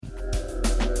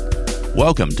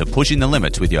Welcome to Pushing the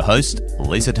Limits with your host,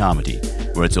 Lisa Tarmity,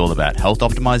 where it's all about health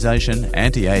optimization,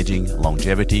 anti-aging,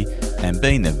 longevity, and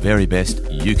being the very best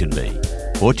you can be.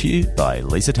 Brought to you by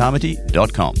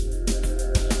lisatarmity.com.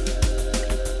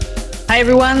 Hey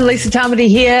everyone, Lisa Tarmity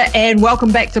here, and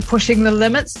welcome back to Pushing the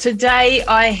Limits. Today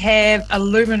I have a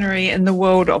luminary in the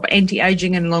world of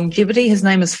anti-aging and longevity. His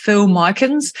name is Phil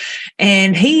Micans,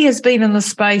 and he has been in the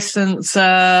space since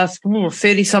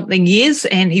 30-something years,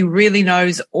 and he really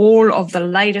knows all of the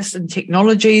latest in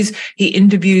technologies. He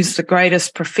interviews the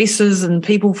greatest professors and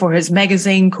people for his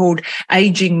magazine called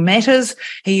Aging Matters.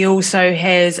 He also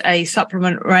has a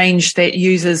supplement range that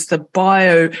uses the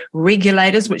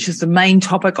bioregulators, which is the main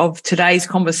topic of today's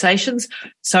conversations.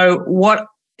 So what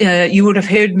you would have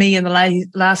heard me in the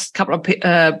last couple of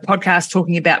podcasts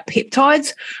talking about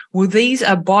peptides. Well, these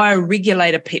are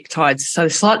bioregulator peptides, so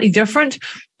slightly different,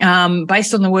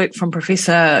 based on the work from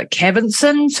Professor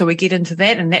Kavinson. So we get into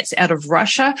that, and that's out of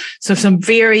Russia. So some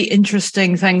very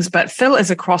interesting things. But Phil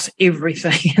is across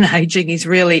everything in aging. He's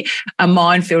really a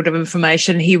minefield of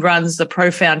information. He runs the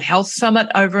Profound Health Summit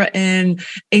over in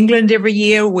England every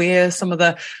year, where some of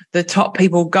the top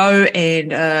people go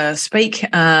and speak.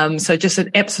 So just an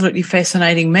absolutely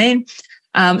fascinating man.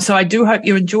 So I do hope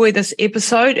you enjoy this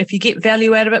episode. If you get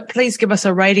value out of it, please give us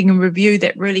a rating and review.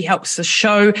 That really helps the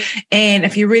show. And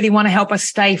if you really want to help us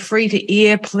stay free to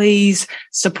air, please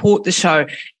support the show.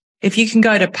 If you can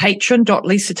go to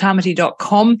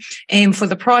patron.lisatarmity.com, and for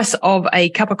the price of a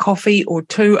cup of coffee or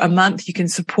two a month, you can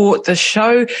support the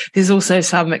show. There's also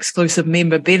some exclusive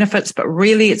member benefits, but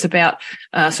really it's about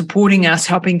supporting us,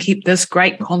 helping keep this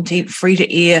great content free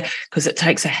to air, because it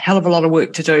takes a hell of a lot of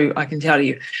work to do, I can tell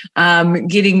you,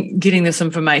 getting this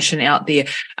information out there.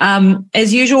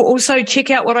 As usual, also check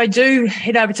out what I do.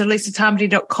 Head over to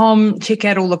lisatarmity.com, check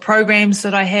out all the programs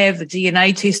that I have, the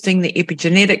DNA testing, the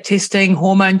epigenetic testing,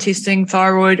 hormone testing,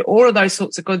 thyroid, all of those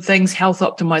sorts of good things, health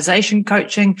optimization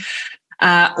coaching.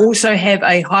 Also have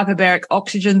a hyperbaric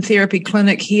oxygen therapy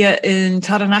clinic here in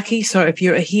Taranaki. So if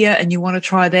you're here and you want to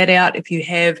try that out, if you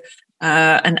have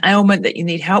an ailment that you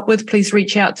need help with, please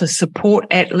reach out to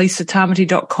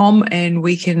support@lisatarmity.com, and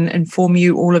we can inform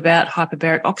you all about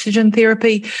hyperbaric oxygen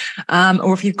therapy,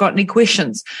 or if you've got any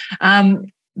questions.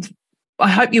 I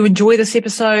hope you enjoy this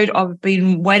episode. I've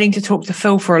been waiting to talk to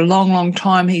Phil for a long, long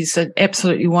time. He's an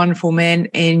absolutely wonderful man,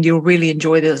 and you'll really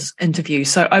enjoy this interview.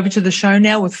 So over to the show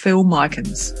now with Phil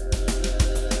Micans.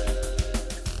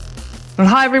 Well,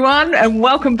 hi, everyone, and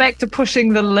welcome back to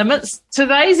Pushing the Limits.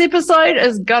 Today's episode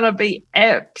is going to be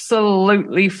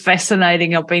absolutely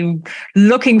fascinating. I've been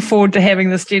looking forward to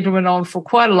having this gentleman on for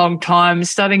quite a long time,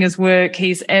 studying his work.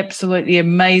 He's absolutely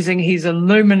amazing. He's a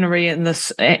luminary in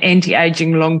this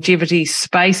anti-aging longevity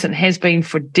space and has been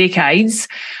for decades.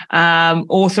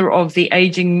 Author of the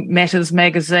Aging Matters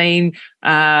magazine.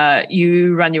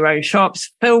 You run your own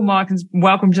shops. Phil Micans,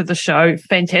 welcome to the show.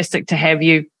 Fantastic to have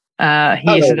you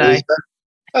here today.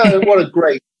 What a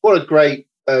great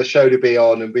show to be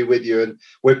on and be with you. And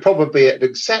we're probably at the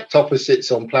exact opposites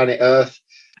on planet Earth,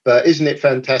 but isn't it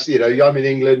fantastic? You know, I'm in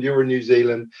England, you're in New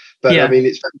Zealand, but yeah. I mean,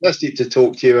 it's fantastic to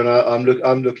talk to you, and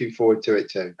I'm looking forward to it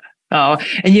too. Oh,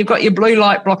 and you've got your blue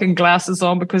light blocking glasses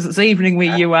on because it's evening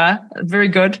where you are. Very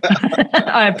good.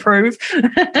 I approve.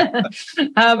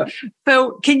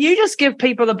 Phil, can you just give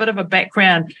people a bit of a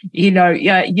background? You know,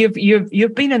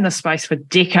 you've been in this space for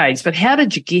decades, but how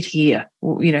did you get here?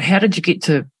 You know, how did you get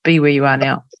to be where you are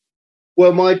now?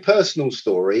 Well, my personal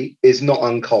story is not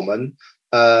uncommon.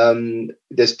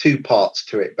 There's two parts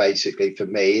to it, basically, for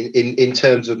me, in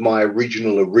terms of my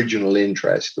original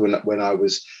interest when I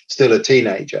was still a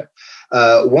teenager.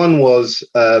 One was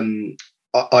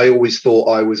I always thought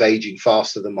I was aging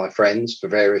faster than my friends for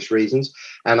various reasons,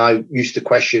 and I used to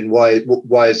question why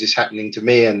is this happening to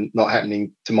me and not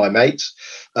happening to my mates.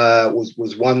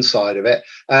 Was one side of it,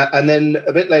 and then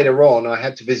a bit later on, I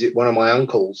had to visit one of my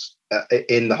uncles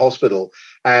in the hospital,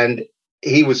 and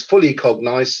he was fully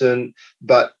cognizant,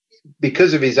 but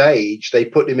because of his age, they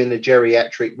put him in a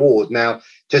geriatric ward. Now,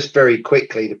 just very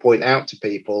quickly to point out to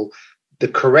people, the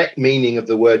correct meaning of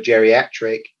the word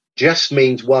geriatric just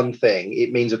means one thing.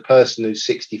 It means a person who's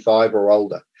 65 or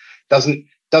older. Doesn't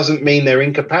mean they're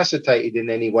incapacitated in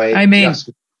any way. I mean,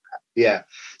 yeah.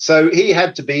 So he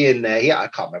had to be in there. I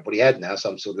can't remember what he had now,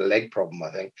 some sort of leg problem, I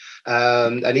think.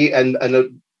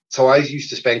 So I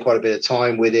used to spend quite a bit of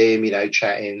time with him, you know,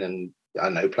 chatting and I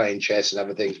don't know, playing chess and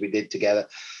other things we did together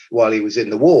while he was in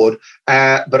the ward.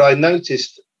 But I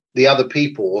noticed the other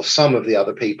people, or some of the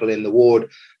other people in the ward,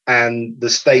 and the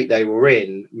state they were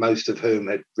in, most of whom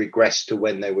had regressed to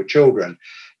when they were children.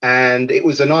 And it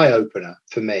was an eye-opener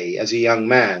for me as a young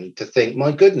man to think,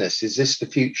 my goodness, is this the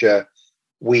future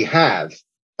we have.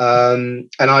 And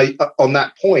on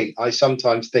that point, I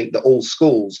sometimes think that all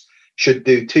schools should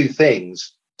do two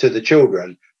things to the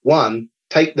children. One,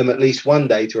 take them at least one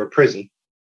day to a prison,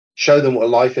 show them what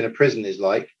life in a prison is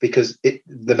like, because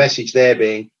the message there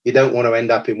being, you don't want to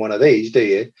end up in one of these, do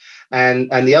you? And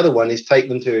the other one is take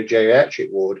them to a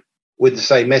geriatric ward with the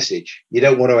same message. You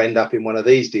don't want to end up in one of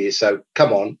these, do you? So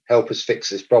come on, help us fix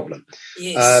this problem.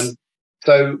 Yes.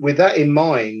 So with that in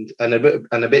mind, and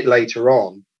a bit later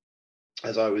on,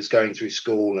 as I was going through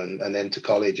school and then to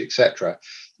college, etc.,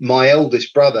 my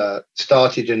eldest brother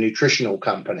started a nutritional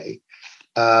company.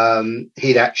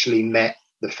 He'd actually met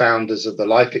the founders of the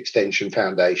Life Extension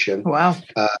Foundation. Wow.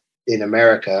 In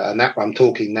America, and that I'm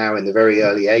talking now in the very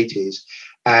early 80s.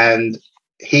 And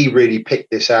he really picked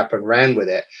this up and ran with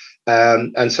it.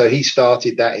 And so he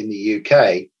started that in the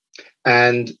UK.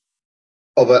 And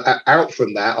out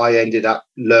from that, I ended up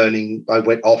learning. I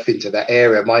went off into that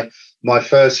area. My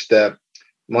first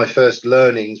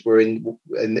learnings were in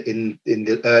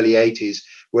the early 80s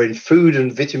were in food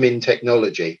and vitamin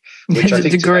technology, which I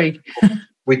think degree.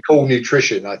 We call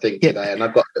nutrition, I think, today. And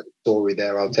I've got a story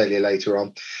there I'll tell you later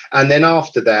on. And then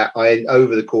after that,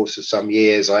 over the course of some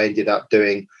years, I ended up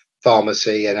doing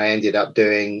pharmacy and I ended up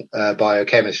doing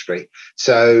biochemistry.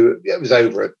 So it was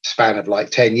over a span of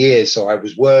like 10 years. So I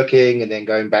was working and then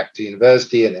going back to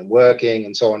university and then working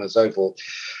and so on and so forth.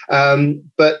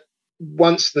 But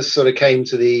once this sort of came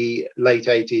to the late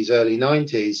 80s, early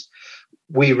 90s,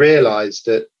 we realized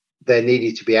that there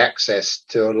needed to be access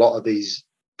to a lot of these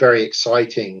very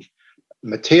exciting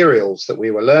materials that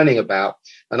we were learning about.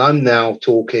 And I'm now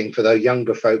talking for those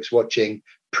younger folks watching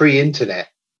pre-internet.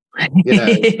 You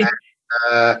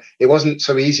know, it wasn't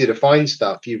so easy to find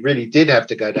stuff. You really did have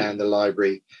to go down the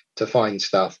library to find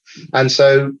stuff. And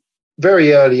so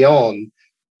very early on,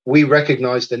 we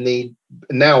recognized the need.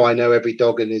 Now I know every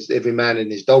man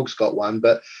and his dog's got one.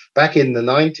 But back in the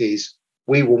 90s,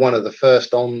 we were one of the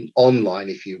first online,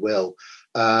 if you will,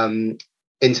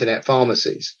 internet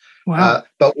pharmacies. Wow.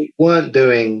 But we weren't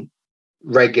doing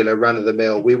regular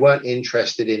run-of-the-mill. We weren't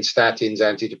interested in statins,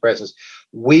 antidepressants.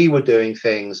 We were doing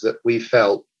things that we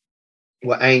felt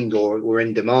were aimed or were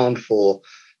in demand for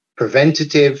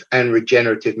preventative and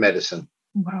regenerative medicine.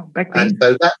 Wow. Back then. And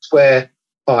so that's where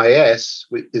IS,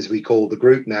 as we call the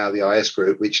group now, the IS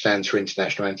group, which stands for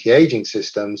International Anti-Aging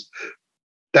Systems,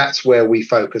 that's where we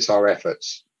focus our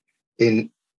efforts in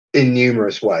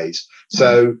numerous ways.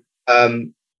 So,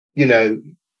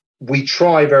 we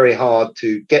try very hard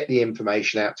to get the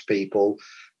information out to people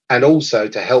and also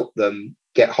to help them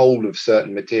get hold of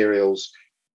certain materials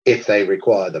if they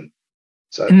require them.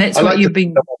 So, and that's what you've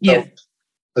been,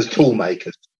 as tool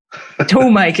makers. You're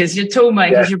tool makers.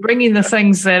 Yeah. You're bringing the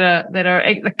things that are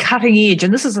at the cutting edge.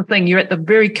 And this is the thing, you're at the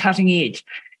very cutting edge.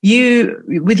 You,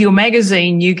 with your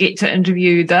magazine, you get to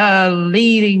interview the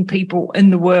leading people in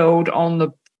the world on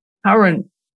the current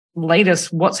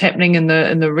latest, what's happening in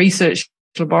the research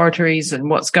laboratories and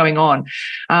what's going on.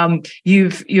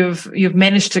 You've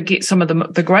managed to get some of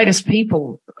the greatest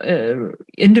people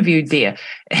interviewed there.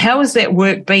 How has that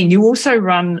work been? You also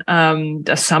run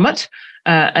a summit,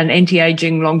 an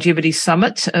anti-aging longevity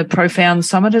summit, a Profound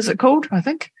Summit, is it called? I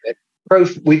think.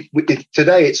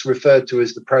 Today it's referred to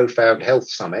as the Profound Health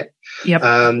Summit. Yep.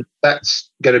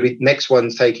 That's going to be next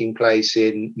one's taking place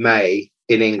in May.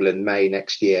 In England, May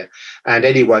next year. And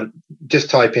anyone, just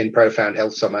type in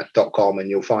profoundhealthsummit.com and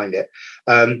you'll find it.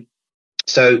 And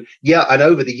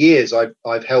over the years,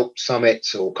 I've helped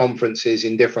summits or conferences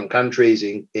in different countries,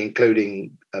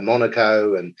 including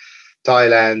Monaco and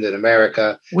Thailand and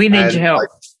America. We need your help.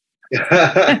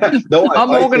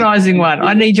 I'm organising one.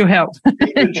 I need your help.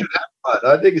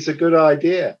 I think it's a good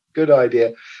idea.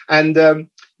 And,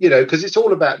 because it's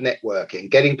all about networking,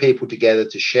 getting people together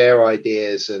to share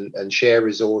ideas and share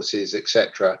resources,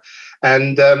 etc.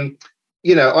 And,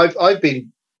 I've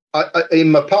been,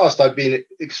 in my past, I've been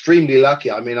extremely lucky.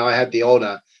 I mean, I had the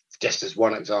honor, just as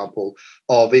one example,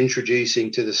 of introducing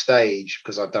to the stage,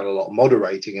 because I've done a lot of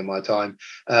moderating in my time,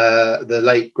 the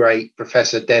late, great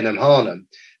Professor Denham Harnham.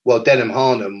 Well, Denham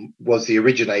Harnham was the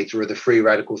originator of the free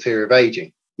radical theory of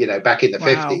aging, back in the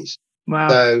 50s. Wow.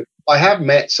 So I have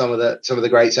met some of the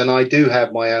greats, and I do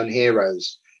have my own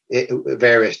heroes,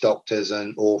 various doctors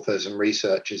and authors and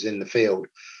researchers in the field,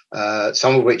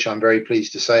 some of which I'm very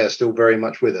pleased to say are still very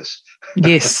much with us.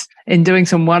 Yes, and doing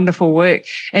some wonderful work.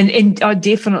 And I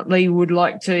definitely would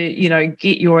like to,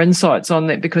 get your insights on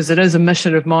that, because it is a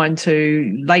mission of mine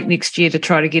to late next year to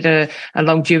try to get a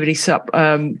longevity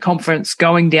conference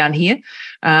going down here.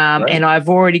 Right. And I've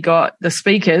already got the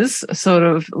speakers sort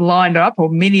of lined up, or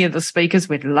many of the speakers.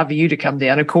 We'd love you to come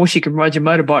down. Of course, you can ride your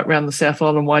motorbike around the South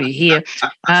Island while you're here.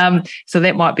 So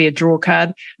that might be a draw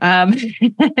card.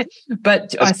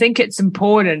 But I think it's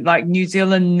important, like New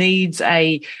Zealand needs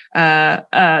to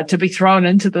be thrown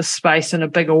into this space in a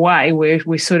bigger way, where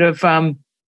we're sort of,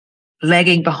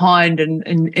 lagging behind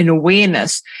in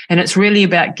awareness. And it's really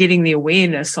about getting the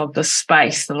awareness of the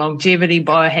space, the longevity,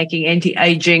 biohacking,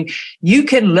 anti-aging. You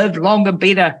can live longer,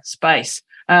 better space.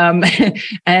 And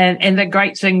the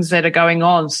great things that are going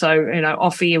on. So,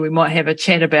 off here, we might have a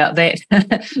chat about that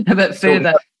a bit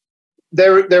further.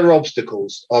 There are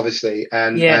obstacles, obviously.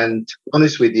 And to be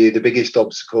honest with you, the biggest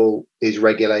obstacle is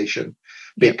regulation,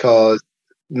 because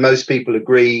most people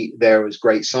agree there is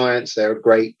great science, there are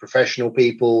great professional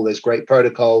people, there's great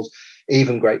protocols,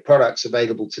 even great products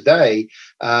available today.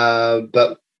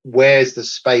 But where's the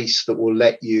space that will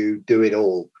let you do it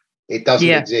all? It doesn't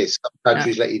exist. Some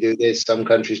countries let you do this, some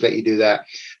countries let you do that.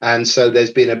 And so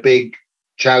there's been a big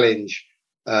challenge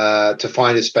to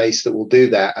find a space that will do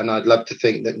that. And I'd love to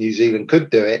think that New Zealand could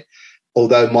do it,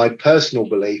 although my personal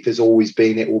belief has always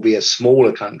been it will be a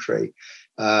smaller country.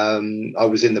 I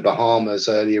was in the Bahamas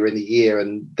earlier in the year,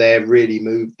 and they're really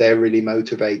moved. They're really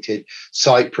motivated.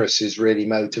 Cyprus is really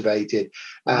motivated.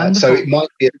 So it might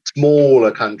be a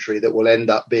smaller country that will end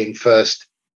up being first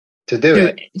to do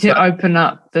it. To open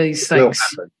up these things.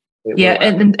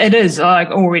 And it is like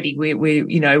already we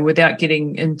without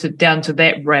getting down to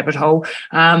that rabbit hole,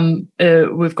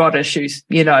 we've got issues,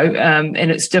 and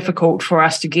it's difficult for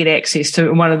us to get access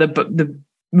to. One of the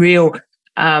real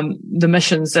the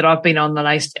missions that I've been on the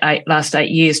last 8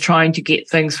 years, trying to get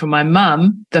things for my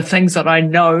mum, the things that I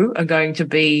know are going to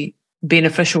be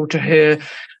beneficial to her.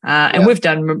 And we've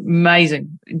done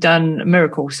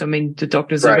miracles. I mean, the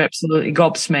doctors are absolutely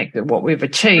gobsmacked at what we've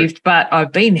achieved, but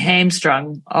I've been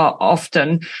hamstrung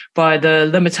often by the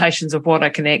limitations of what I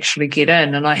can actually get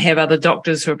in. And I have other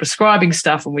doctors who are prescribing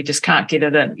stuff and we just can't get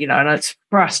it in, and it's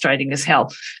frustrating as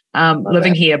hell,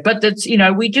 living here. But it's,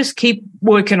 we just keep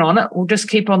working on it. We'll just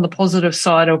keep on the positive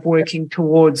side of working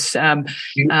towards,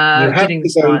 you have getting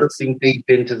to go looking deep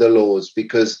into the laws,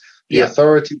 because the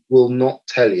authority will not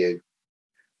tell you.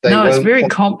 It's very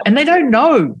and they don't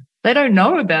know. They don't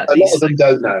know about these things. A lot of them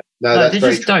don't know. No, they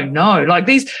just don't know.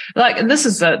 And this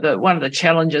is the one of the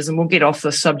challenges, and we'll get off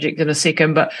the subject in a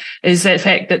second, but is that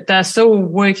fact that they're still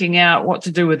working out what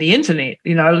to do with the internet,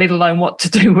 let alone what to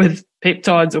do with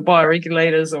peptides or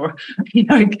bioregulators or,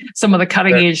 some of the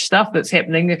cutting edge stuff that's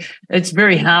happening. It's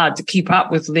very hard to keep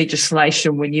up with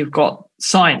legislation when you've got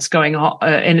science going on,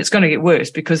 and it's going to get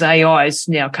worse because AI's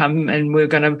now come, and we're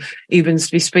going to even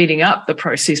be speeding up the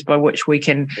process by which we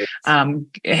can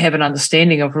have an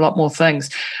understanding of a lot more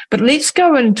things. But let's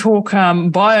go and talk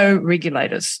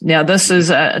bioregulators. Now, this is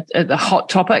a hot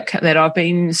topic that I've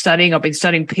been studying. I've been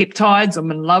studying peptides.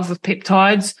 I'm in love with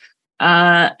peptides.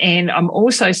 And I'm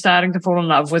also starting to fall in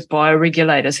love with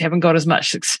bioregulators. Haven't got as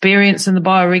much experience in the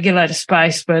bioregulator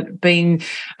space, but been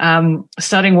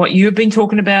studying what you've been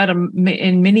talking about and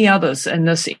many others in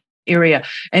this area.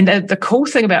 And the cool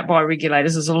thing about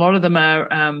bioregulators is a lot of them are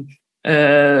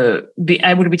be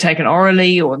able to be taken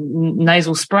orally or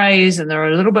nasal sprays, and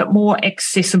they're a little bit more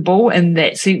accessible in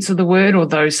that sense of the word, or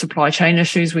those supply chain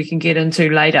issues we can get into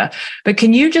later. But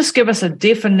can you just give us a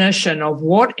definition of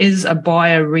what is a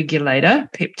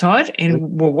bioregulator peptide,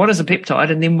 and what is a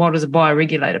peptide, and then what is a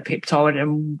bioregulator peptide,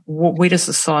 and where does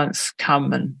the science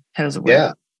come and how does it work?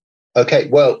 Yeah. Okay.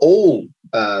 Well, all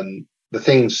the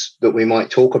things that we might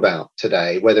talk about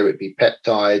today, whether it be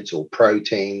peptides or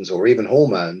proteins or even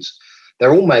hormones,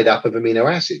 they're all made up of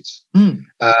amino acids.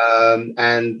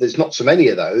 And there's not so many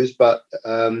of those, but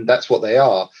that's what they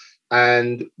are.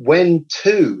 And when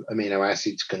two amino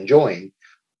acids conjoin,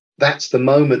 that's the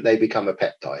moment they become a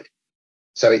peptide.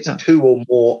 So it's two or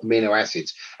more amino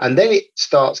acids. And then it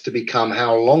starts to become,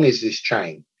 how long is this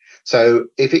chain? So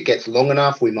if it gets long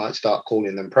enough, we might start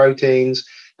calling them proteins.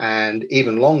 And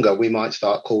even longer, we might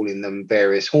start calling them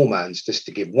various hormones. Just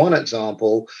to give one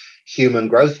example, human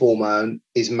growth hormone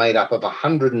is made up of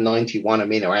 191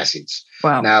 amino acids.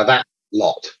 Wow. Now, that's a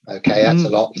lot. Okay, that's a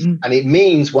lot. And it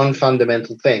means one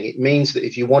fundamental thing. It means that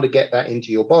if you want to get that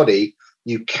into your body,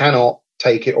 you cannot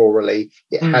take it orally.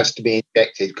 It has to be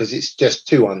injected because it's just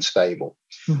too unstable.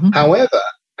 However,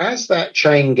 as that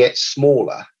chain gets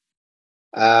smaller,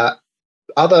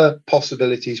 other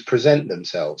possibilities present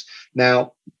themselves.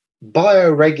 Now,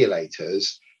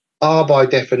 bioregulators are by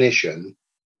definition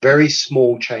very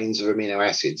small chains of amino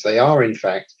acids. They are, in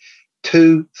fact,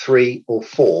 2, 3, or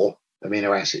 4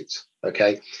 amino acids.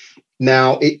 Okay.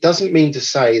 Now, it doesn't mean to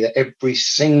say that every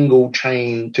single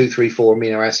chain, 2, 3, 4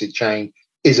 amino acid chain,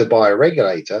 is a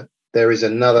bioregulator. There is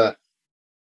another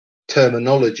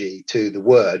terminology to the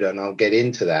word, and I'll get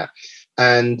into that.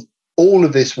 And all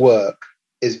of this work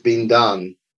has been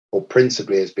done, or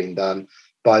principally has been done,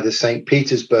 by the St.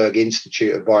 Petersburg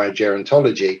Institute of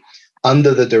Biogerontology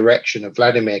under the direction of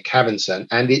Vladimir Kavinson,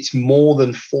 and it's more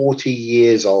than 40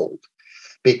 years old,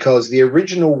 because the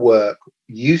original work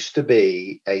used to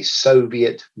be a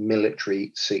Soviet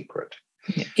military secret.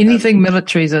 Anything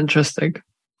military is interesting.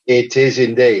 It is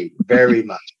indeed, very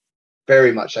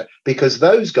much so, because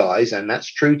those guys, and that's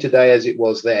true today as it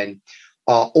was then,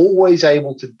 are always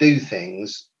able to do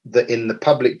things that in the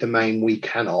public domain we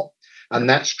cannot. And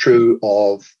that's true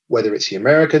of whether it's the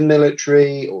American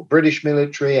military or British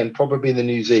military, and probably the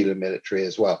New Zealand military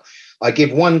as well. I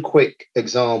give one quick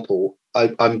example.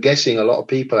 I'm guessing a lot of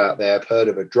people out there have heard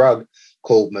of a drug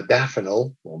called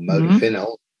modafinil, or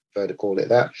modafinil, prefer to call it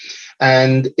that.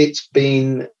 And it's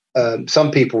been,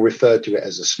 some people refer to it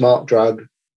as a smart drug.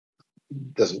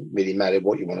 Doesn't really matter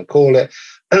what you want to call it.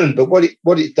 But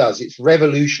what it does, it's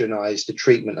revolutionized the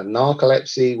treatment of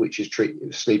narcolepsy, which is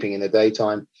sleeping in the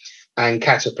daytime, and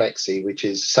cataplexy, which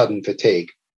is sudden fatigue.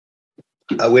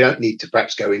 We don't need to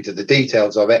perhaps go into the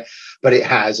details of it, but it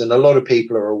has, and a lot of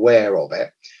people are aware of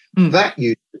it. That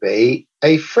used to be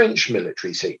a French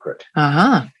military secret.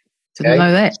 Didn't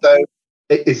know that. So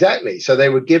exactly. So they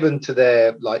were given to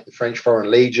the French Foreign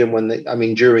Legion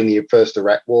during the first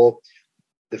Iraq War.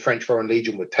 The French Foreign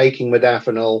Legion were taking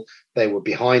modafinil. They were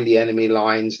behind the enemy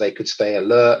lines. They could stay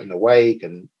alert and awake,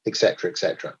 and et cetera, et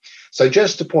cetera. So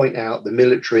just to point out, the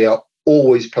military are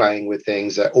always playing with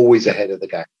things. They're always ahead of the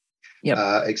game,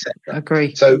 et cetera.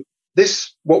 Agree. So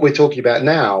what we're talking about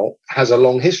now, has a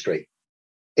long history.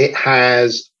 It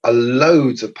has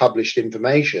loads of published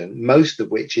information, most of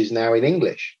which is now in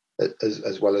English,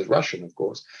 as well as Russian, of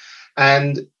course.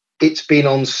 And it's been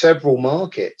on several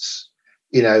markets.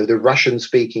 The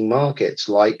Russian-speaking markets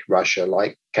like Russia,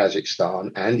 like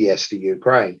Kazakhstan, and yes, the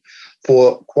Ukraine,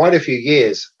 for quite a few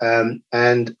years.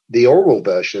 And the oral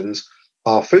versions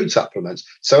are food supplements.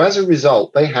 So as a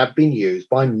result, they have been used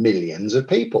by millions of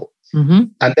people.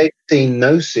 And they've seen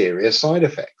no serious side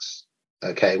effects,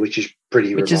 which is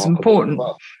pretty remarkable. Which is important.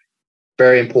 Well.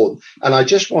 Very important. And I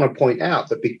just want to point out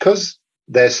that because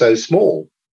they're so small,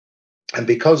 and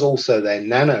because also they're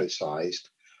nano-sized,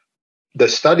 the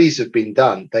studies have been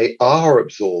done. They are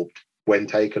absorbed when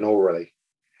taken orally.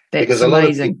 That's because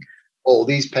amazing.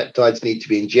 These peptides need to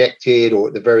be injected, or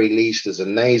at the very least as a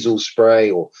nasal spray,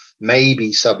 or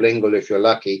maybe sublingual if you're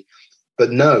lucky.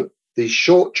 But no, these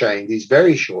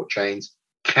very short chains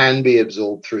can be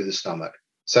absorbed through the stomach.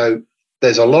 So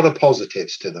there's a lot of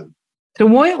positives to them. So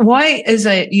why is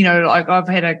it, I've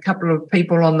had a couple of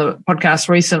people on the podcast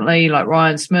recently, like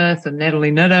Ryan Smith and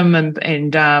Natalie Nidham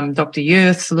and Dr.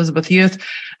 Elizabeth Yurth,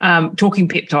 talking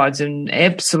peptides, and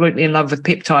absolutely in love with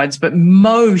peptides. But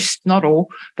not all,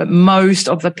 but most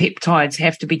of the peptides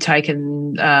have to be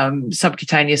taken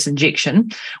subcutaneous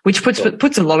injection, which puts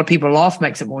a lot of people off,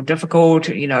 makes it more difficult.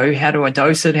 How do I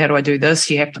dose it? How do I do this?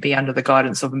 You have to be under the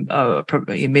guidance of a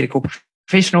medical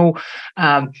professional.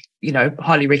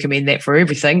 Highly recommend that for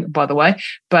everything, by the way.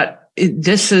 But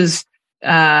this is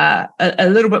a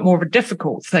little bit more of a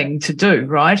difficult thing to do,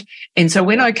 right? And so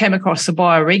when I came across the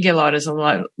bioregulators, I'm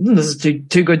like, this is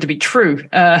too good to be true.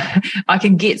 I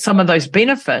can get some of those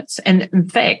benefits. And in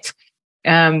fact,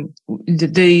 the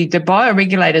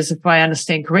bioregulators, if I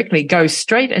understand correctly, go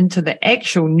straight into the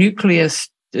actual nucleus,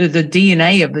 the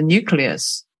DNA of the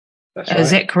nucleus. That's right.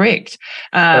 Is that correct?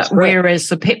 That's correct. Whereas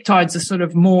the peptides are sort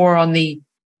of more in the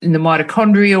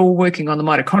mitochondrial, working on the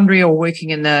mitochondria,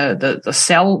 working in the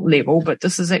cell level, but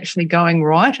this is actually going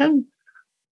right in.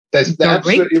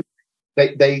 Absolutely.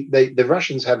 The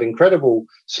Russians have incredible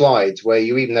slides where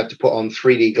you even have to put on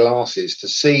 3D glasses to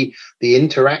see the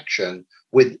interaction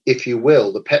with, if you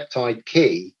will, the peptide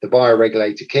key, the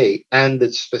bioregulator key, and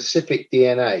the specific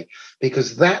DNA,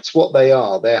 because that's what they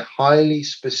are. They're highly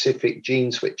specific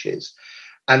gene switches.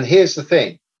 And here's the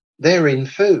thing, they're in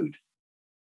food.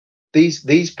 These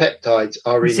peptides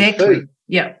are in food.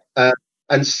 Yeah.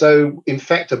 And so, in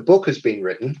fact, a book has been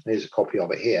written, there's a copy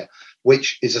of it here,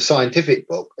 which is a scientific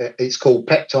book. It's called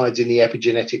Peptides in the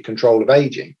Epigenetic Control of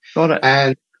Aging. Got it.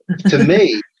 And to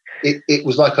me, it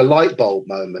was like a light bulb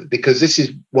moment, because this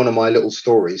is one of my little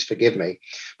stories, forgive me.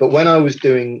 But when I was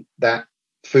doing that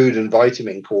food and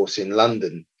vitamin course in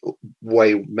London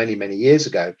many, many years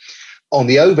ago, on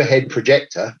the overhead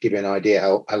projector, give you an idea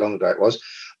how long ago it was,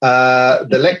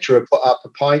 the lecturer put up a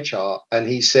pie chart and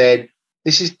he said,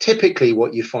 this is typically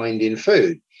what you find in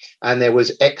food. And there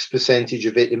was X percentage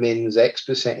of vitamins, X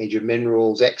percentage of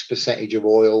minerals, X percentage of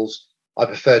oils. I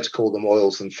prefer to call them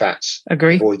oils than fats.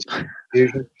 Agree. Avoid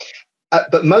confusion.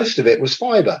 But most of it was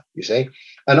fiber, you see.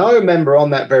 And I remember on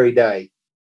that very day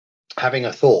having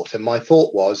a thought, and my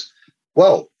thought was,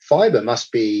 well, fiber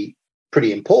must be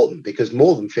pretty important because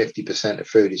more than 50% of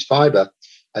food is fiber,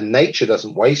 and nature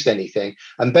doesn't waste anything.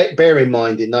 And bear in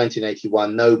mind, in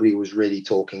 1981, nobody was really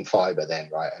talking fiber then,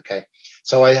 right? Okay.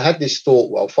 So I had this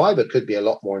thought, well, fiber could be a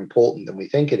lot more important than we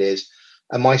think it is.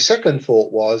 And my second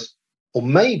thought was, well,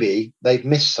 maybe they've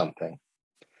missed something.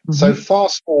 Mm-hmm. So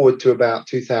fast forward to about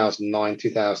 2009,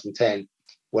 2010,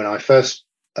 when I first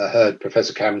heard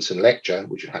Professor Karamson lecture,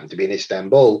 which happened to be in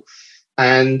Istanbul,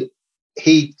 and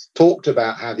he talked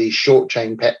about how these short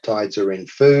chain peptides are in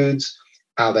foods,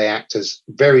 how they act as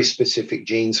very specific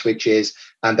gene switches,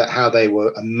 and that how they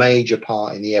were a major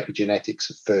part in the epigenetics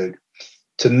of food.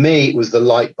 To me, it was the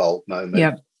light bulb moment.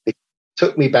 Yeah. It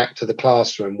took me back to the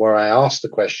classroom where I asked the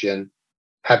question,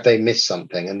 have they missed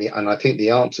something? And I think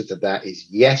the answer to that is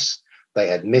yes, they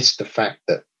had missed the fact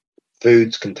that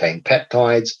foods contain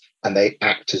peptides and they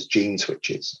act as gene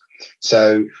switches.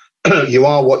 So you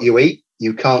are what you eat.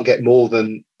 You can't get more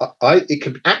than it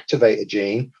can activate a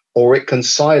gene or it can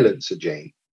silence a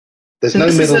gene. There's no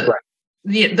middle ground.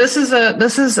 Yeah, this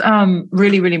is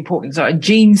really, really important. So a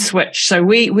gene switch. So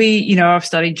we I've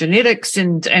studied genetics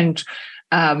and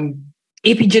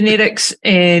epigenetics,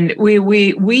 and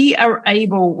we are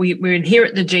able, we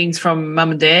inherit the genes from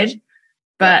mum and dad,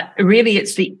 but really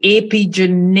it's the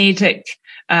epigenetic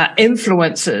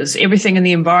influences, everything in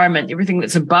the environment, everything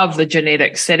that's above the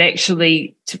genetics that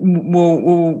actually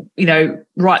will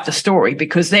write the story,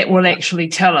 because that will actually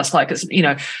tell us, like, it's,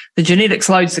 the genetics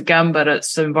loads the gun, but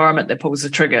it's the environment that pulls the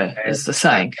trigger, is the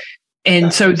saying.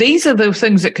 And so these are the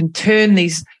things that can turn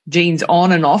these genes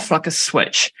on and off like a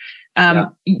switch.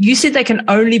 You said they can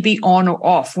only be on or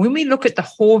off. When we look at the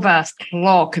Horvath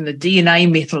clock and the DNA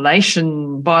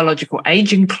methylation biological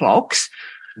aging clocks,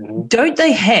 don't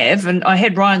they have, and I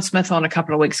had Ryan Smith on a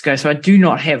couple of weeks ago, so I do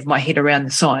not have my head around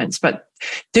the science, but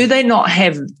do they not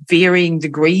have varying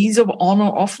degrees of on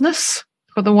or offness,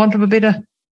 for the want of a better,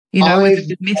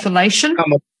 methylation?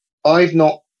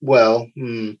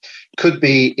 Could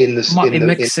be in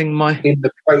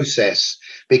the process,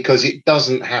 because it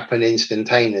doesn't happen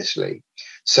instantaneously.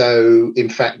 So, in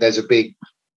fact, there's a big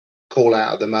call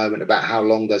out at the moment about how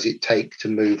long does it take to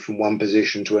move from one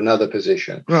position to another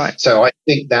position. Right. So I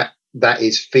think that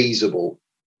is feasible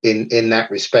in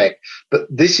that respect. But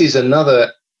this is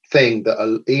another thing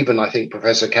that even I think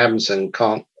Professor Karamson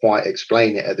can't quite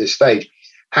explain it at this stage.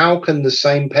 How can the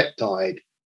same peptide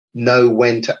know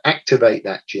when to activate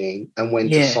that gene and when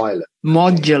to silence?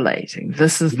 Modulating.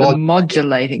 This is the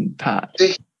modulating part.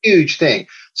 It's a huge thing.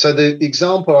 So the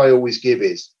example I always give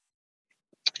is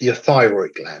your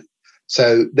thyroid gland.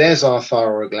 So there's our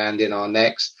thyroid gland in our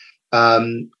necks.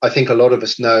 I think a lot of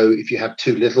us know if you have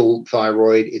too little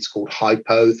thyroid, it's called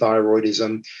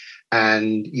hypothyroidism.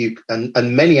 And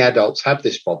many adults have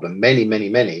this problem,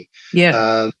 many.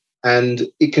 Yeah. And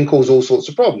it can cause all sorts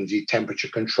of problems, your temperature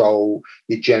control,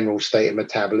 your general state of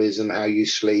metabolism, how you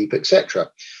sleep, etc.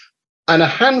 And a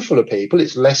handful of people,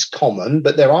 it's less common,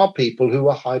 but there are people who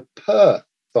are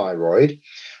hyperthyroid,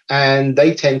 and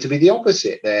they tend to be the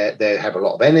opposite. They have a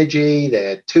lot of energy,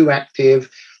 they're too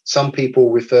active. Some people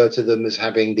refer to them as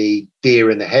having the deer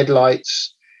in the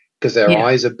headlights because their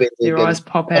eyes are big. Their eyes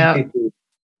pop out.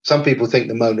 Some people think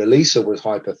the Mona Lisa was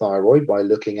hyperthyroid by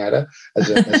looking at her as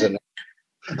an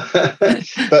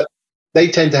but they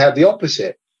tend to have the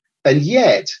opposite. And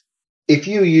yet, if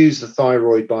you use the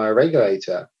thyroid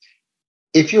bioregulator,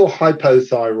 if you're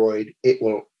hypothyroid, it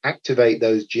will activate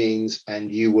those genes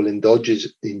and you will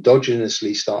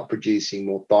endogenously start producing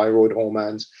more thyroid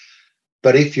hormones.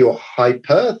 But if you're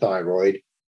hyperthyroid,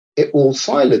 it will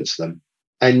silence them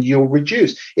and you'll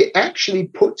reduce. It actually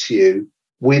puts you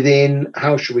within,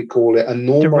 how should we call it, a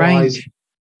normalized.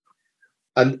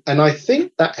 And I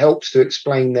think that helps to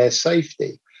explain their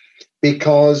safety,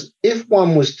 because if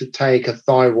one was to take a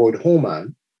thyroid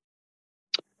hormone,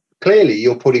 clearly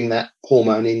you're putting that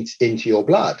hormone into your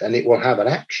blood and it will have an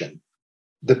action.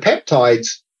 The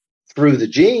peptides through the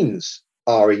genes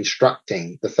are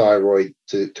instructing the thyroid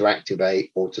to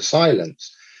activate or to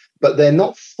silence, but they're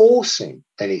not forcing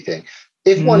anything.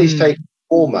 If one is taking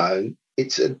hormone,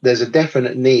 there's a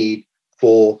definite need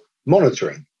for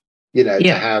monitoring,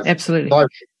 to have thyroid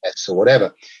tests or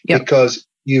whatever, because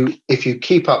if you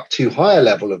keep up too high a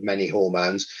level of many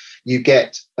hormones, you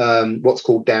get what's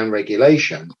called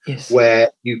downregulation, Yes.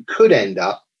 where you could end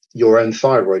up, your own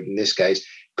thyroid in this case,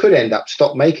 could end up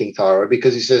stop making thyroid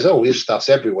because it says, oh, this stuff's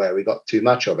everywhere, we got too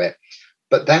much of it.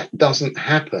 But that doesn't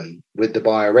happen with the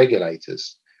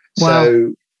bioregulators. Wow.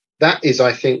 So that is,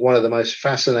 I think, one of the most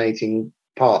fascinating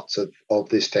parts of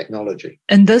this technology.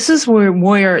 And this is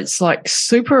where it's like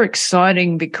super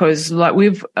exciting, because like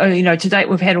we've, to date,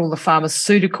 we've had all the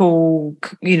pharmaceutical,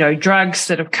 drugs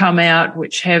that have come out,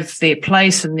 which have their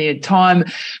place and their time,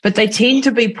 but they tend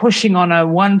to be pushing on a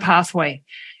one pathway.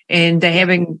 And they're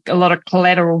having a lot of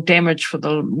collateral damage, for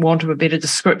the want of a better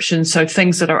description. So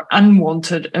things that are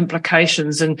unwanted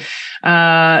implications. And,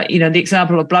 the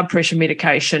example of blood pressure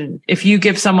medication, if you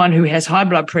give someone who has high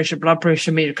blood pressure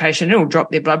medication, it'll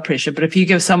drop their blood pressure. But if you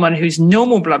give someone who's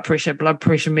normal blood pressure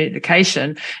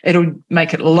medication, it'll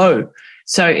make it low.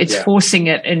 So it's forcing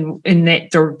it in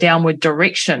that downward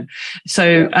direction.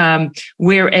 So,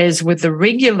 whereas with the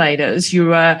regulators,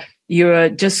 you're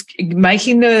just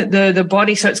making the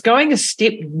body, so it's going a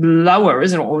step lower,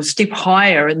 isn't it, or a step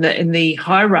higher in the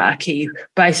hierarchy,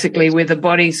 basically, where the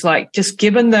body's like just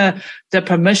given the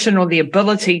permission or the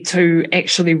ability to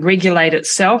actually regulate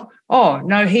itself. Oh,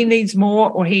 no, he needs more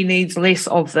or he needs less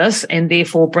of this, and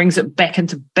therefore brings it back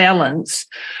into balance.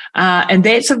 And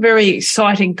that's a very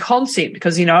exciting concept,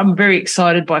 because, I'm very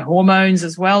excited by hormones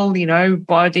as well,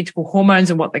 bioidentical hormones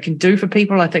and what they can do for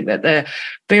people. I think that they're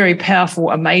very powerful,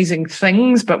 amazing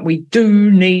things, but we do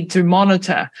need to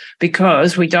monitor,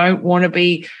 because we don't want to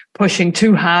be pushing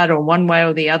too hard on one way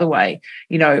or the other way.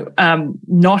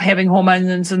 Not having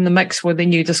hormones in the mix, well,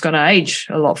 then you're just going to age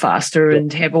a lot faster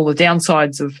and have all the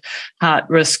downsides of heart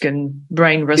risk and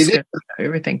brain risk and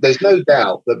everything. There's no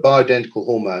doubt that bioidentical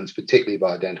hormones, particularly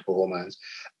bioidentical hormones,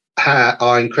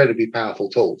 are incredibly powerful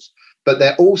tools, but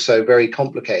they're also very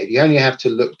complicated. You only have to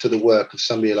look to the work of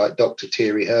somebody like Dr.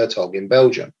 Thierry Hertog in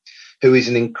Belgium, who is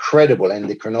an incredible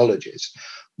endocrinologist,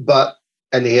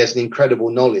 and he has an incredible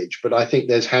knowledge, but I think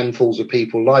there's handfuls of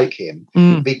people like him,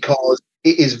 because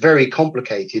it is very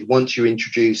complicated once you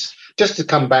introduce, just to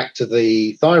come back to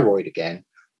the thyroid again,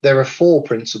 there are 4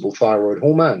 principal thyroid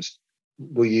hormones.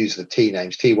 We'll use the T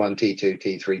names, T1, T2,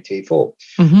 T3, T4.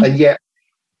 And yet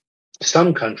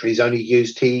some countries only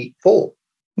use T4.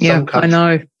 Yeah, I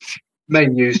know. May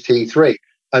use T3.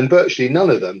 And virtually none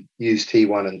of them use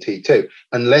T1 and T2,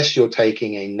 unless you're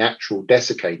taking a natural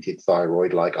desiccated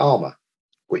thyroid like Armour,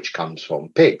 which comes from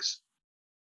pigs.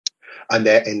 And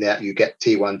there, in that you get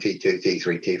T1, T2,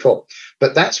 T3, T4.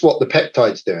 But that's what the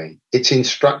peptide's doing. It's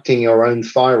instructing your own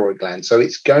thyroid gland. So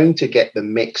it's going to get the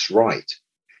mix right.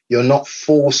 You're not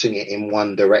forcing it in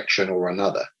one direction or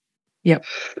another. Yep.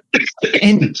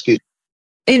 And excuse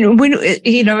me. And when,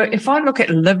 if I look at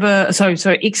liver, so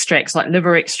extracts like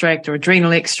liver extract or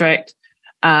adrenal extract,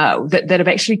 that have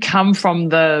actually come from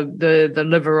the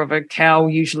liver of a cow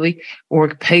usually, or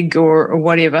a pig or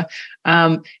whatever,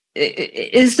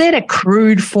 is that a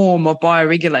crude form of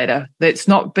bioregulator that's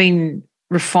not been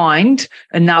refined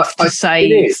enough to say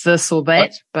it's this or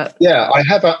that? But yeah, I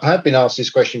have been asked this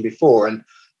question before, and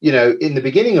in the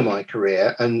beginning of my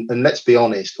career, and let's be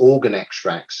honest, organ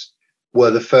extracts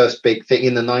were the first big thing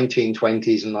in the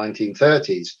 1920s and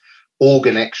 1930s.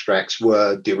 Organ extracts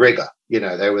were de rigueur,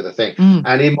 they were the thing.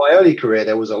 And in my early career,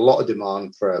 there was a lot of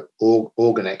demand for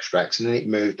organ extracts, and then it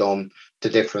moved on to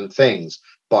different things.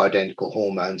 Bioidentical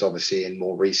hormones, obviously, in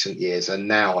more recent years, and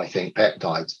now I think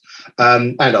peptides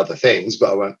and other things,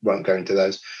 but I won't go into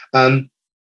those.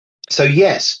 So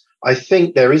yes, I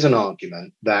think there is an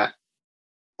argument that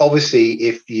obviously,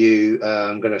 if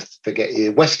I'm going to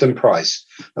forget Weston Price,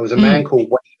 there was a man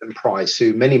called Weston Price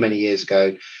who many, many years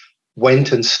ago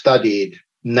went and studied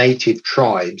native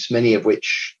tribes, many of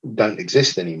which don't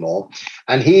exist anymore.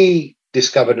 And he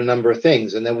discovered a number of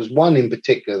things. And there was one in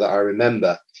particular that I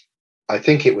remember. I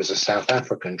think it was a South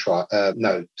American tribe,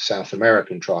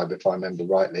 if I remember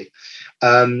rightly.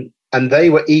 And they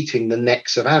were eating the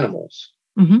necks of animals.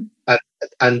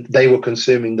 And they were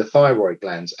consuming the thyroid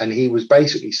glands. And he was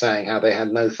basically saying how they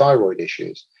had no thyroid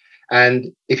issues.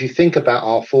 And if you think about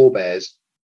our forebears,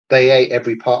 they ate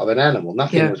every part of an animal.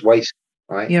 Nothing was wasted,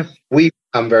 right? Yeah. We've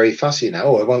become very fussy now.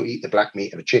 Oh, I won't eat the black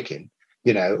meat of a chicken,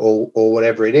 or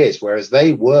whatever it is. Whereas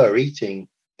they were eating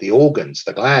the organs,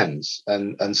 the glands,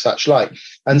 and such like.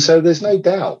 And so there's no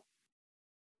doubt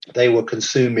they were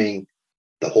consuming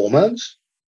the hormones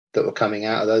that were coming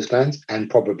out of those glands, and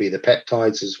probably the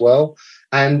peptides as well,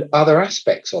 and other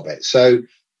aspects of it. So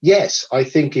yes, I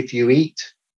think if you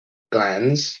eat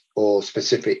glands or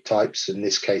specific types, in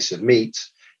this case of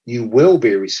meats, you will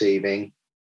be receiving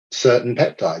certain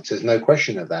peptides. There's no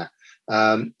question of that.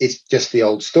 It's just the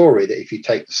old story that if you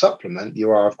take the supplement, you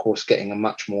are, of course, getting a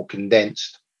much more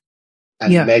condensed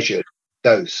and measured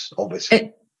dose,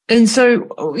 obviously. And so,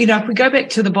 if we go back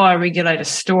to the bioregulator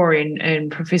story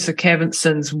and Professor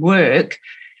Cavinson's work,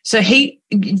 so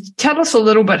tell us a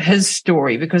little bit his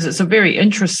story, because it's a very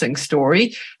interesting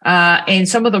story, and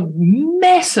some of the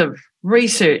massive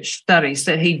research studies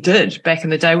that he did back in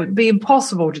the day would be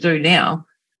impossible to do now.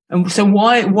 And so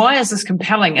why is this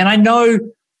compelling? And I know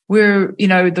we're,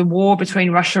 the war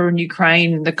between Russia and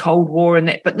Ukraine and the Cold War and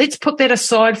that, but let's put that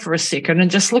aside for a second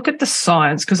and just look at the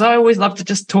science, because I always love to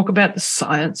just talk about the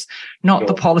science, not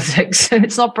the politics.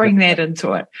 Let's not bring that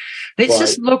into it. Let's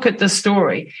just look at the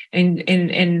story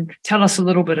and tell us a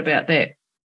little bit about that.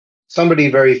 Somebody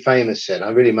very famous said,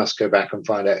 I really must go back and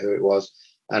find out who it was.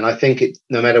 And I think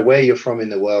no matter where you're from in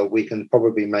the world, we can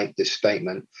probably make this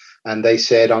statement. And they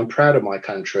said, I'm proud of my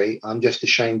country. I'm just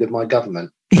ashamed of my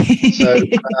government. So,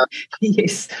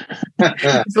 yes.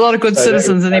 There's a lot of good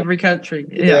citizens in every country.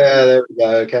 Yeah, there we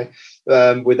go. Okay.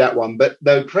 With that one. But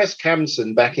though Professor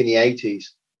Campson back in the 80s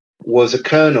was a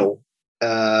colonel,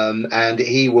 and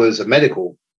he was a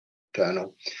medical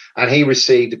colonel, and he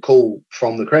received a call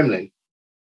from the Kremlin.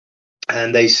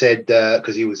 And they said,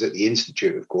 because he was at the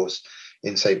Institute, of course,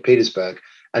 in St. Petersburg,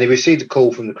 and he received a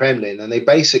call from the Kremlin, and they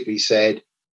basically said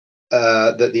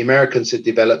that the Americans had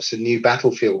developed some new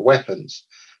battlefield weapons.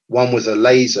 One was a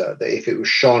laser that if it was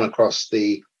shone across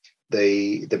the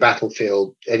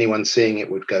battlefield, anyone seeing it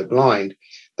would go blind.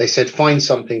 They said, find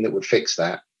something that would fix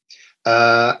that.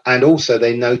 And also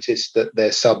they noticed that their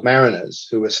submariners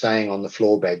who were staying on the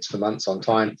floor beds for months on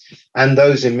time, and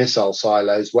those in missile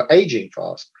silos, were aging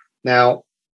fast. Now,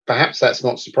 perhaps that's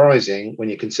not surprising when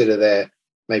you consider they're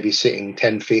maybe sitting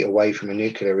 10 feet away from a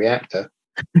nuclear reactor,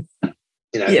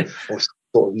 or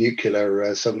sort of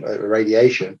nuclear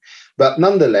radiation. But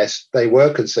nonetheless, they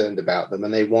were concerned about them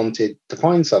and they wanted to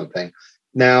find something.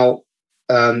 Now,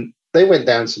 they went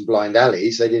down some blind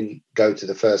alleys. They didn't go to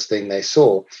the first thing they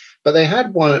saw. But they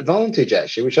had one advantage,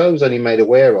 actually, which I was only made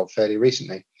aware of fairly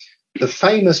recently. The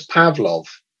famous Pavlov.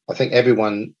 I think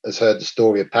everyone has heard the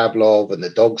story of Pavlov and the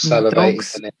dog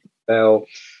salivating and then fell.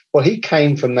 Well, he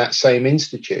came from that same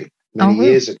institute many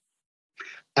years ago.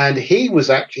 And he's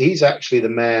actually the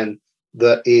man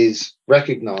that is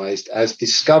recognized as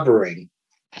discovering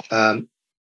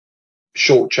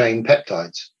short chain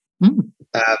peptides.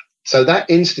 So that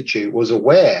institute was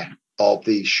aware of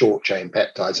these short chain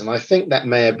peptides. And I think that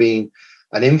may have been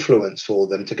an influence for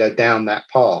them to go down that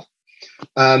path.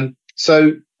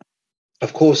 So,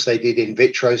 of course, they did in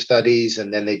vitro studies,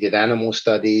 and then they did animal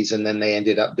studies, and then they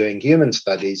ended up doing human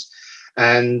studies.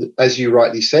 And as you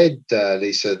rightly said,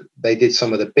 Lisa, they did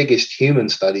some of the biggest human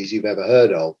studies you've ever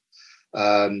heard of.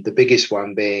 The biggest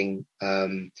one being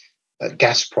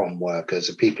Gazprom workers,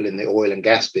 the people in the oil and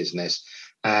gas business.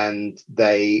 And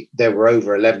there were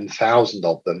over 11,000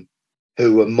 of them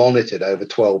who were monitored over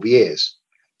 12 years.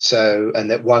 So,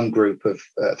 and that one group of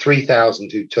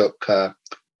 3,000 who took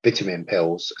vitamin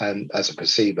pills and as a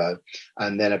placebo,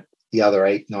 and then the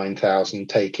other 9,000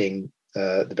 taking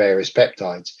the various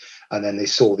peptides. And then they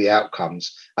saw the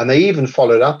outcomes, and they even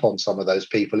followed up on some of those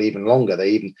people even longer. They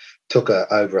even took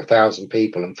over 1,000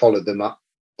 people and followed them up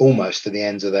almost to the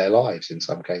ends of their lives in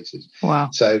some cases. Wow.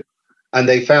 So, and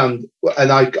they found,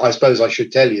 and I suppose I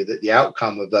should tell you that the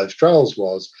outcome of those trials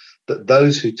was that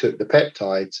those who took the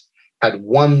peptides had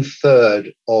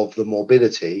 1/3 of the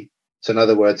morbidity. So in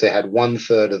other words, they had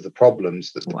 1/3 of the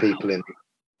problems that the people in the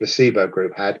placebo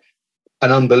group had.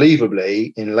 And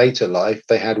unbelievably, in later life,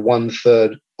 they had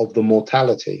 1/3 of the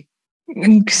mortality.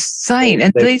 Insane.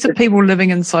 And these are people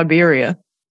living in Siberia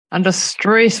under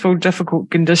stressful,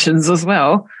 difficult conditions as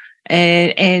well.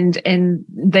 And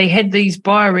they had these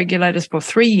bioregulators for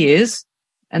 3 years,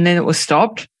 and then it was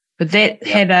stopped. But that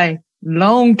had a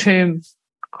long-term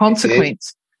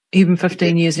consequence, even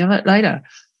 15 years later.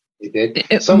 It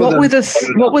did. What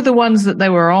were the ones that they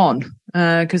were on?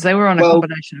 Because they were on a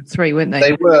combination of 3, weren't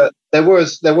they? There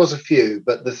was a few,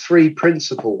 but the 3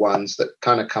 principal ones that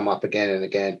kind of come up again and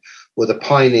again were the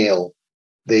pineal,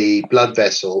 the blood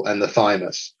vessel, and the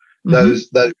thymus.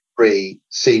 Those 3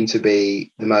 seem to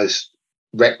be the most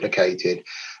replicated.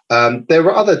 There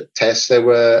were other tests. There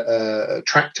were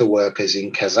tractor workers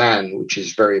in Kazan, which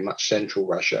is very much central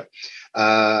Russia.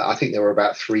 I think there were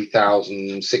about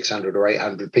 3,600 or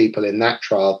 800 people in that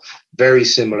trial. Very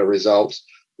similar results.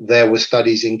 There were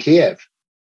studies in Kiev,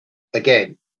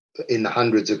 again, in the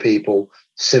hundreds of people,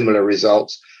 similar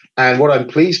results. And what I'm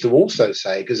pleased to also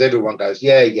say, because everyone goes,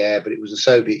 yeah, but it was the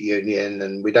Soviet Union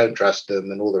and we don't trust them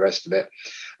and all the rest of it.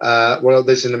 Well,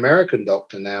 there's an American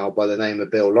doctor now by the name of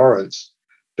Bill Lawrence.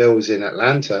 Bill's in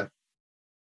Atlanta,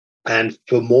 And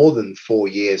for more than 4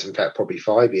 years, in fact, probably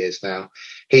 5 years now,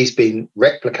 he's been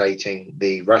replicating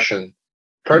the Russian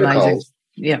protocols.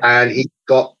 Yeah. And he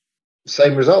got the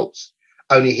same results.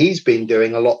 Only he's been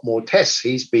doing a lot more tests.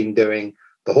 He's been doing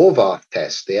the Horvath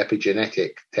test, the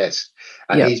epigenetic test,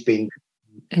 and he's been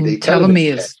the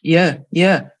telomeres. test.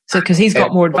 Yeah. So, because he's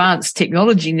got more advanced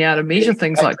technology now to measure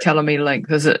things like telomere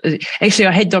length. Actually,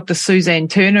 I had Dr. Suzanne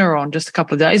Turner on just a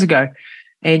couple of days ago,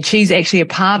 and she's actually a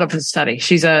part of his study.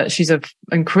 She's a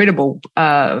incredible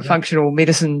functional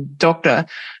medicine doctor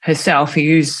herself who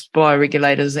uses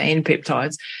bioregulators and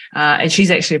peptides, and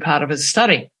she's actually a part of his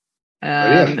study. So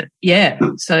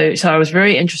I was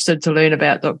very interested to learn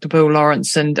about Dr. Bill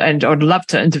Lawrence, and I'd love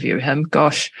to interview him.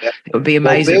 Gosh, it would be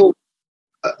amazing. Well,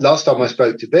 Bill, last time I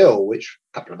spoke to Bill, which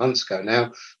a couple of months ago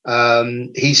now,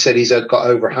 he said he's got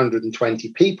over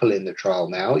 120 people in the trial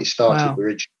now. He started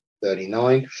originally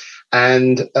 39,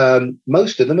 and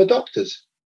most of them are doctors.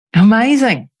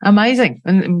 Amazing.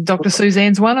 And Dr.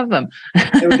 Suzanne's one of them.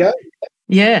 There we go.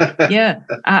 Yeah.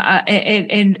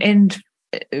 And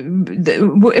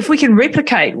if we can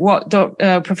replicate what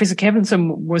Professor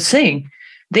Cavenson was seeing,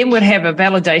 then we'd have a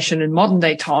validation in modern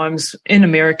day times in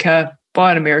America by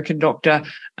an American doctor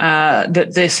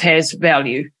that this has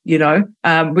value,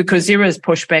 because there is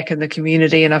pushback in the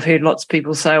community, and I've heard lots of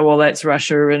people say, well, that's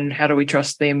Russia and how do we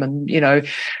trust them, and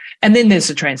and then there's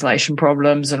the translation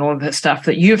problems and all of that stuff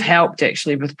that you've helped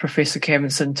actually with Professor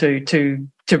Cavenson to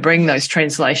bring those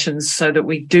translations so that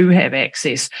we do have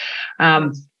access.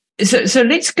 So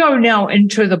let's go now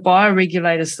into the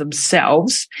bioregulators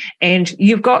themselves. And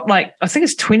you've got I think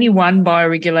it's 21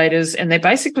 bioregulators, and they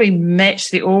basically match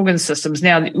the organ systems.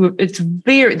 Now,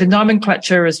 the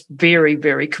nomenclature is very,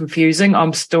 very confusing.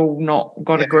 I'm still not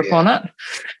got a grip on it.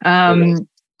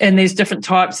 And there's different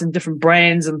types and different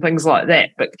brands and things like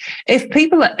that. But if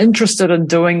people are interested in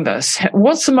doing this,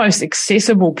 what's the most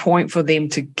accessible point for them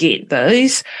to get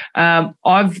these?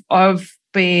 I've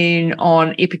been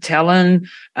on Epitalin.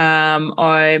 I'm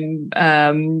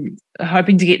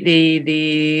hoping to get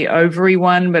the ovary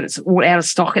one, but it's all out of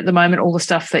stock at the moment. All the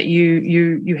stuff that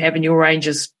you have in your range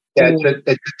is it's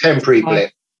a temporary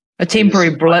blip. A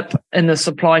temporary blip in the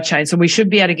supply chain. So we should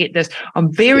be able to get this.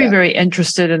 I'm very, very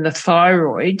interested in the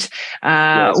thyroid.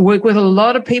 Work with a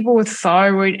lot of people with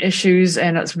thyroid issues,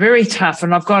 and it's very tough.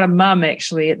 And I've got a mum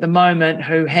actually at the moment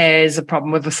who has a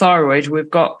problem with the thyroid. We've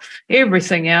got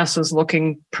everything else is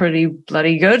looking pretty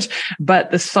bloody good, but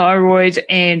the thyroid,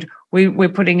 and we're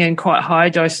putting in quite high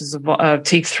doses of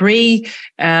T3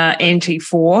 and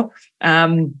T4.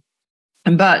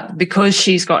 But because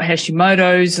she's got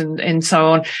Hashimoto's and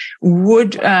so on,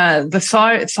 would the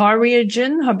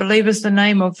Thyrogen, I believe is the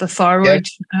name of the thyroid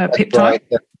peptide?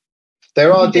 Right.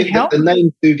 There are the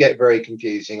names do get very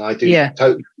confusing. I do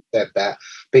totally accept that,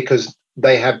 because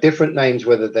they have different names,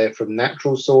 whether they're from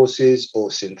natural sources or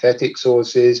synthetic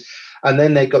sources, and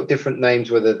then they've got different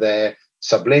names, whether they're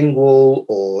sublingual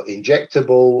or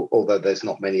injectable, although there's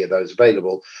not many of those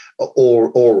available,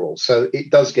 or oral. So it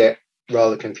does get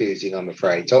rather confusing, I'm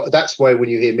afraid. So that's why when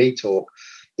you hear me talk,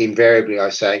 invariably I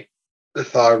say the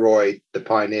thyroid, the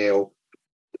pineal.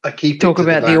 I keep talk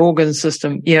about the organ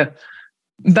system,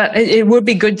 But it would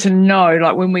be good to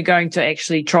know, when we're going to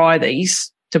actually try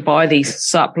these, to buy these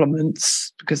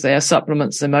supplements, because they are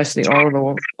supplements, they're mostly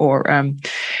oral or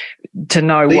to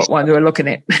know what one we're looking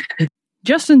at.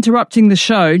 Just interrupting the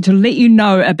show to let you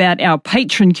know about our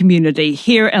patron community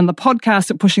here on the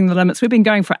podcast at Pushing the Limits. We've been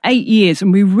going for 8 years,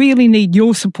 and we really need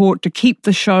your support to keep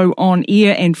the show on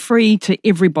air and free to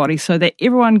everybody, so that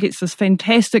everyone gets this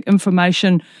fantastic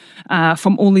information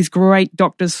from all these great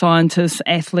doctors, scientists,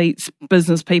 athletes,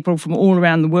 business people from all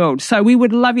around the world. So we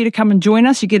would love you to come and join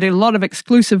us. You get a lot of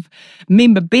exclusive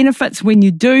member benefits when you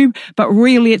do, but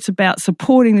really it's about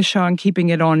supporting the show and keeping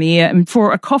it on air. And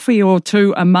for a coffee or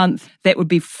two a month, that would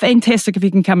be fantastic if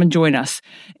you can come and join us.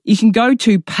 You can go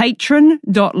to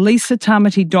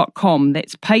patron.lisatamati.com.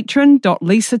 That's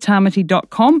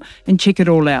patron.lisatamati.com and check it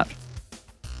all out.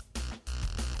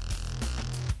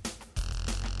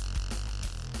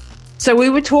 So we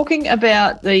were talking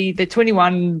about the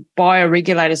 21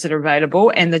 bioregulators that are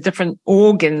available and the different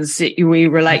organs that we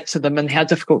relate to them and how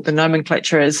difficult the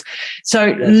nomenclature is.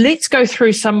 So let's go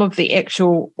through some of the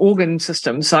actual organ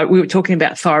systems. So we were talking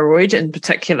about thyroid in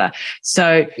particular.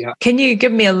 So can you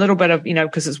give me a little bit of,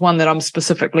 because it's one that I'm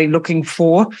specifically looking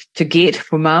to get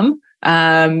for mum,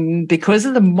 because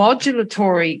of the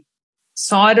modulatory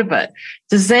side of it.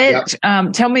 Does that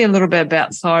tell me a little bit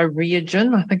about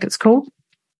Thyrogen, I think it's called?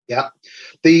 Yeah,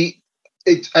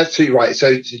 it's absolutely right. So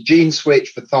it's a gene switch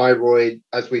for thyroid,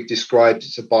 as we've described.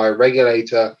 It's a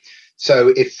bioregulator. So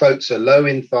if folks are low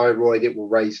in thyroid, it will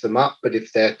raise them up. But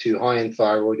if they're too high in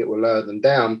thyroid, it will lower them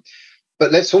down.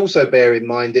 But let's also bear in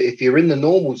mind that if you're in the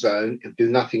normal zone, it'll do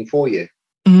nothing for you.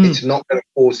 It's not going to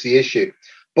force the issue.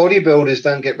 Bodybuilders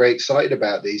don't get very excited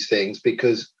about these things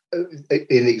because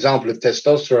in the example of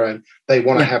testosterone, they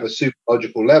want to have a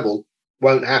superlogical level.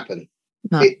 Won't happen.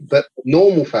 No. But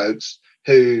normal folks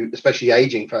who, especially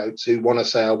aging folks who want to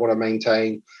say, I want to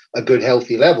maintain a good,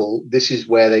 healthy level, this is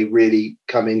where they really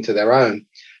come into their own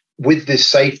with this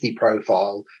safety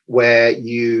profile where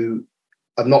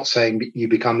I'm not saying you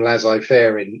become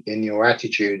laissez-faire in your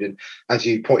attitude. And as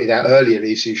you pointed out earlier,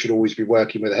 Lisa, you should always be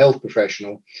working with a health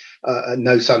professional and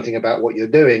know something about what you're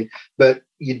doing. But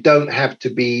you don't have to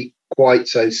be quite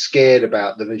so scared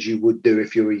about them as you would do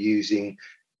if you were using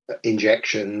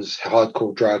injections,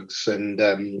 hardcore drugs, and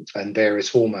various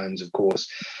hormones, of course.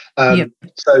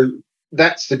 So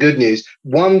that's the good news.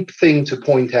 One thing to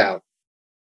point out,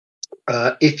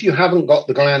 if you haven't got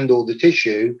the gland or the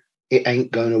tissue, it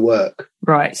ain't going to work.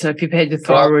 Right. So if you've had your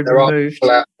thyroid removed. There are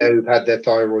people out there who've had their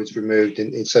thyroids removed,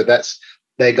 and so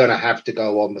they're going to have to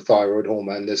go on the thyroid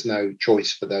hormone. There's no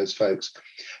choice for those folks.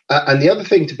 And the other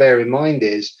thing to bear in mind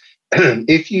is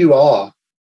if you are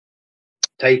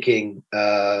taking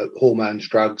hormones,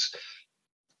 drugs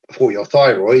for your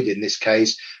thyroid, in this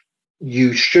case,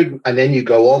 you should, and then you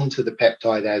go on to the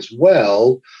peptide as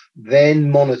well, then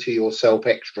monitor yourself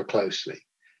extra closely.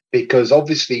 Because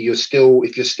obviously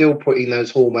if you're still putting those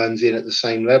hormones in at the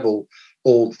same level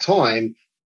all the time,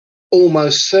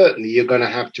 almost certainly you're going to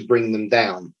have to bring them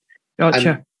down. Gotcha.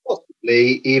 And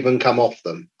possibly even come off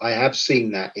them. I have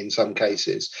seen that in some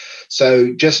cases.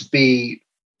 So just be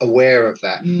aware of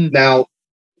that. Now,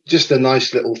 just a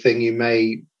nice little thing you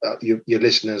may, your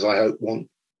listeners, I hope,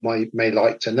 may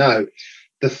like to know.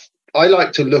 I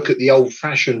like to look at the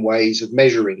old-fashioned ways of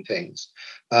measuring things.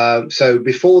 So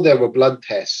before there were blood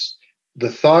tests,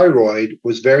 the thyroid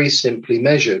was very simply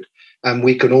measured, and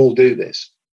we can all do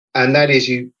this. And that is,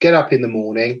 you get up in the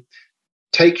morning,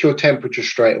 take your temperature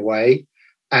straight away,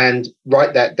 and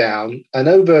write that down. And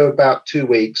over about 2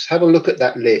 weeks, have a look at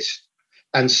that list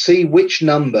and see which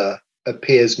number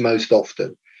appears most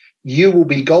often. You will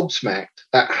be gobsmacked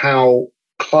at how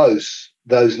close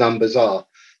those numbers are.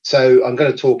 So I'm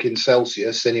going to talk in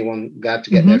Celsius. Anyone glad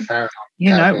to get their Fahrenheit?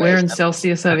 We're in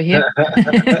Celsius over here.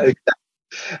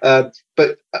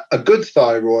 But a good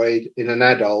thyroid in an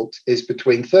adult is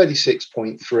between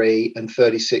 36.3 and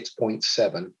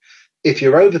 36.7. If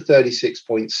you're over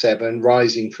 36.7,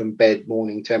 rising from bed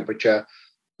morning temperature,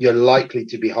 you're likely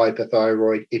to be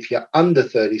hyperthyroid. If you're under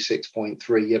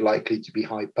 36.3, you're likely to be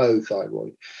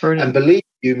hypothyroid. Brilliant. And believe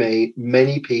you me,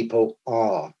 many people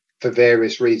are for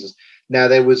various reasons. Now,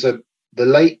 there was the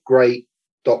late, great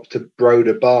Dr.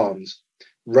 Broder Barnes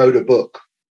wrote a book,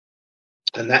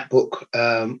 and that book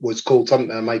was called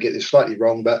something, I may get this slightly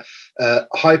wrong, but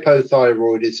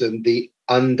Hypothyroidism, the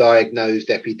Undiagnosed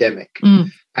Epidemic.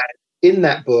 And in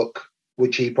that book,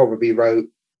 which he probably wrote,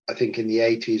 I think in the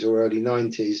 80s or early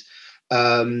 90s,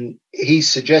 he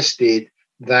suggested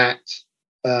that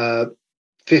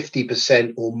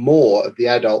 50% or more of the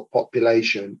adult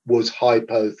population was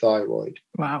hypothyroid.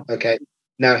 Wow. Okay.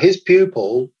 Now, his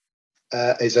pupil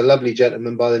is a lovely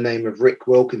gentleman by the name of Rick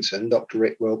Wilkinson, Dr.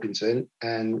 Rick Wilkinson,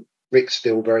 and Rick's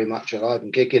still very much alive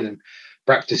and kicking and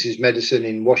practices medicine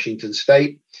in Washington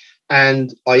State.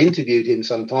 And I interviewed him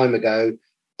some time ago,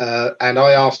 and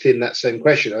I asked him that same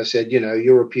question. I said,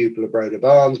 you're a pupil of Broder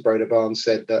Barnes. Broder Barnes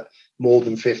said that more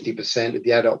than 50% of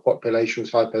the adult population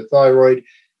was hypothyroid.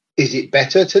 Is it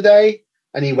better today?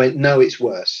 And he went, no, it's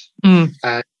worse. And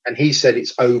he said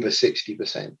it's over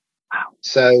 60%. Wow.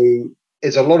 So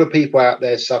there's a lot of people out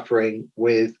there suffering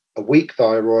with a weak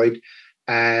thyroid,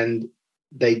 and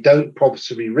they don't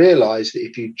possibly realize that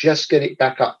if you just get it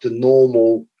back up to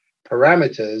normal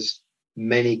parameters,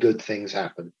 many good things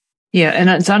happen. Yeah, and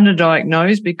it's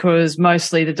underdiagnosed because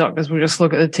mostly the doctors will just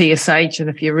look at the TSH, and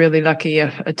if you're really lucky, a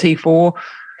T4,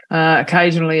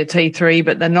 occasionally a T3,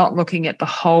 but they're not looking at the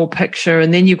whole picture.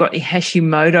 And then you've got your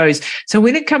Hashimoto's. So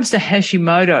when it comes to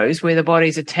Hashimoto's, where the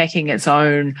body's attacking its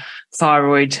own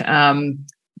thyroid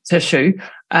tissue,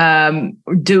 would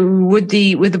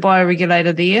the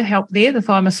bioregulator there help there? The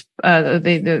thymus,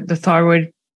 the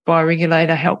thyroid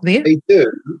bioregulator help there? They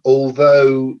do,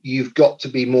 although you've got to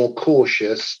be more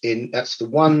cautious that's the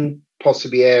one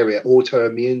possibly area,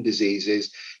 autoimmune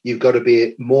diseases, you've got to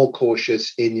be more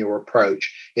cautious in your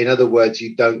approach. In other words,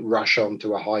 you don't rush on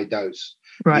to a high dose.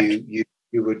 Right. You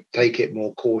would take it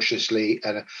more cautiously.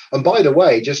 And by the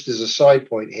way, just as a side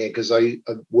point here, because I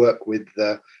have worked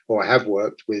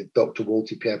with Dr.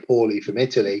 Walter Pierpaoli from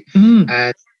Italy,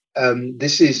 and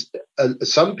this is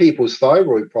some people's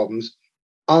thyroid problems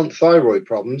aren't thyroid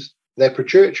problems, they're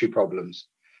pituitary problems,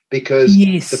 because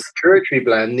the pituitary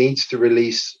gland needs to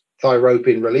release thyroid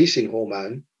releasing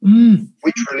hormone,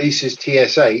 which releases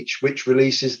TSH, which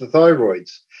releases the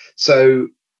thyroids. So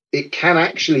it can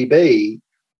actually be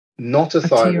not a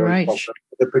thyroid problem,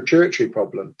 but a pituitary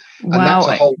problem. Wow. And that's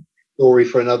a whole story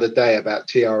for another day about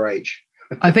TRH.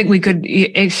 I think we could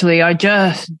actually. I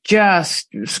just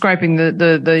scraping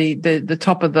the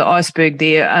top of the iceberg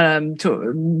there.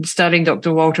 Studying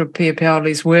Dr. Walter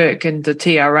Piapauli's work into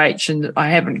TRH, and I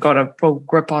haven't got a full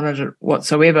grip on it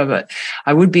whatsoever. But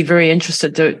I would be very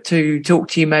interested to talk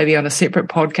to you maybe on a separate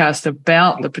podcast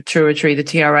about the pituitary, the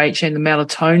TRH, and the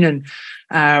melatonin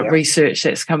research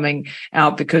that's coming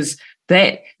out, because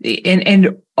that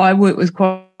and I work with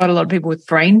quite a lot of people with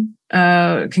brain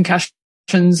concussion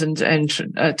and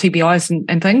TBIs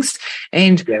and things.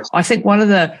 And I think one of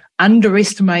the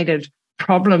underestimated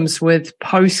problems with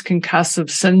post-concussive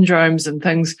syndromes and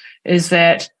things is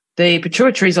that the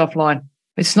pituitary is offline.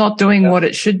 It's not doing what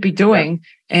it should be doing,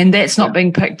 and that's not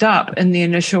being picked up in the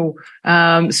initial.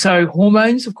 So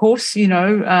hormones, of course,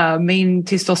 men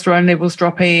testosterone levels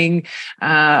dropping,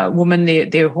 women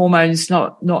their hormones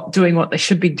not doing what they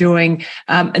should be doing,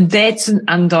 and that's an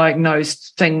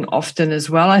undiagnosed thing often as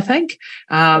well. I think,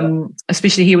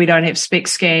 especially here, we don't have SPECT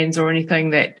scans or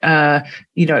anything that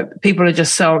people are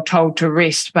just so told to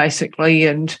rest basically,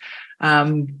 and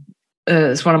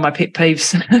it's one of my pet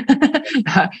peeves.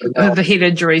 The head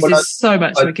injuries. There's so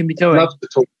much we can be doing. I'd love to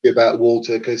talk to you about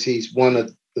Walter, because he's one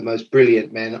of the most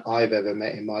brilliant men I've ever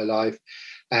met in my life.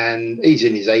 And he's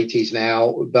in his 80s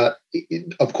now. But,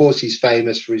 of course, he's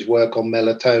famous for his work on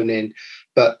melatonin.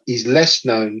 But he's less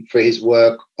known for his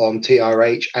work on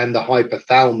TRH and the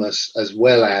hypothalamus, as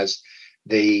well as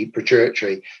the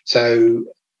pituitary. So,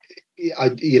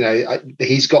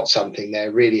 he's got something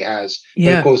there, really has.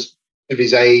 Yeah. But, of course, of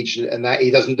his age and that,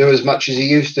 he doesn't do as much as he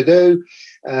used to do.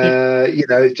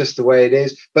 It's just the way it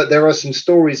is. But there are some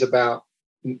stories about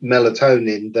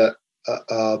melatonin that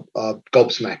are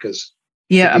gobsmackers.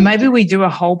 Yeah, and maybe we do a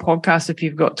whole podcast if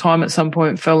you've got time at some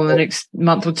point, Phil, in the next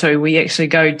month or two. We actually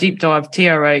go deep dive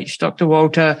TRH, Dr.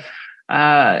 Walter,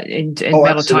 and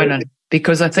melatonin, absolutely.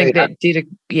 Because I think that did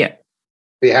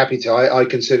be happy to. I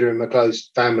consider him a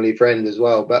close family friend as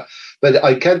well. But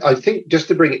I think just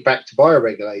to bring it back to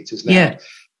bioregulators now,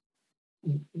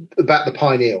 about the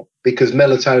pineal, because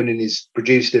melatonin is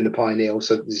produced in the pineal.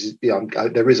 So this is,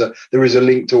 there is a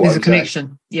link to what there's I'm a connection.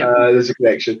 saying. Yeah, there's a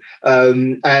connection.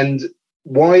 And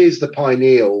why is the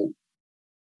pineal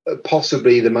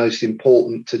possibly the most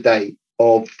important to date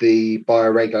of the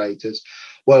bioregulators?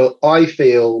 Well, I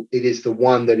feel it is the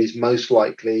one that is most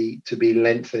likely to be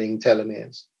lengthening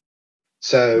telomeres.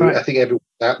 So I think everyone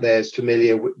out there is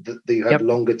familiar with that you have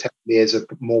longer telomeres, are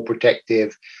more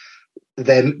protective.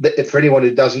 Then, for anyone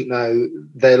who doesn't know,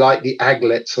 they're like the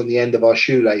aglets on the end of our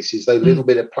shoelaces. They're a little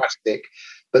bit of plastic,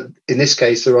 but in this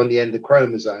case, they're on the end of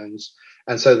chromosomes.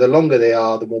 And so the longer they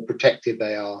are, the more protective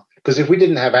they are. Because if we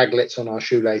didn't have aglets on our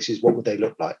shoelaces, what would they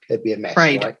look like? It'd be a mess,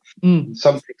 right?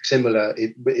 Something similar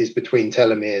is between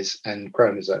telomeres and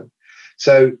chromosome.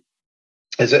 So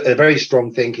there's a very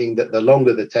strong thinking that the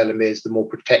longer the telomeres, the more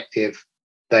protective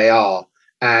they are.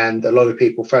 And a lot of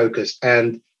people focus.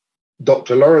 And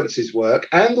Dr. Lawrence's work,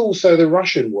 and also the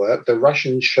Russian work, the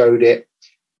Russians showed it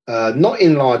not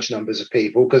in large numbers of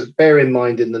people, because bear in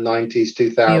mind in the 90s,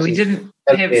 2000s, we didn't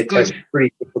have tests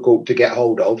pretty difficult to get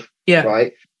hold of,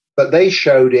 right? But they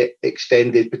showed it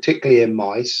extended, particularly in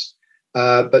mice.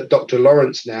 But Dr.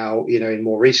 Lawrence now, in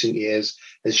more recent years,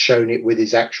 has shown it with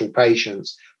his actual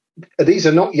patients. These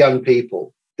are not young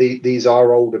people. These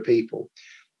are older people.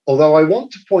 Although I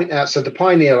want to point out, so the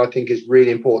pineal, I think, is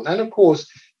really important. And, of course,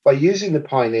 by using the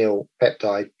pineal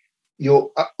peptide,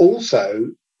 you're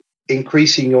also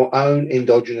increasing your own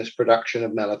endogenous production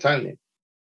of melatonin.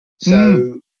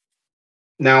 So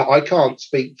now I can't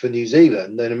speak for New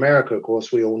Zealand. In America, of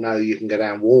course, we all know you can go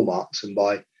down Walmarts and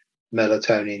buy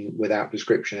melatonin without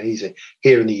prescription easy.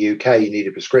 Here in the UK, you need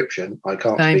a prescription. I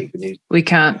can't speak for New Zealand. We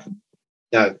can't.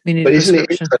 No. But isn't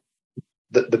it interesting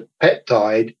that the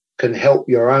peptide can help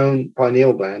your own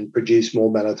pineal gland produce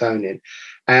more melatonin?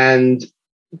 And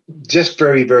just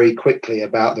very, very quickly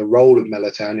about the role of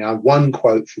melatonin, I have one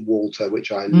quote from Walter,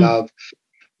 which I love.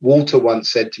 Walter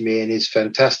once said to me in his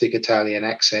fantastic Italian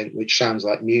accent, which sounds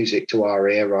like music to our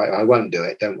ear, right? I won't do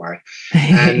it, don't worry.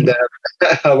 And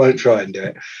I won't try and do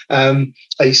it.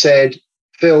 He said,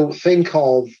 Phil, think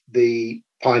of the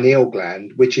pineal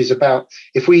gland, which is about,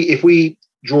 if we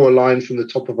draw a line from the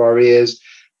top of our ears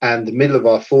and the middle of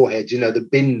our foreheads, the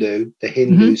bindu, the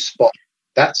Hindu spot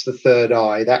That's the third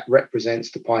eye. That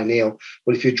represents the pineal.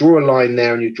 Well, if you draw a line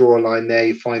there and you draw a line there,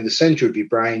 you find the center of your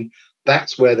brain.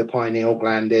 That's where the pineal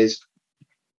gland is.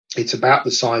 It's about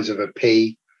the size of a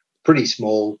pea, pretty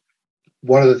small.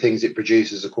 One of the things it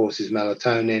produces, of course, is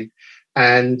melatonin.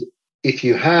 And if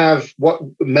you have what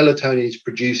melatonin is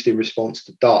produced in response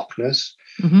to darkness.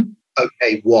 Mm-hmm.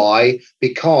 Okay, why?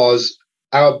 Because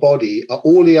our body,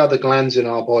 all the other glands in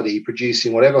our body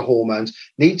producing whatever hormones,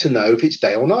 need to know if it's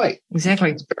day or night.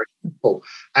 Exactly. It's very simple.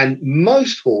 And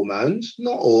most hormones,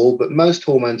 not all, but most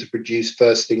hormones are produced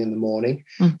first thing in the morning.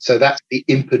 So that's the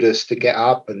impetus to get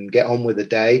up and get on with the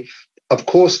day. Of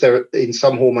course, in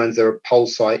some hormones, there are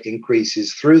pulsate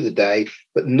increases through the day,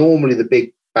 but normally the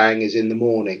big bang is in the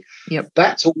morning. Yep.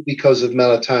 That's all because of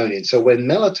melatonin. So when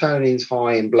melatonin's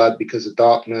high in blood because of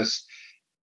darkness,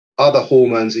 other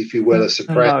hormones, if you will, are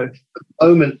suppressed. The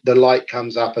moment the light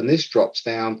comes up and this drops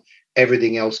down,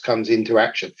 everything else comes into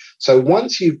action. So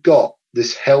once you've got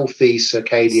this healthy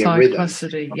circadian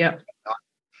rhythm,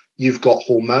 you've got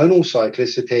hormonal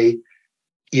cyclicity,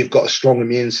 you've got a strong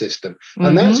immune system.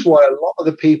 And that's why a lot of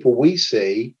the people we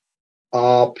see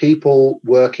are people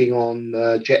working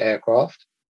on jet aircraft,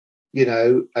 you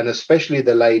know, and especially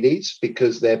the ladies,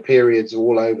 because their periods are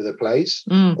all over the place,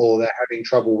 or they're having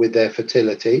trouble with their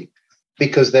fertility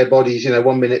because their bodies, you know,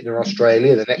 1 minute they're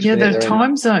Australia, the next minute they're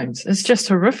time zones. It's just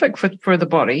horrific for the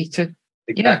body to.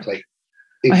 Exactly.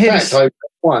 In fact, I read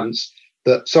once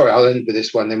that, sorry, I'll end with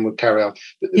this one, then we'll carry on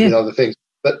with other things.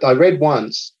 But I read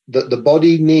once that the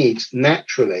body needs,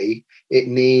 naturally, it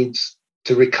needs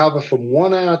to recover from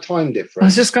 1 hour time difference. I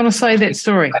was just going to say that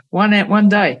story. One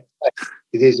day.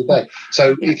 It is a day.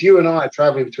 So if you and I are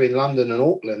traveling between London and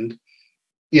Auckland,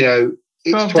 you know,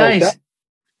 it's 12 days,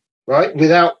 right?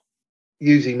 Without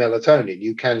using melatonin.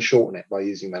 You can shorten it by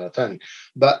using melatonin.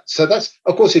 But so that's,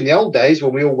 of course, in the old days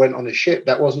when we all went on a ship,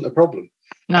 that wasn't a problem.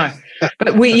 No,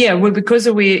 but because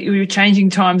we were changing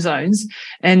time zones,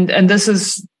 and this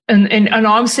is. And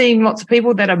I'm seeing lots of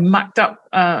people that are mucked up.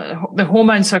 The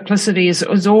hormone cyclicity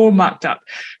is all mucked up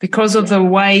because of the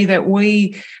way that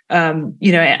we, our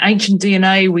ancient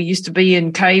DNA, we used to be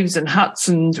in caves and huts,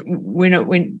 and when it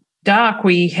went dark,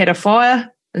 we had a fire,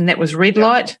 and that was red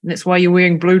light. And that's why you're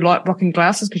wearing blue light blocking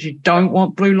glasses, because you don't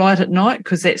want blue light at night,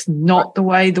 because that's not the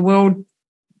way the world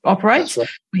operates. Right.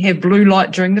 We have blue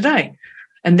light during the day,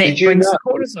 and that brings the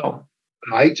cortisol.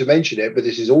 I hate to mention it, but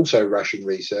this is also Russian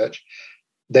research.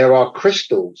 There are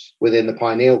crystals within the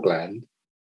pineal gland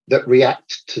that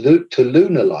react to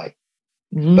lunar light.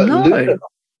 But lunar light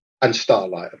and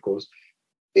starlight, of course,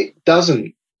 it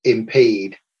doesn't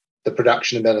impede the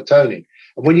production of melatonin.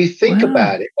 And when you think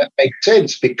about it, that makes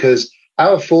sense, because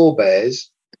our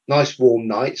forebears, nice warm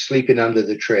night, sleeping under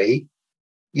the tree,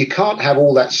 you can't have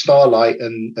all that starlight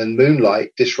and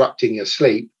moonlight disrupting your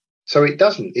sleep. So it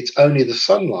doesn't. It's only the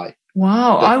sunlight.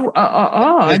 Wow.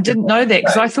 I didn't know that,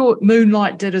 because I thought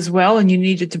moonlight did as well, and you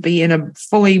needed to be in a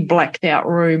fully blacked out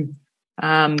room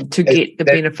to get the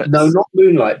benefits. No, not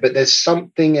moonlight, but there's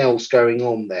something else going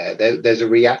on there. There's a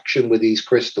reaction with these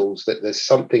crystals, that there's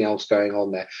something else going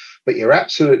on there. But you're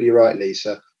absolutely right,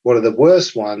 Lisa. One of the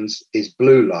worst ones is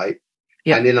blue light.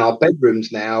 Yep. And in our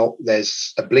bedrooms now,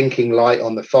 there's a blinking light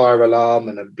on the fire alarm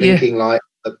and a blinking light,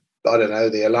 I don't know,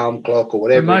 the alarm clock or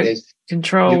whatever remote it is.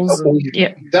 Controls.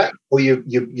 Or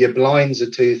your blinds are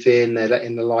too thin, they're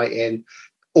letting the light in.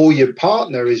 Or your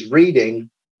partner is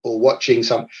reading or watching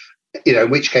some, in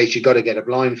which case you've got to get a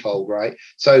blindfold, right?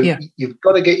 So you've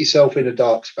got to get yourself in a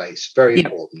dark space. Very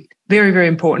important. Very, very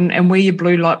important. And wear your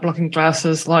blue light blocking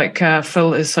glasses, like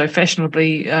Phil is so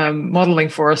fashionably modelling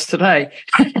for us today.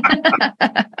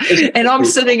 And I'm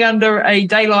sitting under a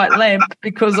daylight lamp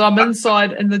because I'm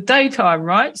inside in the daytime,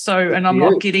 right? So, and I'm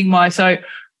not getting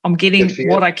I'm getting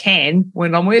what I can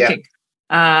when I'm working.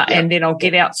 And then I'll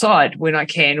get outside when I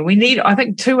can. We need, I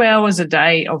think, 2 hours a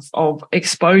day of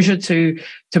exposure to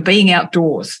being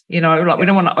outdoors. We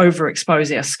don't want to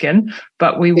overexpose our skin,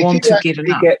 but we want to get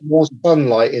enough. If you get more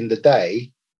sunlight in the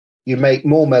day, you make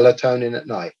more melatonin at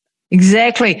night.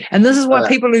 Exactly. And this is why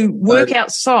people who work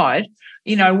outside,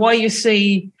 why you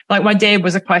see, like my dad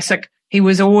was a classic. He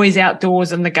was always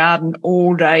outdoors in the garden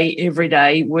all day, every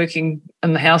day, working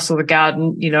in the house or the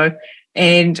garden,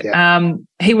 and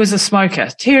he was a smoker,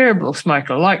 terrible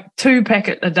smoker, like 2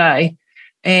 packets a day.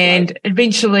 And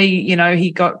eventually,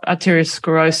 he got arterial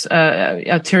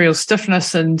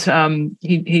stiffness, and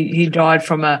he died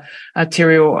from a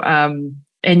arterial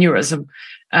aneurysm,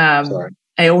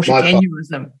 aortic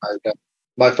aneurysm.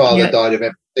 My father died of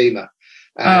emphysema,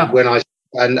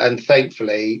 and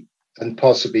thankfully, and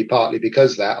possibly partly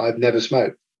because of that, I've never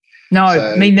smoked. No,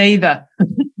 So me neither.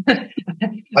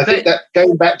 I think that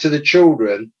going back to the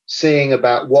children, seeing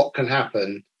about what can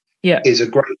happen is a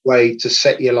great way to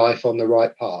set your life on the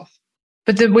right path.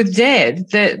 But with Dad,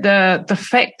 the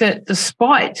fact that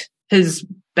despite his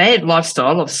bad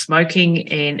lifestyle of smoking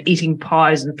and eating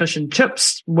pies and fish and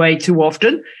chips way too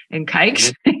often and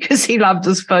cakes because he loved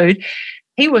his food,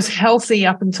 he was healthy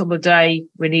up until the day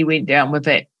when he went down with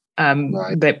that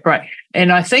that break.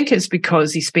 And I think it's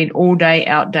because he spent all day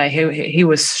out day. He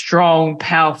was strong,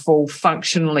 powerful,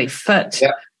 functionally fit.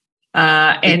 Yeah.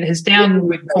 And his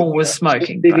downfall was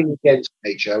smoking. Living against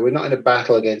nature. We're not in a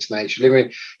battle against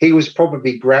nature. He was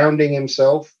probably grounding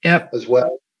himself as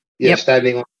well.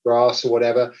 Standing on grass or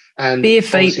whatever. And bare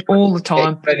feet all the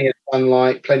time. Plenty of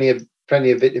sunlight, plenty of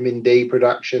vitamin D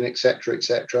production,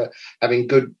 etc., having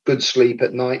good sleep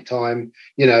at night time.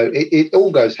 It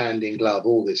all goes hand in glove,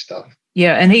 all this stuff.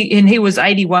 Yeah, and he was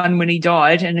 81 when he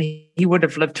died, and he would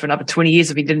have lived for another 20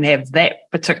 years if he didn't have that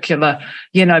particular,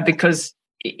 because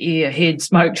he had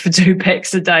smoked for 2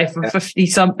 packs a day for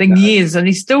 50-something years, and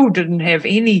he still didn't have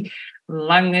any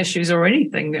lung issues or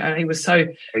anything. He was so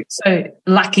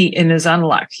lucky in his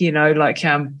unluck,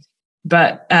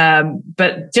 but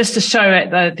just to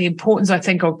show the importance, I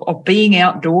think, of being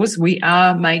outdoors. We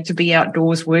are made to be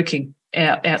outdoors working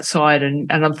outside, and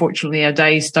unfortunately our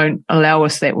days don't allow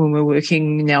us that when we're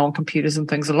working now on computers and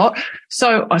things a lot.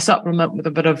 So I supplement with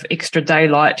a bit of extra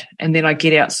daylight, and then I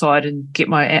get outside and get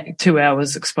my 2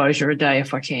 hours exposure a day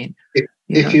if I can.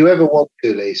 If you ever want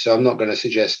to, Lisa, I'm not going to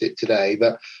suggest it today,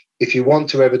 but if you want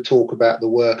to ever talk about the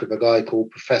work of a guy called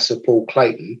Professor Paul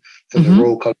Clayton from the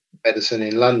Royal College of Medicine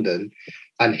in London,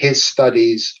 and his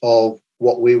studies of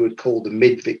what we would call the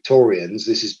mid-Victorians,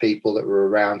 this is people that were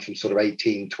around from sort of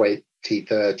 1830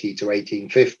 to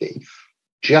 1850,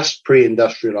 just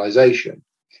pre-industrialization,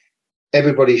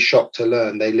 everybody's shocked to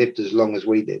learn they lived as long as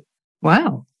we did.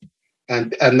 Wow.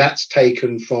 And that's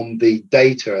taken from the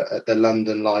data at the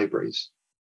London libraries.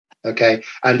 Okay,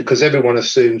 and because everyone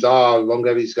assumes,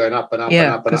 longevity is going up and up and up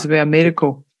and up. Because of our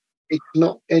medical. It's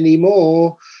not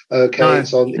anymore. Okay,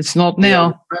 no, it's not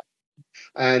now.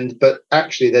 But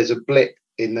actually, there's a blip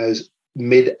in those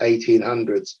mid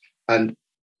 1800s, and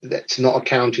that's not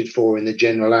accounted for in the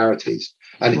generalities.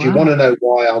 And if you want to know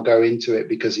why, I'll go into it,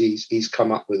 because he's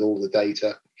come up with all the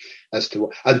data as to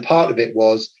what. And part of it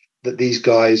was that these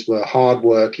guys were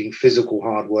hardworking, physical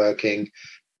hardworking,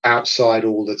 outside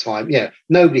all the time.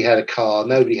 Nobody had a car.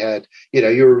 Nobody had,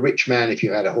 you're a rich man if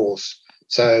you had a horse.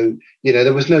 So,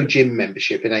 there was no gym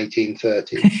membership in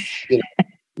 1830.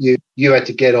 You had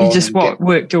to get on. You just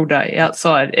worked all day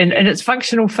outside. And it's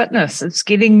functional fitness. It's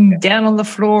getting down on the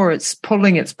floor. It's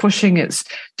pulling, it's pushing, it's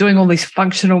doing all these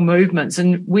functional movements.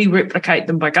 And we replicate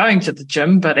them by going to the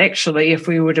gym. But actually, if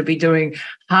we were to be doing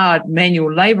hard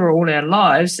manual labor all our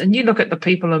lives, and you look at the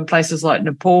people in places like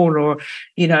Nepal or,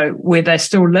 where they're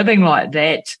still living like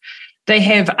that, they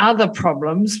have other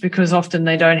problems because often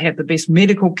they don't have the best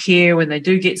medical care when they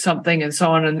do get something and so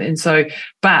on. And so,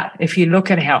 but if you look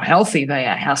at how healthy they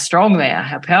are, how strong they are,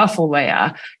 how powerful they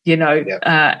are,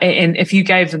 and if you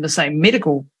gave them the same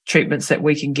medical treatments that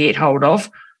we can get hold of,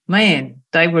 man,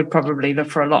 they would probably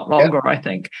live for a lot longer, I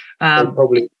think.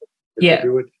 Probably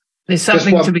would. There's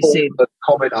something to be said. The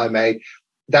comment I made,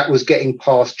 that was getting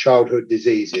past childhood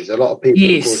diseases. A lot of people,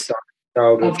 of course,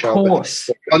 childhood. Course.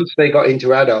 But once they got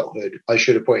into adulthood, I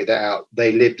should have pointed that out,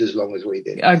 they lived as long as we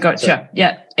did. I gotcha. So,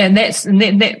 yeah. And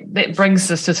that brings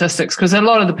the statistics, because a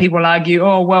lot of the people argue,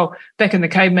 back in the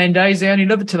caveman days, they only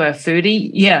lived until they were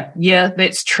 30. Yeah,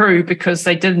 that's true, because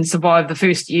they didn't survive the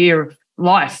first year of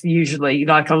life usually.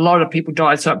 Like, a lot of people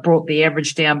died, so it brought the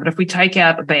average down. But if we take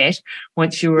out that,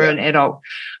 once you were an adult,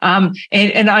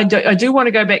 and I do want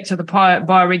to go back to the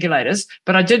bioregulators,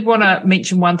 but I did want to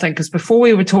mention one thing, because before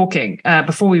we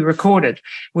recorded,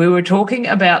 we were talking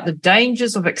about the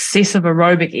dangers of excessive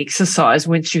aerobic exercise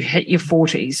once you hit your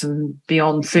 40s and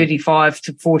beyond, 35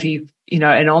 to 40,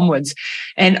 and onwards.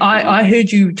 And I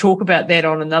heard you talk about that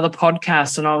on another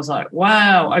podcast, and I was like,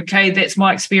 wow, okay, that's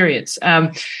my experience.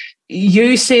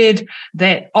 You said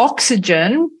that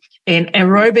oxygen and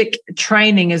aerobic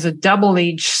training is a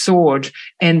double-edged sword,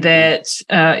 and that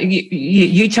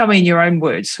you tell me in your own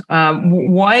words,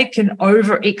 why can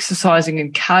over-exercising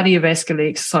and cardiovascular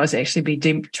exercise actually be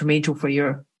detrimental for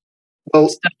your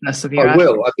stiffness of your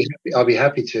arteries? I'll be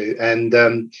happy to.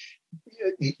 And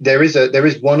there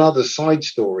is one other side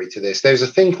story to this. There's a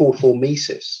thing called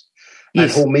hormesis.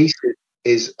 Yes. And hormesis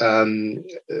is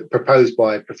proposed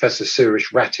by Professor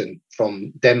Suresh Rattan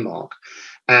from Denmark.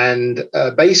 And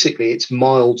basically, it's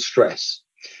mild stress.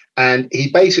 And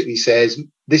he basically says,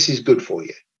 this is good for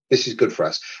you. This is good for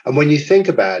us. And when you think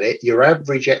about it, your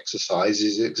average exercise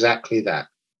is exactly that.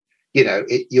 You know,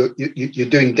 you're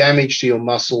doing damage to your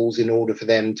muscles in order for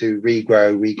them to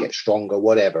regrow, get stronger,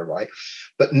 whatever, right?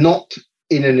 But not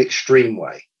in an extreme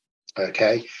way.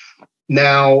 Okay.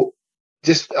 Now,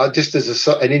 just as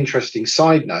an interesting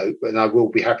side note, and I will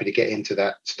be happy to get into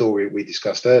that story we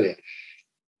discussed earlier,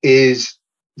 is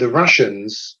the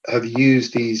Russians have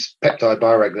used these peptide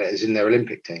bioregulators in their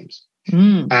Olympic teams.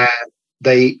 And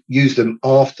they use them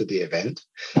after the event,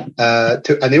 and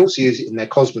they also use it in their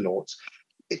cosmonauts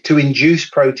to induce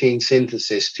protein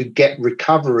synthesis to get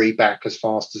recovery back as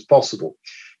fast as possible.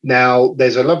 Now,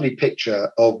 there's a lovely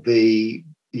picture of the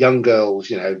young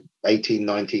girls, 18,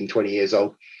 19, 20 years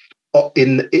old, of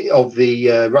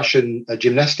the Russian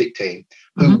gymnastic team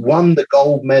who won the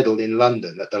gold medal in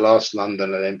London at the last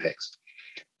London Olympics.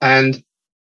 And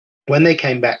when they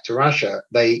came back to Russia,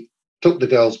 they took the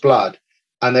girls' blood,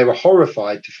 and they were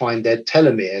horrified to find their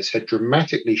telomeres had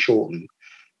dramatically shortened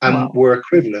and were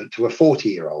equivalent to a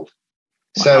 40-year-old.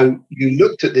 Wow. So you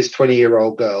looked at this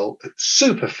 20-year-old girl,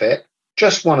 super fit,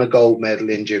 just won a gold medal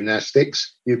in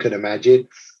gymnastics, you can imagine,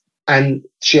 and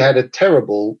she had a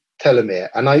terrible telomere.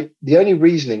 And the only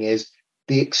reasoning is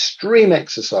the extreme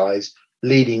exercise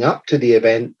leading up to the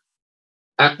event,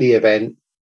 at the event,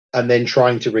 and then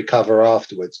trying to recover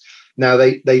afterwards. Now,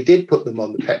 they did put them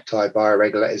on the peptide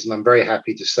bioregulators, and I'm very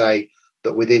happy to say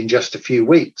that within just a few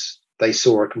weeks, they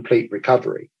saw a complete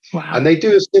recovery. Wow. And they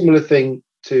do a similar thing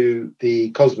to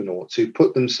the cosmonauts who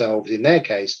put themselves, in their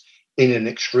case, in an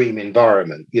extreme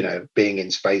environment, being in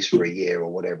space for a year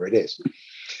or whatever it is.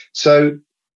 So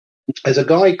there's a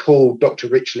guy called Dr.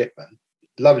 Rich Lippman,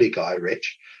 lovely guy,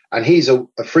 Rich, and he's a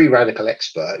free radical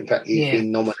expert. In fact, he's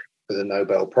been nominated for the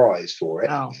Nobel Prize for it.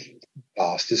 Oh.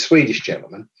 Asked, a Swedish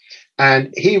gentleman.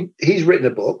 And he's written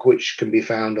a book, which can be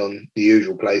found on the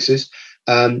usual places,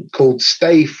 called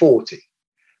Stay 40.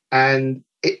 And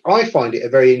I find it a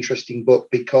very interesting book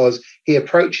because he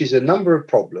approaches a number of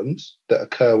problems that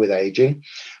occur with aging,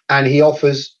 and he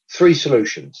offers 3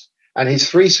 solutions. And his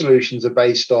 3 solutions are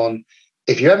based on,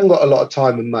 if you haven't got a lot of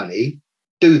time and money,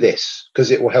 do this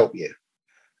because it will help you.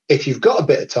 If you've got a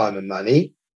bit of time and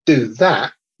money, do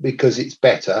that because it's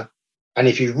better. And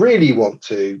if you really want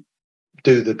to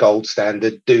do the gold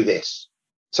standard, do this.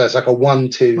 So it's like a 1,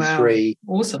 2, 3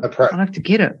 awesome approach. I'll have to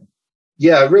get it.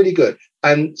 Yeah, really good.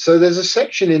 And so there's a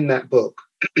section in that book.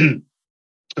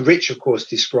 Rich, of course,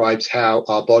 describes how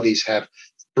our bodies have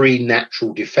 3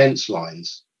 natural defense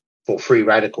lines for free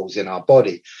radicals in our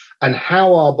body, and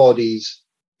how our bodies,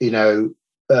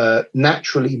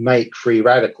 naturally make free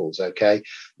radicals. Okay.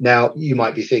 Now you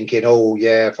might be thinking, oh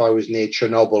yeah, if I was near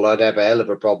Chernobyl, I'd have a hell of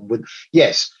a problem with.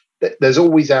 Yes, there's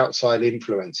always outside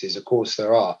influences. Of course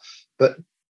there are, but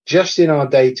just in our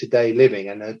day-to-day living,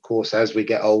 and of course as we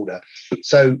get older.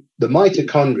 So the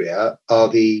mitochondria are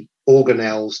the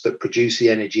organelles that produce the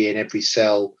energy in every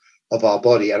cell of our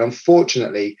body, and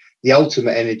unfortunately the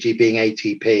ultimate energy being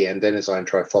ATP, and then enzyme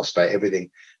triphosphate,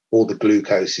 everything, all the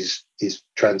glucose is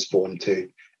transformed to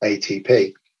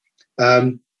ATP.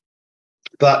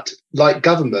 But like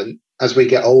government, as we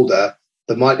get older,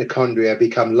 the mitochondria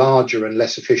become larger and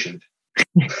less efficient.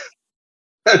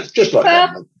 Just like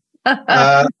government.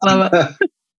 And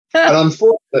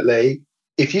unfortunately,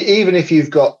 if you've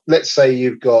got, let's say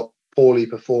you've got poorly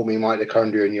performing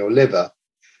mitochondria in your liver,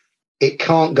 it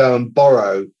can't go and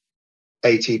borrow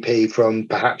ATP from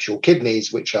perhaps your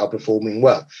kidneys, which are performing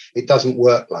well. It doesn't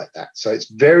work like that. So it's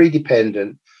very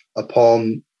dependent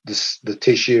upon the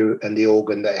tissue and the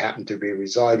organ they happen to be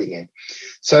residing in.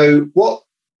 So what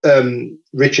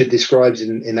Richard describes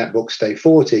in that book, Stay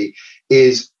 40,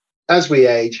 is as we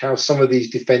age, how some of these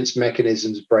defense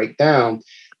mechanisms break down,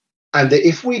 and that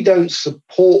if we don't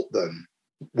support them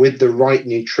with the right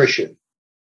nutrition,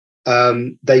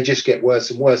 they just get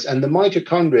worse and worse. And the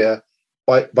mitochondria,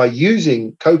 by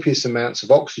using copious amounts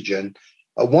of oxygen,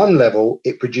 at one level,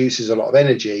 it produces a lot of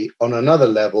energy. On another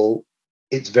level,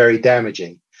 it's very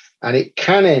damaging. And it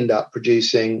can end up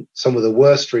producing some of the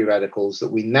worst free radicals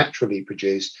that we naturally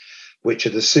produce, which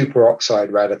are the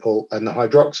superoxide radical and the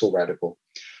hydroxyl radical.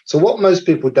 So what most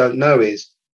people don't know is,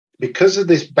 because of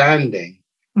this banding,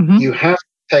 you have to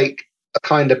take a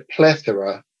kind of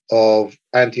plethora of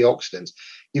antioxidants.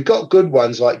 You've got good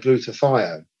ones like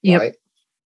glutathione, right?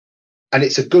 And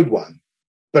it's a good one,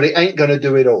 but it ain't going to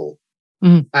do it all.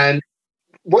 And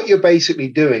what you're basically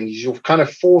doing is you're kind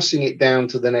of forcing it down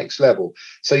to the next level.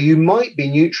 So you might be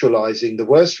neutralizing the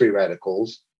worst free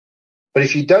radicals, but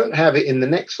if you don't have it in the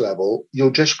next level,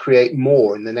 you'll just create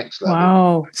more in the next level.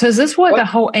 Wow. So is this why the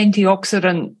whole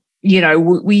antioxidant,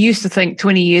 we used to think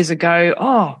 20 years ago,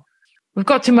 we've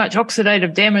got too much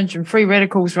oxidative damage and free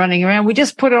radicals running around. We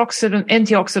just put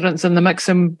antioxidants in the mix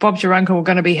and Bob's your uncle, we're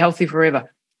going to be healthy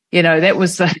forever. You know, that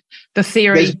was the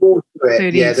theory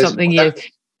 30-something years.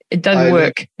 It doesn't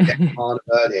work.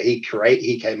 Earlier,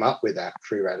 he came up with that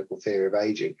free radical theory of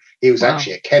aging. He was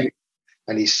actually a chemist,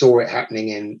 and he saw it happening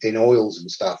in oils and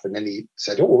stuff. And then he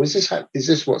said, "Oh, is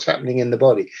this what's happening in the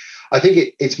body?" I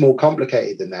think it's more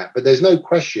complicated than that. But there's no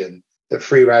question that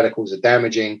free radicals are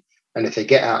damaging, and if they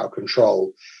get out of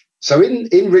control. So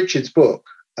in Richard's book,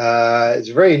 it's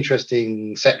a very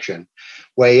interesting section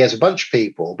where he has a bunch of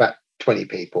people, about 20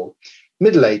 people,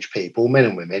 middle-aged people, men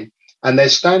and women, and they're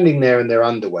standing there in their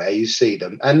underwear. You see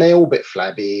them, and they're all a bit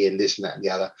flabby and this and that and the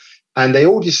other. And they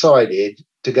all decided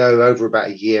to go over about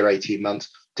a year, 18 months,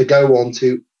 to go on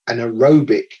to an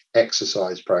aerobic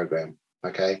exercise program.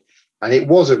 Okay. And it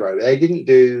was aerobic. They didn't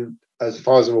do, as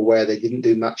far as I'm aware, they didn't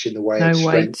do much in the way of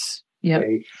strength. Weights. Yeah.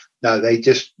 Okay? No, they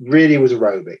just really was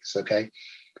aerobics. Okay.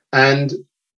 And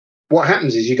what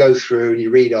happens is you go through and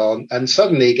you read on, and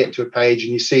suddenly you get to a page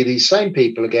and you see these same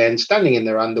people again standing in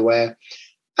their underwear,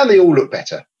 and they all look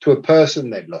better. To a person,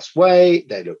 they've lost weight,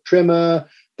 they look trimmer.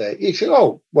 You say,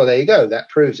 oh, well, there you go. That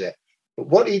proves it. But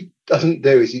what he doesn't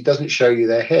do is he doesn't show you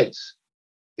their heads,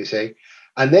 you see.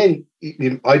 And then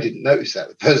I didn't notice that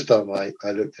the first time I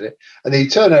looked at it. And then you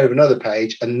turn over another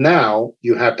page, and now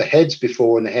you have the heads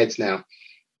before and the heads now.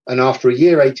 And after a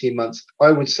year, 18 months,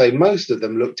 I would say most of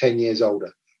them look 10 years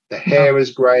older. The hair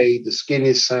is grey, the skin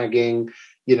is sagging,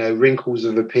 wrinkles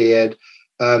have appeared.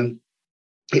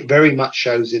 It very much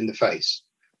shows in the face.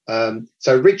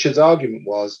 So Richard's argument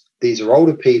was these are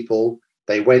older people.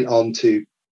 They went on to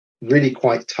really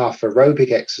quite tough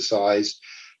aerobic exercise,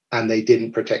 and they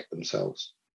didn't protect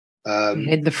themselves.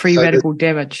 Had the free radical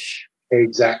damage.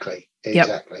 Exactly.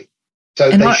 Yep. So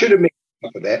and they should have mixed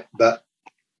up a bit, but.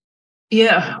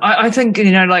 Yeah, I think,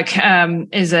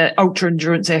 as an ultra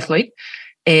endurance athlete,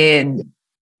 and,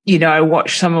 I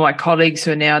watch some of my colleagues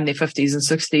who are now in their 50s and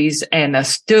 60s and are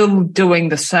still doing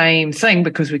the same thing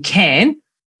because we can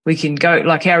go,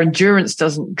 like our endurance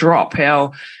doesn't drop,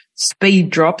 our speed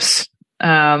drops. But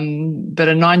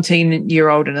a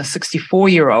 19-year-old and a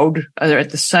 64-year-old are at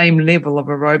the same level of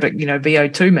aerobic,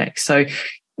 VO2 max. So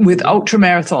with ultra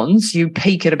marathons, you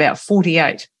peak at about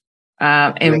 48.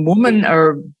 And women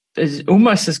is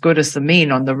almost as good as the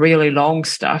men on the really long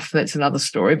stuff. That's another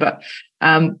story. But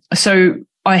so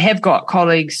I have got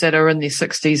colleagues that are in their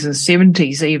 60s and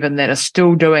 70s even that are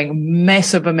still doing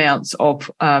massive amounts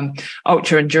of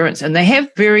ultra endurance, and they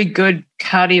have very good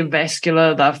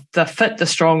cardiovascular. They're fit, they're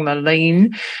strong, they're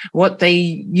lean. What they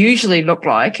usually look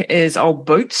like is old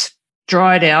boots,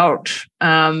 dried out,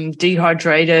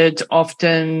 dehydrated.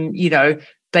 Often,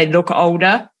 they look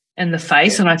older in the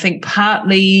face, and I think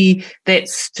partly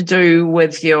that's to do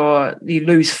with you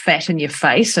lose fat in your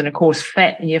face, and of course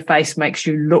fat in your face makes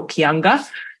you look younger.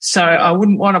 So I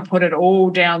wouldn't want to put it all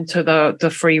down to the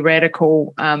free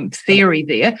radical theory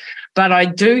there, but I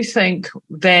do think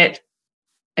that,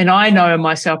 and I know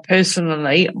myself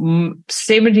personally,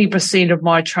 70% of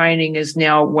my training is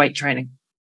now weight training.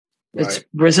 Right. It's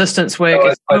resistance work,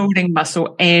 it's building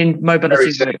muscle and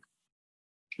mobility work.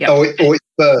 Yep. Or it's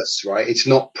bursts, right? It's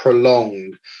not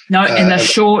prolonged. No, and they're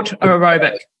short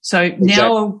aerobic. So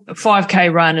now a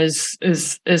 5K run is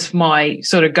my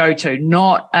sort of go-to,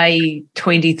 not a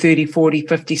 20, 30, 40,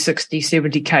 50, 60,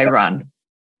 70K run.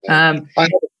 I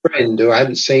had a friend who I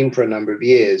hadn't seen for a number of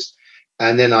years,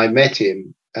 and then I met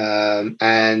him,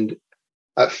 and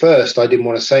at first I didn't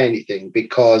want to say anything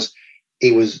because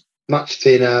he was much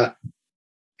thinner,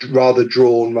 rather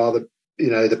drawn,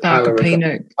 the pallor.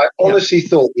 I honestly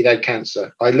thought he'd had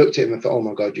cancer. I looked at him and thought, oh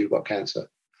my God, you've got cancer.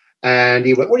 And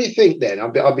he went, what do you think then?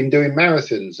 I've been doing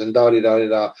marathons and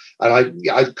da-da-da-da-da. And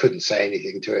I couldn't say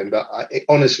anything to him, but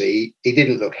honestly, he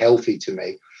didn't look healthy to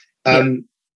me.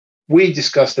 We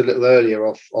discussed a little earlier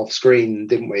off screen,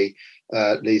 didn't we,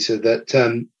 Lisa,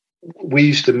 that we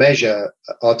used to measure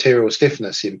arterial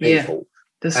stiffness in people.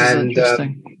 This is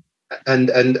interesting. And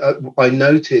I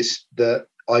noticed that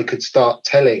I could start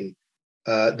telling,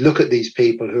 look at these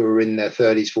people who are in their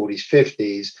 30s, 40s,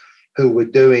 50s, who were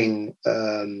doing,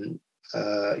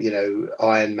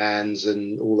 Ironmans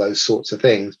and all those sorts of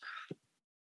things,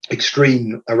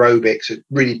 extreme aerobics,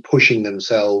 really pushing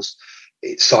themselves,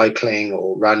 cycling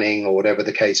or running or whatever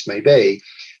the case may be.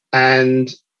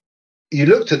 And you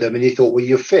looked at them and you thought, well,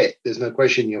 you're fit. There's no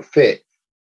question you're fit,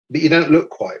 but you don't look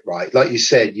quite right. Like you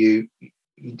said, you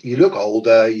look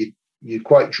older, you're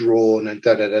quite drawn and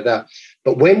da-da-da-da.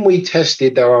 But when we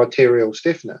tested their arterial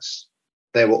stiffness,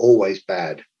 they were always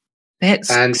bad. That's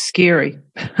scary.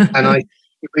 And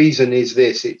the reason is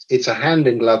this, it's a hand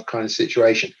in glove kind of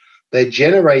situation. they're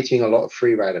generating a lot of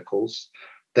free radicals,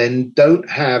 then don't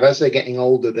have, as they're getting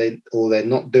older, they're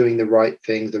not doing the right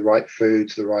things, the right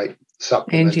foods, the right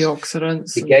supplements,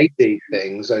 antioxidants, negate these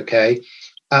things, okay?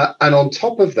 And on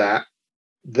top of that,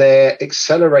 they're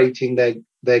accelerating their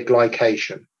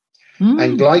glycation.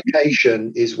 And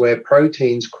glycation is where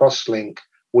proteins cross-link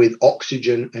with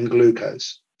oxygen and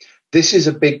glucose. This is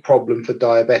a big problem for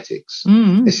diabetics.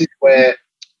 This is where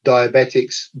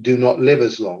diabetics do not live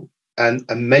as long. And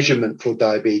a measurement for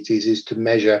diabetes is to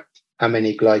measure how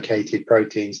many glycated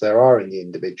proteins there are in the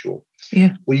individual.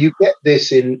 Yeah. Well, you get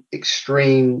this in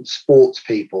extreme sports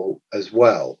people as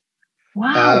well.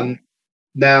 Wow.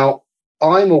 Now,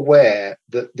 I'm aware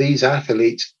that these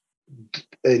athletes,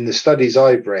 in the studies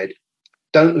I've read,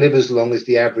 don't live as long as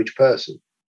the average person.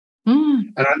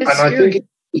 And I think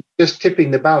it's just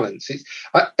tipping the balance.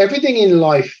 Everything in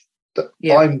life that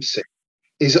I'm seeing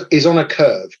is on a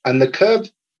curve, and the curve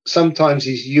sometimes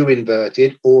is U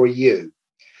inverted or U,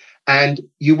 and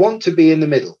you want to be in the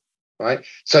middle, right?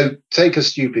 So take a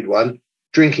stupid one,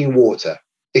 drinking water.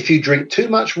 If you drink too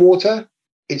much water,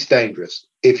 it's dangerous.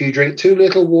 If you drink too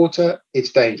little water,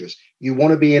 it's dangerous. You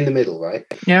want to be in the middle, right?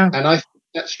 Yeah. And I think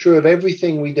that's true of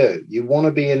everything we do. You want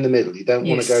to be in the middle. You don't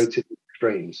want to go to the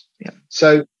extremes. Yeah.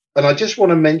 So, and I just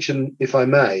want to mention, if I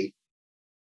may,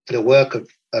 the work of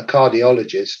a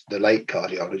cardiologist, the late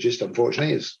cardiologist,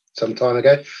 unfortunately, is some time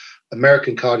ago,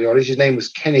 American cardiologist. His name was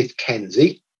Kenneth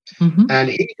Kenzie. And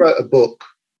he wrote a book,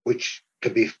 which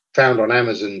could be found on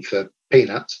Amazon for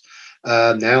peanuts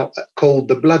now, called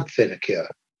The Blood Thinner Cure.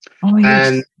 Oh,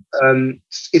 yes. And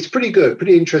it's pretty good,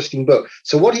 pretty interesting book.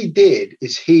 So what he did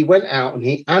is he went out and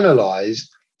he analyzed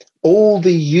all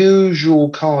the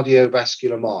usual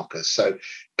cardiovascular markers. So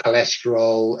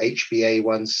cholesterol,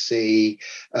 HbA1c,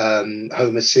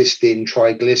 homocysteine,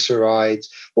 triglycerides,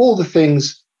 all the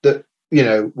things that, you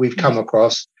know, we've come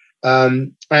across.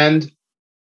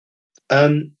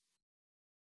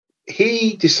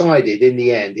 He decided in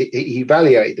the end, he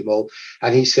evaluated them all,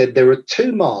 and he said there are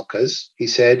two markers, he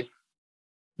said,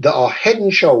 that are head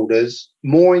and shoulders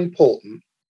more important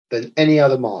than any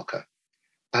other marker.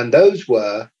 And those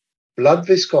were blood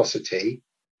viscosity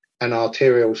and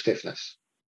arterial stiffness.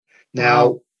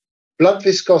 Now, blood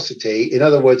viscosity, in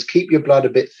other words, keep your blood a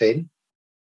bit thin.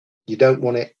 You don't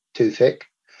want it too thick.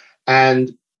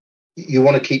 And you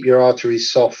want to keep your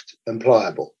arteries soft and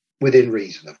pliable, within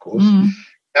reason, of course.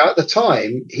 Now, at the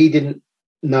time, he didn't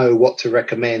know what to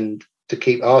recommend to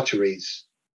keep arteries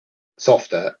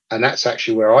softer. And that's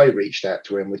actually where I reached out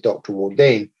to him with Dr.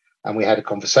 Wardine, and we had a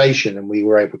conversation and we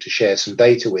were able to share some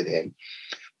data with him.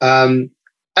 And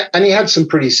he had some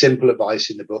pretty simple advice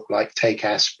in the book, like take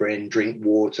aspirin, drink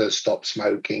water, stop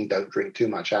smoking, don't drink too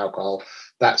much alcohol,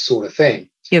 that sort of thing.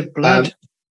 Give blood.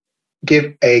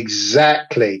 Give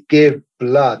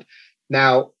blood.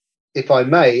 Now, if I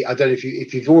may, I don't know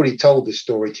if you've already told this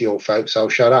story to your folks, I'll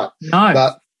shut up.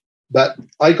 No. But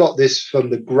I got this from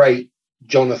the great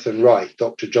Jonathan Wright,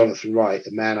 Dr. Jonathan Wright,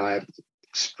 a man I have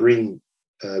extreme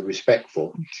respect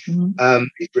for.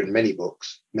 He's written many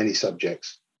books, many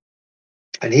subjects.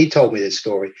 And he told me this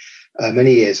story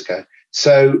many years ago.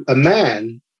 So a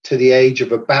man to the age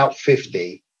of about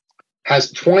 50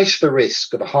 has twice the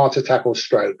risk of a heart attack or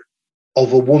stroke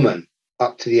of a woman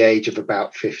up to the age of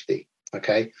about 50.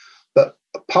 Okay. But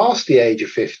past the age of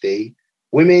 50,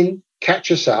 women catch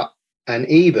us up and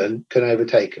even can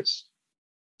overtake us.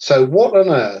 So what on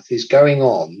earth is going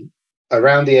on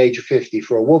around the age of 50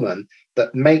 for a woman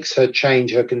that makes her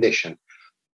change her condition?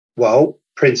 Well,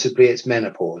 principally it's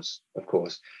menopause, of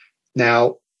course.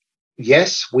 Now,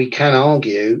 yes, we can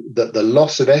argue that the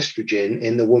loss of estrogen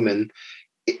in the woman,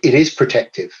 it is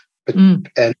protective,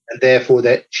 and therefore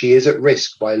that she is at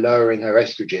risk by lowering her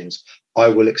estrogens. I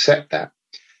will accept that.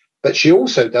 But she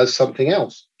also does something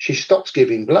else. She stops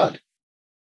giving blood.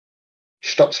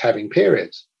 She stops having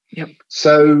periods. Yep.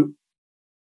 So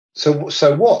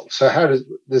what? So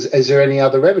is there any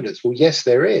other evidence? Well, yes,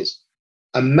 there is.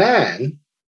 A man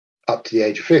up to the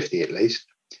age of 50, at least,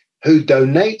 who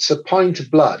donates a pint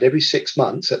of blood every 6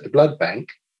 months at the blood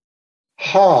bank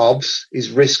halves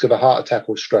his risk of a heart attack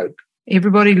or stroke.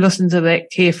 Everybody listen to that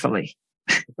carefully.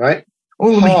 Right?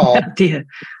 All the way out there.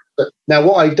 Now,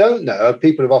 what I don't know,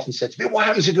 people have often said to me, what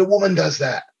happens if a woman does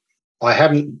that? I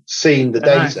haven't seen the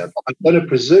data, but I'm going to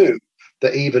presume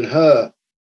that even her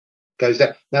goes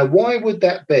down. Now, why would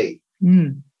that be?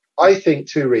 I think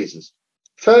two reasons.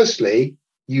 Firstly,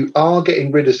 you are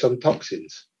getting rid of some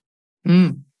toxins.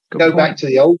 Go back to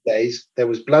the old days, there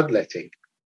was bloodletting,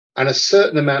 and a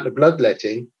certain amount of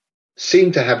bloodletting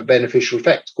seemed to have a beneficial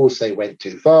effect. Of course, they went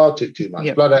too far, took too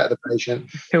much blood out of the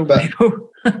patient. But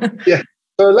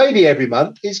So a lady every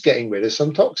month is getting rid of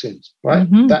some toxins, right?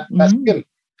 That's him.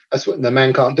 That's what the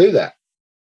man can't do that.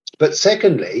 But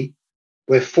secondly,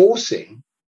 we're forcing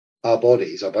our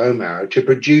bodies, our bone marrow, to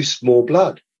produce more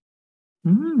blood.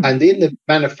 And in the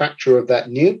manufacture of that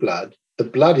new blood, the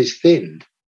blood is thinned.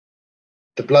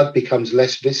 The blood becomes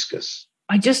less viscous.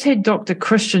 I just had Dr.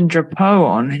 Christian Drapeau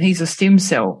on, and he's a stem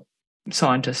cell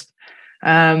scientist.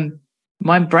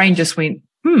 My brain just went,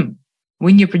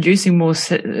 when you're producing more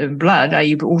blood, are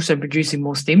you also producing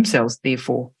more stem cells,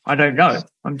 therefore? I don't know.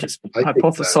 I'm just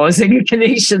hypothesizing a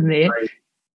connection there.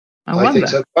 I wonder. Think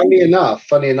so. Funny enough,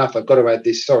 I've got to add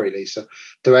this. Sorry, Lisa,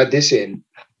 to add this in.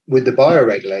 With the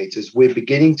bioregulators, we're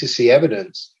beginning to see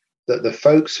evidence that the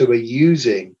folks who are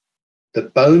using the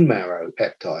bone marrow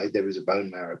peptide, there is a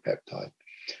bone marrow peptide,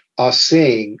 are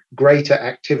seeing greater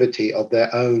activity of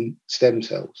their own stem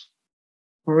cells.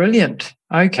 Brilliant.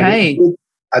 Okay.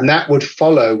 And that would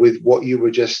follow with what you were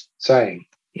just saying.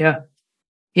 Yeah.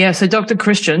 Yeah. So Dr.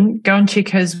 Christian, go and check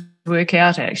his work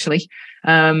out, actually.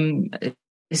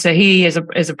 So he has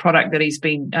a product that he's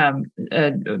been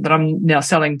that I'm now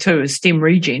selling too, is Stem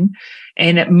Regen,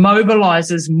 and it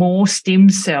mobilizes more stem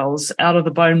cells out of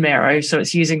the bone marrow. So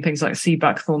it's using things like sea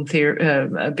buckthorn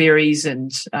berries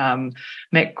and aloe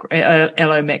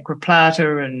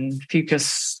macroplata and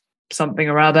fucus something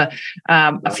or other,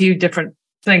 a few different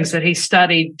things that he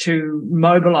studied to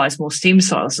mobilize more stem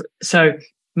cells. So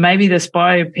maybe this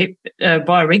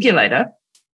bioregulator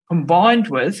combined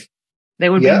with,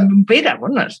 that would be better,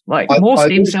 wouldn't it? Like more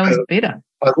stem cells are better.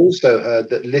 I've also heard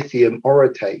that lithium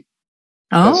orotate.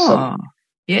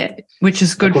 Which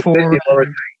is good for. Lithium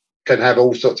orotate can have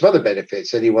all sorts of other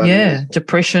benefits. Anyone,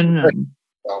 depression, for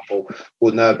example,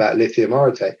 will know about lithium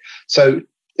orotate. So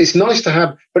it's nice to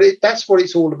have, but that's what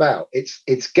it's all about.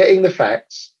 It's getting the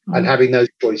facts and having those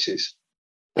choices,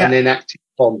 and then acting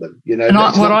upon them. You know, and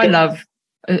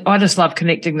I just love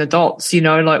connecting the dots,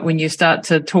 like when you start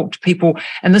to talk to people,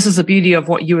 and this is the beauty of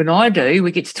what you and I do.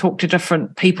 We get to talk to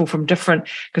different people from different,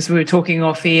 because we were talking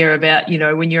off air about,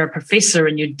 when you're a professor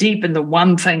and you're deep in the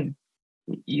one thing,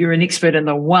 you're an expert in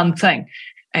the one thing.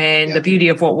 And the beauty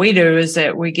of what we do is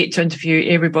that we get to interview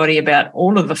everybody about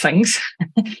all of the things.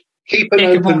 Keep an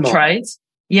open mind. Trades.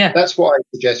 Yeah. That's what I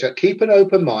suggest. Keep an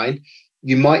open mind.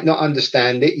 You might not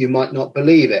understand it. You might not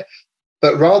believe it.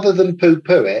 But rather than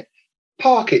poo-poo it,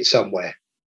 park it somewhere,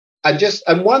 and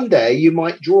one day you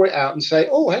might draw it out and say,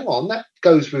 oh, hang on, that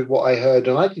goes with what I heard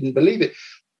and I didn't believe it.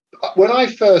 When I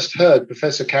first heard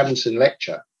Professor Kaminson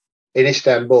lecture in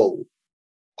Istanbul,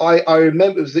 I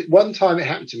remember it was the one time it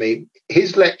happened to me.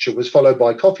 His lecture was followed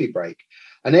by coffee break,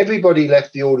 and everybody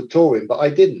left the auditorium, but I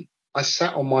didn't. I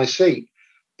sat on my seat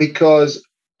because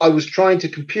I was trying to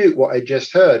compute what I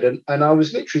just heard, and I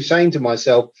was literally saying to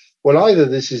myself, well, either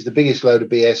this is the biggest load of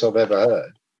BS I've ever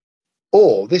heard,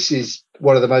 or this is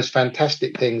one of the most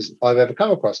fantastic things I've ever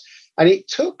come across. And it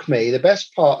took me the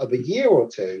best part of a year or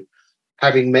two,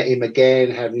 having met him again,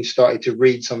 having started to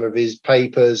read some of his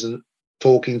papers and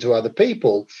talking to other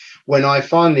people, when I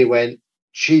finally went,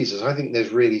 Jesus, I think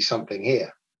there's really something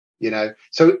here,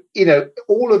 So,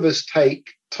 all of us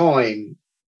take time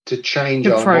to change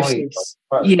our minds.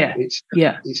 It's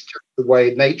just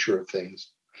the nature of things.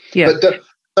 Yeah. But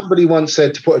somebody once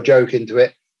said, to put a joke into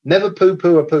it, never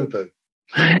poo-poo a poo-poo.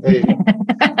 Love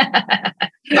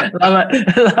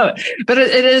it. But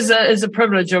it is a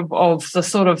privilege of the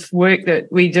sort of work that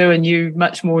we do, and you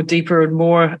much more deeper and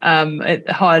more at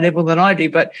a higher level than I do.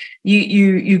 But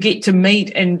you get to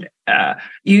meet and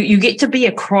you get to be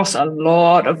across a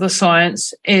lot of the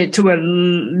science to a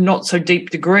not so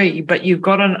deep degree, but you've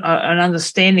got an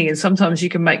understanding, and sometimes you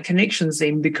can make connections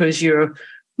then because you're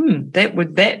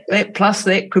that plus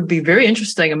that could be very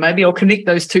interesting, and maybe I'll connect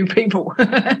those two people.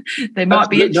 They might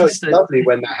be interested. No, it's lovely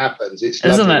when that happens. It's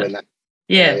Isn't lovely it? when that.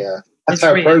 Yeah. That's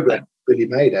how a program really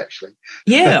made, actually.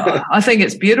 Yeah, I think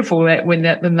it's beautiful that when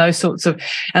those sorts of,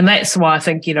 and that's why I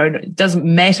think it doesn't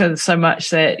matter so much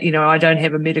that I don't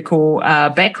have a medical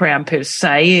background per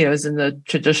se, as in the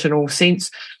traditional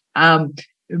sense.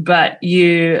 But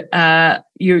you're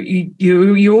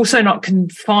also not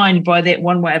confined by that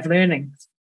one way of learning.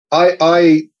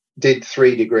 I did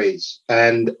 3 degrees,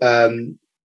 and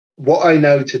what I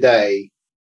know today,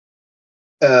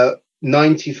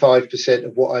 95%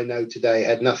 of what I know today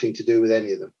had nothing to do with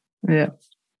any of them. Yeah,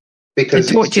 because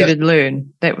it taught you to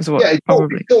learn. That was what. Yeah, it taught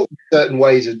you certain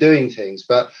ways of doing things,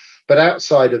 but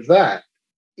outside of that,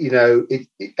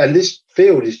 and this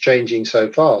field is changing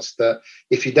so fast that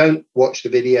if you don't watch the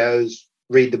videos,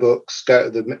 read the books,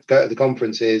 go to the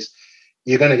conferences,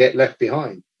 you're going to get left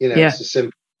behind. It's as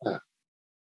simple as that.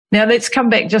 Now, let's come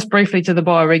back just briefly to the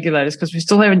bioregulators because we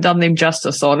still haven't done them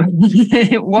justice on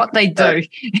what they do.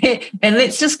 And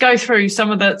let's just go through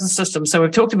some of the systems. So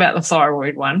we've talked about the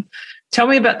thyroid one. Tell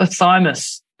me about the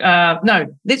thymus.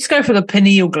 No, let's go for the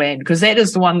pineal gland because that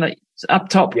is the one that's up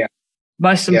top,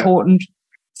 most important,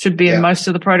 should be in most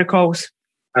of the protocols.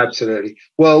 Absolutely.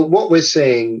 Well, what we're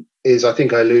seeing is, I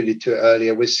think I alluded to it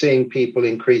earlier, we're seeing people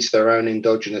increase their own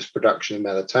endogenous production of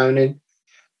melatonin.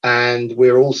 And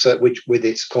we're also, which with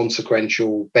its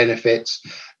consequential benefits,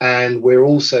 and we're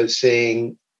also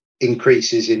seeing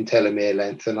increases in telomere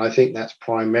length. And I think that's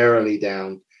primarily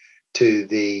down to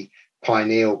the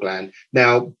pineal gland.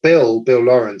 Now, Bill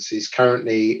Lawrence is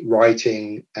currently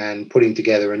writing and putting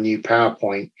together a new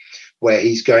PowerPoint where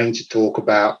he's going to talk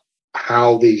about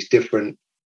how these different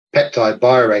peptide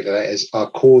bioregulators are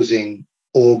causing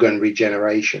organ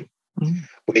regeneration,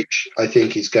 which I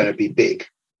think is going to be big.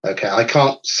 Okay, I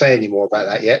can't say any more about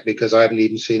that yet because I haven't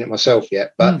even seen it myself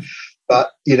yet. But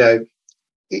you know,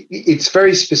 it's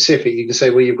very specific. You can say,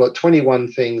 well, you've got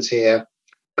 21 things here: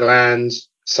 glands,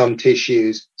 some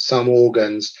tissues, some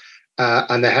organs,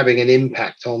 and they're having an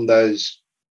impact on those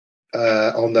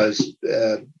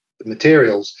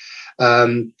materials.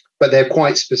 But they're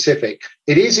quite specific.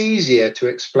 It is easier to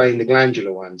explain the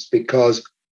glandular ones because,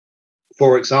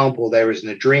 for example, there is an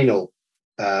adrenal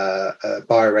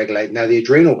bioregulate. Now, the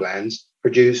adrenal glands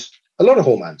produce a lot of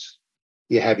hormones.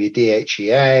 You have your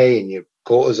DHEA and your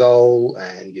cortisol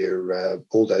and your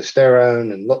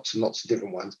aldosterone and lots of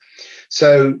different ones.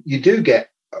 So you do get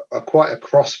quite a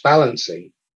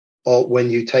cross-balancing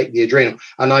when you take the adrenal.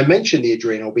 And I mentioned the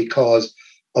adrenal because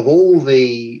of all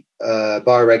the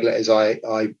bioregulators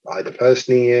I either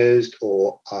personally used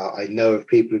or I know of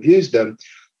people who've used them,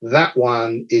 that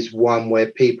one is one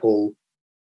where people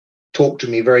talk to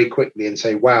me very quickly and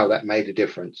say, wow, that made a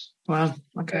difference. Wow.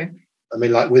 Okay. I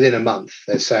mean, like within a month,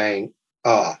 they're saying,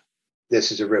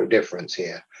 this is a real difference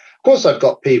here. Of course, I've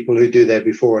got people who do their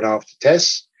before and after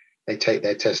tests. They take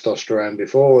their testosterone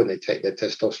before and they take their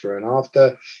testosterone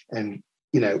after. And,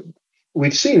 you know,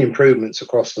 we've seen improvements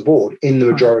across the board in the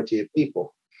majority of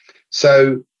people.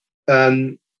 So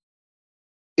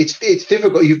it's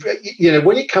difficult. You know,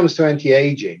 when it comes to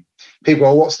anti-aging, people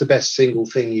are, what's the best single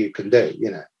thing you can do,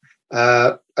 you know?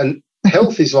 And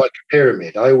health is like a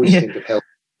pyramid. I always think of health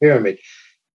as a pyramid.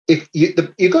 If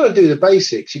you've got to do the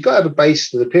basics, you've got to have a base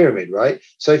to the pyramid, right?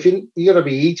 So if you got to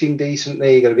be eating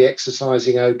decently, you got to be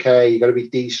exercising okay, you got to be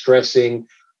de-stressing.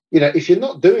 You know, if you're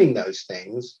not doing those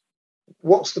things,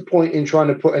 what's the point in trying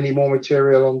to put any more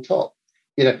material on top?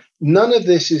 You know, none of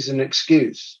this is an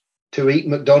excuse to eat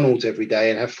McDonald's every day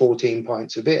and have 14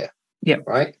 pints of beer. Yeah,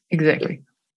 right. Exactly.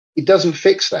 It doesn't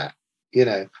fix that. You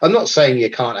know, I'm not saying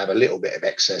you can't have a little bit of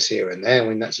excess here and there. I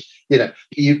mean, that's, you know,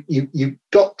 you've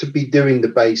got to be doing the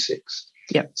basics.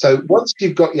 Yeah. So once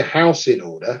you've got your house in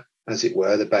order, as it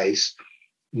were, the base,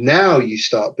 now you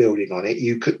start building on it.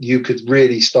 You could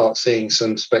really start seeing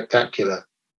some spectacular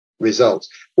results.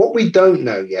 What we don't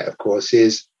know yet, of course,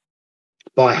 is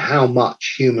by how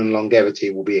much human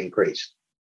longevity will be increased.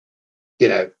 You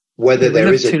know, whether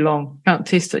there is too long. Can't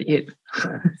test it yet.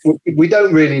 We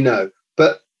don't really know,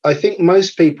 but I think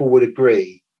most people would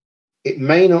agree it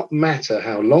may not matter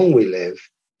how long we live,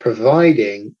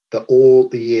 providing that all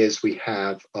the years we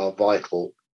have are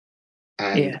vital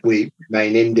and we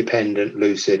remain independent,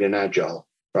 lucid and agile,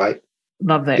 right?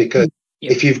 Love that. Because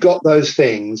if you've got those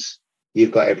things,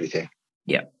 you've got everything.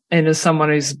 Yeah. And as someone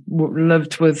who's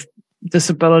lived with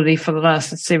disability for the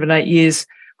last 7-8 years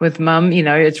with mum, you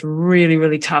know, it's really,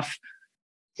 really tough.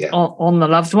 On the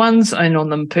loved ones and on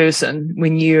the person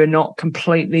when you're not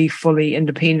completely fully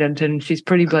independent, and she's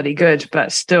pretty bloody good,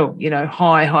 but still, you know,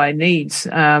 high needs.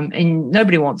 And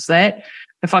nobody wants that.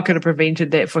 If I could have prevented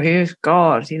that for her,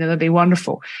 God, you know, that'd be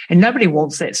wonderful. And nobody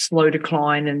wants that slow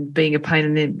decline and being a pain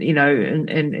in the, you know,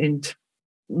 and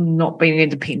not being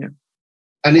independent.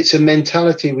 And it's a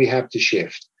mentality we have to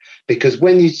shift, because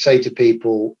when you say to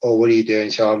people, oh, what are you doing?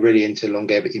 So I'm really into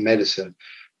longevity medicine.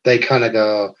 They kind of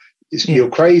go, you're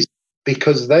crazy,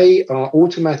 because they are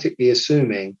automatically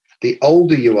assuming the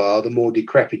older you are, the more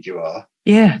decrepit you are.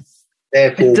 Yeah.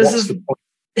 Therefore, what's the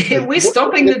point? We're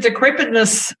stopping the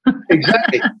decrepitness.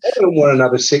 Exactly. I don't want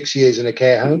another 6 years in a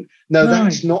care home. No,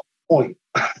 that's not the point.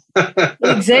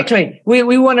 Exactly.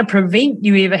 We want to prevent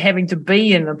you ever having to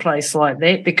be in a place like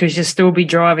that, because you'll still be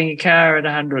driving a car at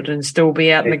 100 and still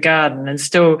be out in the garden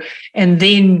and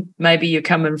then maybe you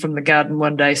come in from the garden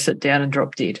one day, sit down and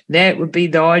drop dead. That would be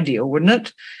the ideal, wouldn't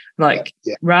it? Like,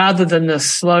 rather than the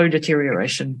slow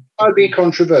deterioration. I'd be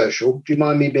controversial. Do you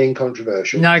mind me being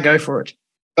controversial? No, go for it.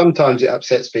 Sometimes it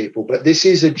upsets people, but this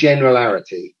is a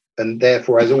generality and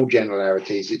therefore has all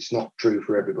generalities. It's not true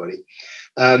for everybody.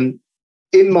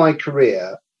 In my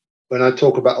career, when I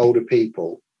talk about older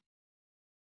people,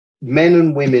 men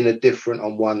and women are different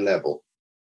on one level.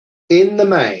 In the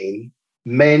main,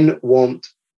 men want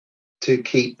to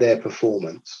keep their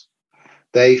performance.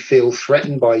 They feel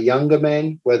threatened by younger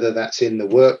men, whether that's in the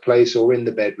workplace or in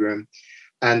the bedroom,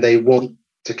 and they want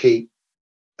to keep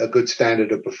a good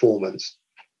standard of performance.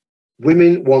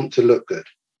 Women want to look good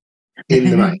in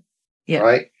the main,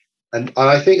 right? And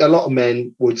I think a lot of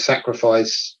men would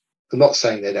sacrifice. I'm not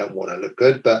saying they don't want to look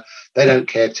good, but they don't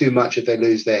care too much if they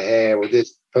lose their hair or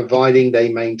this, providing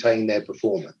they maintain their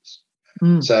performance.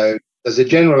 So as a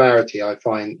generality, I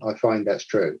find that's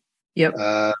true.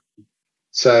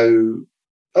 So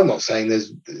I'm not saying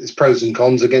there's pros and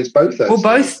cons against both those.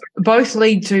 Well, both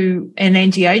lead to an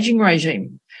anti-aging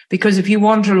regime, because if you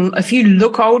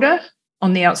look older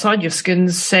on the outside, your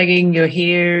skin's sagging, your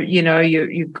hair,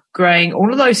 you're graying.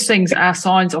 All of those things are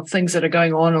signs of things that are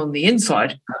going on the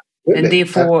inside. And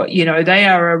therefore, they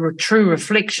are a true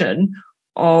reflection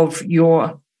of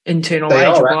your internal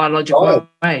age or biological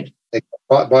age.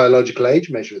 Biological age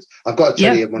measures. I've got to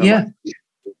tell you one of my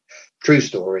true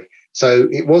story. So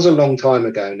it was a long time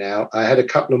ago now. I had a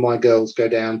couple of my girls go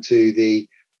down to the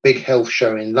big health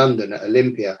show in London at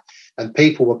Olympia, and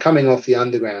people were coming off the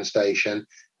underground station.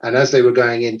 And as they were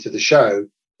going into the show,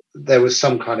 there was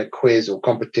some kind of quiz or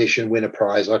competition, win a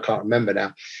prize. I can't remember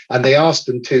now. And they asked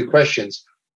them 2 questions.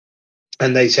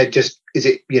 And they said,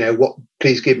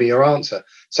 please give me your answer.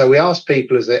 So we asked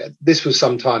people, this was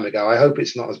some time ago. I hope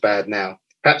it's not as bad now.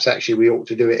 Perhaps actually we ought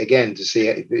to do it again to see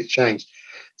if it's changed.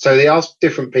 So they asked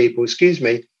different people, excuse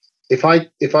me, if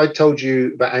I told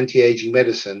you about anti-aging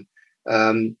medicine,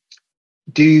 do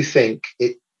you think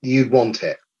you'd want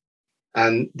it?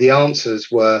 And the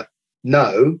answers were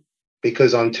no,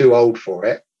 because I'm too old for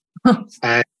it.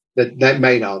 And the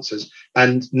main answers,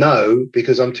 and no,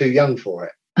 because I'm too young for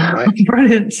it. Right?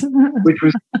 Brilliant. Which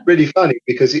was really funny,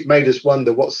 because it made us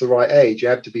wonder what's the right age. You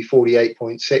have to be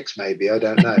 48.6 maybe, I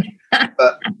don't know.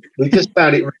 But we just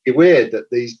found it really weird that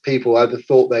these people either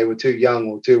thought they were too young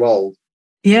or too old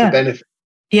to benefit.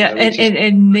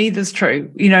 And neither's true.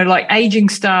 Like aging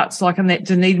starts, like in that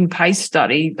Dunedin Pace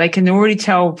study, they can already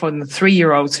tell from the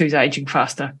 3-year-olds who's aging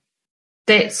faster.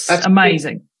 That's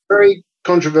amazing. A very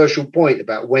controversial point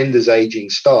about when does aging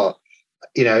start.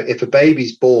 If a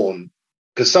baby's born,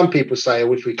 because some people say,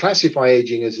 well, if we classify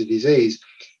aging as a disease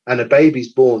and a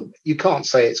baby's born, you can't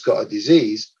say it's got a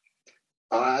disease.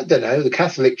 I don't know. The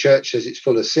Catholic Church says it's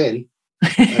full of sin.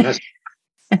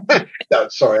 No,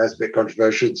 sorry, that's a bit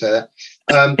controversial to say that.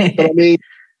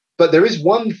 But there is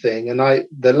one thing, and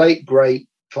the late great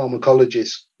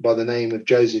pharmacologist by the name of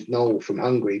Joseph Knoll from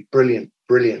Hungary, brilliant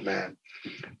man,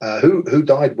 who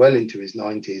died well into his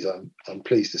 90s, I'm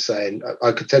pleased to say, and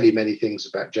I could tell you many things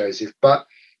about Joseph, but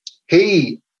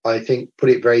he, I think, put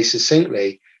it very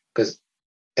succinctly, because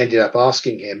ended up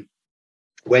asking him,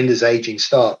 when does aging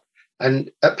start? And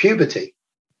at puberty,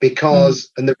 because,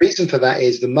 and the reason for that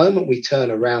is the moment we turn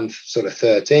around sort of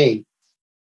 13,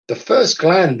 the first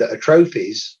gland that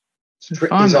atrophies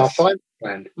is our thymus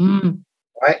gland,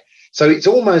 right? So it's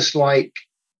almost like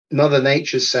Mother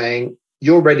Nature's saying,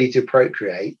 you're ready to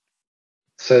procreate,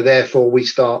 so therefore we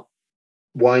start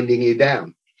winding you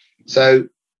down. So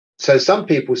some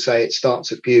people say it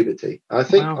starts at puberty. I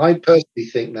personally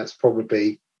think that's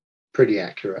probably pretty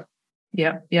accurate.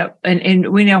 Yep.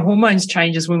 And when our hormones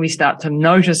change is when we start to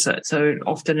notice it. So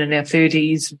often in our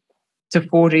 30s to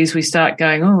 40s, we start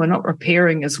going, we're not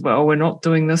repairing as well. We're not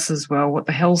doing this as well. What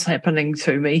the hell's happening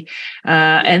to me?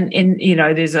 And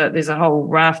there's a whole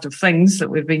raft of things that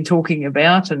we've been talking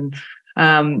about.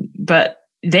 But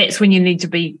that's when you need to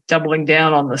be doubling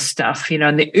down on this stuff,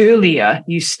 and the earlier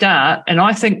you start, and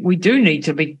I think we do need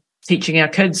to be teaching our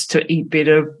kids to eat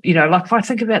better. Like if I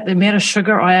think about the amount of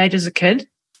sugar I ate as a kid,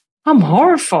 I'm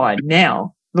horrified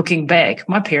now looking back.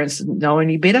 My parents didn't know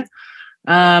any better.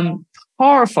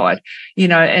 Horrified,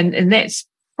 and that's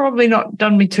probably not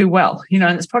done me too well, and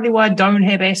it's probably why I don't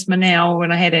have asthma now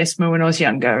when I had asthma when I was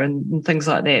younger and things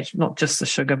like that, not just the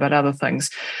sugar, but other things.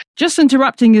 Just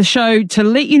interrupting the show to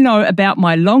let you know about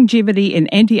my longevity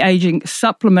and anti-aging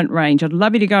supplement range. I'd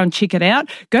love you to go and check it out.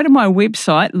 Go to my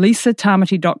website,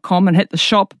 lisatamati.com, and hit the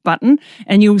shop button,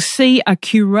 and you'll see a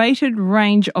curated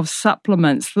range of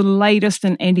supplements, the latest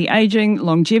in anti-aging,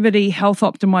 longevity, health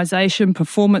optimization,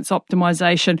 performance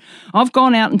optimization. I've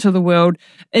gone out into the world,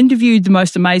 interviewed the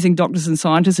most amazing doctors and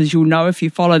scientists, as you'll know if you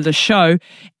follow the show,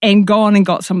 and gone and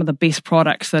got some of the best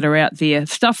products that are out there.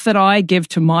 Stuff that I give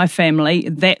to my family,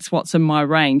 that's what's in my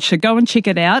range. So go and check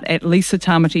it out at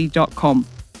lisatamati.com.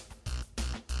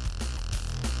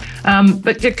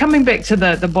 But coming back to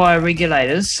the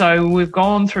bioregulators, so we've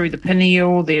gone through the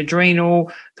pineal, the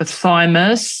adrenal, the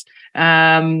thymus,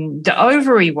 the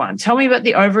ovary one. Tell me about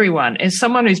the ovary one. As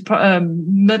someone who's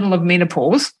middle of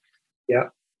menopause,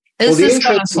 is this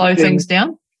going to slow things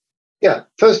down? Yeah.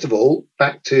 First of all,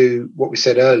 back to what we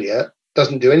said earlier,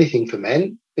 doesn't do anything for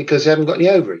men because they haven't got any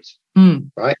ovaries,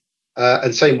 right?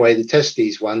 And same way the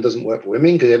testes one doesn't work for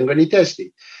women because they haven't got any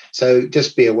testes. So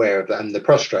just be aware of that. And the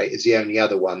prostrate is the only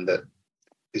other one that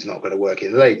is not going to work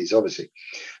in the ladies, obviously.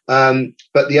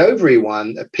 But the ovary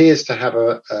one appears to have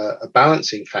a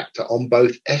balancing factor on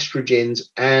both estrogens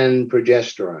and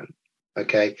progesterone.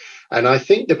 Okay. And I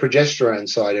think the progesterone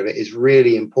side of it is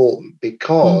really important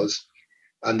because,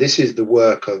 and this is the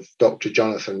work of Dr.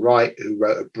 Jonathan Wright, who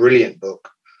wrote a brilliant book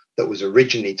that was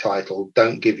originally titled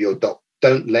Don't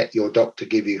Let Your Doctor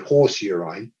Give You Horse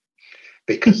Urine,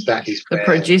 because that is the where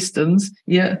progestins,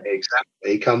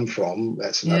 exactly come from.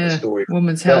 That's another story.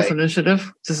 Women's Health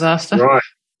Initiative disaster, right?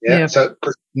 Yeah. So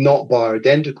not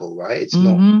bioidentical, right? It's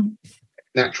not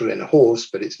natural in a horse,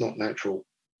 but it's not natural.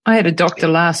 I had a doctor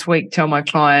last week tell my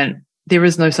client there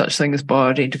is no such thing as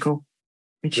bioidentical.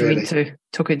 And she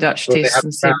took a Dutch test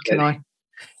and said, "Can I?"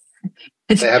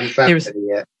 They haven't found it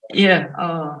yet. Yeah.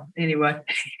 Oh, anyway.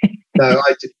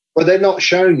 Well, they're not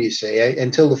shown, you see,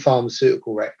 until the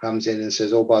pharmaceutical rep comes in and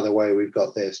says, "Oh, by the way, we've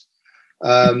got this."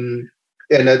 There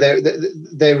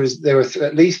are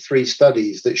at least 3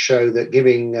 studies that show that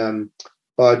giving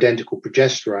bioidentical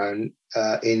progesterone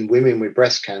in women with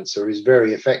breast cancer is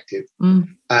very effective.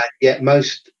 Yet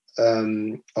most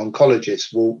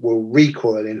oncologists will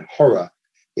recoil in horror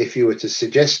if you were to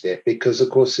suggest it, because, of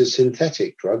course, the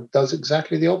synthetic drug does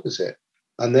exactly the opposite,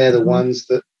 and they're the ones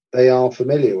that they are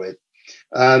familiar with.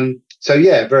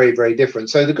 Very, very different.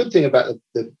 So the good thing about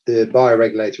the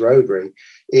bioregulator ovary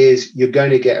is you're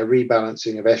going to get a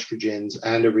rebalancing of estrogens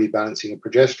and a rebalancing of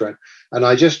progesterone. And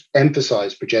I just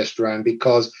emphasize progesterone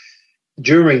because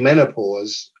during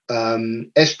menopause,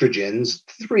 estrogens,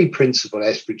 3 principal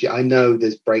estrogen. I know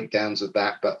there's breakdowns of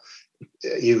that, but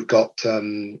you've got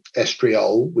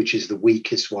estriol, which is the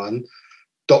weakest one.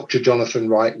 Dr. Jonathan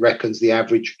Wright reckons the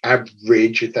average,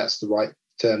 if that's the right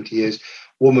term to use,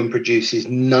 woman produces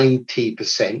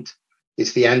 90%.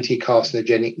 It's the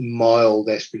anti-carcinogenic mild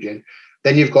estrogen.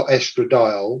 Then you've got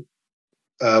estradiol,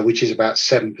 which is about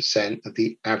 7% of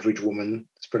the average woman's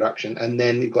production. And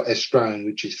then you've got estrone,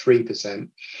 which is 3%.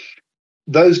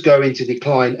 Those go into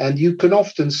decline. And you can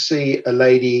often see a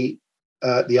lady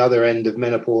at the other end of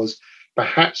menopause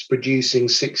perhaps producing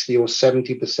 60 or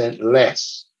 70%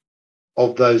 less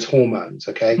of those hormones,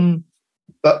 okay?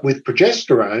 But with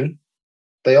progesterone,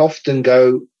 they often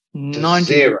go to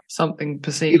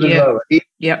 90-something%, even lower, even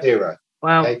 0.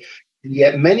 Wow. Okay?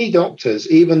 Yet many doctors,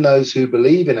 even those who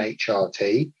believe in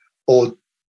HRT or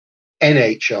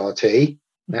NHRT,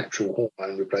 natural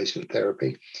hormone replacement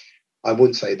therapy, I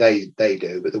wouldn't say they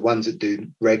do, but the ones that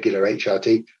do regular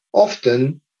HRT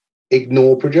often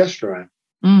ignore progesterone.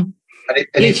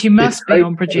 Yes, you must be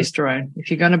on progesterone if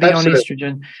you're going to be on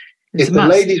estrogen. If the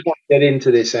ladies want to get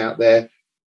into this out there,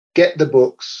 get the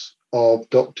books of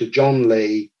Dr. John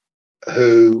Lee,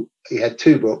 he had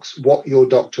 2 books, What Your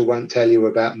Doctor Won't Tell You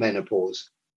About Menopause,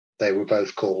 they were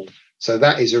both called. So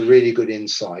that is a really good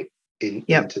insight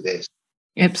into this.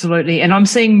 Absolutely. And I'm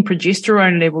seeing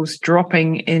progesterone levels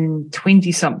dropping in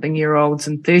 20-something-year-olds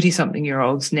and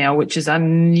 30-something-year-olds now, which is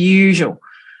unusual.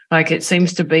 Like it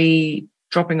seems to be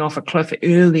dropping off a cliff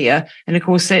earlier. And of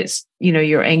course, that's,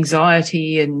 your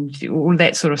anxiety and all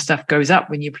that sort of stuff goes up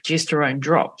when your progesterone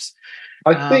drops.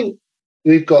 I think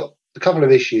we've got a couple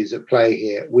of issues at play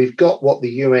here. We've got what the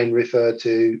UN refer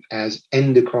to as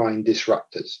endocrine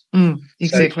disruptors.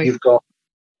 Exactly. So you've got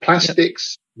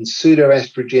plastics and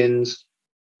pseudoestrogens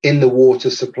in the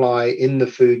water supply, in the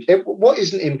food. What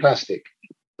isn't in plastic?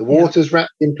 The water's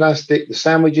wrapped in plastic. The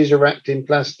sandwiches are wrapped in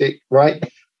plastic, right?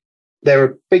 There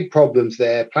are big problems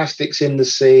there. Plastics in the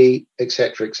sea,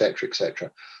 etc., etc.,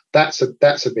 etc. That's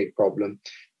a big problem.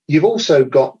 You've also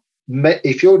got,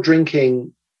 if you're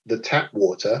drinking the tap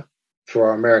water, for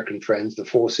our American friends, the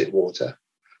faucet water,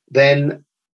 then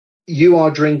you are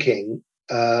drinking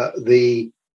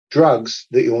the drugs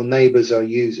that your neighbors are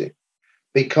using,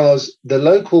 because the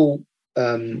local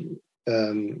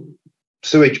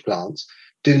sewage plants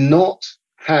do not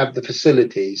have the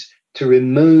facilities to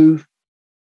remove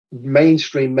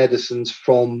mainstream medicines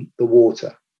from the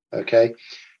water. Okay.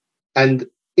 And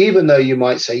even though you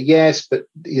might say yes, but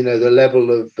the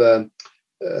level of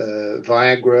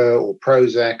Viagra or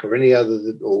Prozac or any other,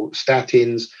 or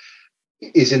statins,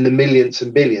 is in the millions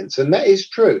and billions, and that is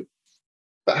true.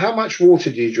 But how much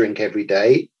water do you drink every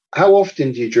day? How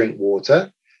often do you drink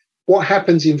water? what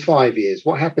happens in 5 years?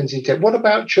 What happens in 10? What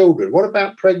about children? What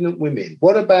about pregnant women?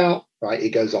 What about, right?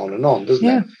 It goes on and on, doesn't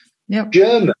it? Yeah.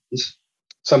 Germans,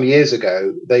 some years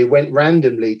ago, they went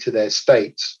randomly to their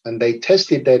states and they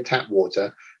tested their tap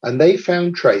water and they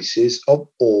found traces of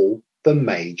all the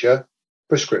major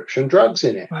prescription drugs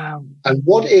in it. Wow. And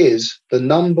what is the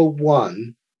number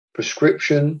one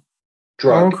prescription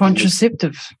drug? Oral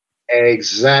contraceptive.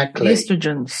 Exactly.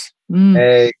 Estrogens.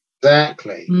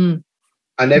 Exactly.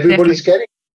 And everybody's getting it.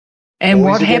 And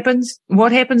what happens?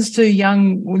 What happens to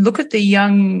look at the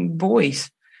young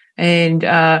boys, and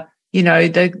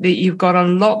you've got a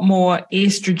lot more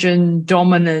estrogen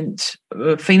dominant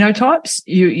phenotypes.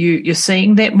 You're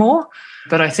seeing that more.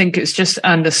 But I think it's just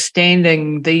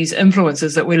understanding these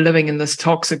influences that we're living in this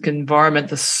toxic environment,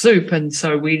 the soup, and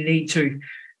so we need to,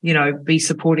 be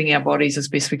supporting our bodies as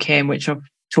best we can, which I've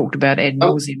talked about ad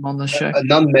nauseum on the show. A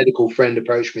non-medical friend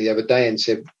approached me the other day and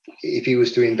said, if he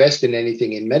was to invest in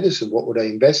anything in medicine, what would I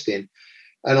invest in?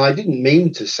 And I didn't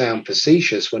mean to sound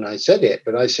facetious when I said it,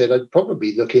 but I said I'd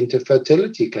probably look into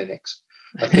fertility clinics.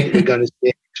 I think we're going to see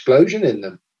an explosion in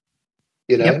them.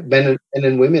 Men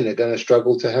and women are going to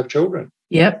struggle to have children.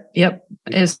 Yep.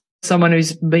 As someone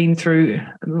who's been through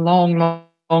a long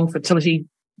fertility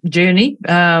journey,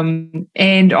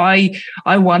 and I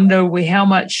wonder how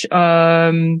much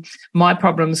my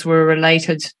problems were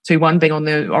related to one being on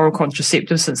the oral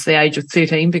contraceptive since the age of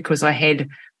 13 because I had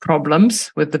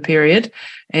problems with the period,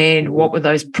 and what were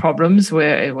those problems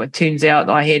where it turns out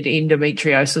I had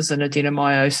endometriosis and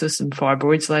adenomyosis and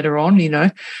fibroids later on,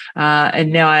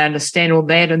 and now I understand all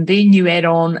that. And then you add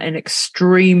on an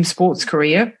extreme sports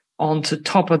career onto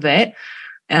top of that,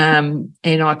 and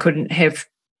I couldn't have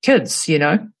kids,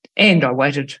 and I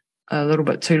waited a little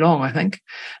bit too long, I think.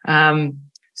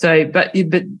 But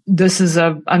this is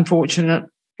a unfortunate,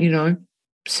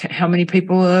 how many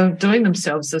people are doing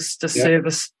themselves this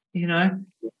disservice, Yeah.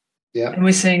 And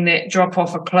we're seeing that drop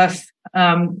off a cliff.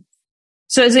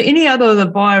 So is there any other of the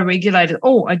bioregulators?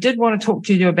 Oh, I did want to talk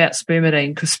to you about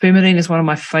spermidine because spermidine is one of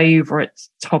my favorite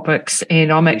topics,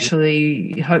 and I'm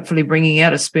actually hopefully bringing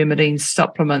out a spermidine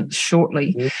supplement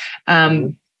shortly.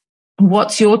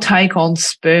 What's your take on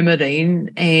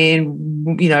spermidine,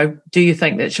 and, do you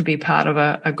think that should be part of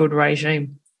a good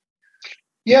regime?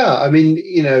 Yeah, I mean,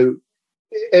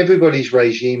 everybody's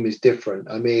regime is different.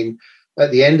 I mean,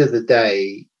 at the end of the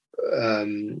day,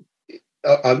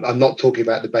 I'm not talking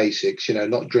about the basics,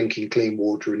 not drinking clean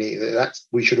water and eating.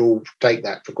 We should all take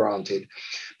that for granted.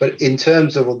 But in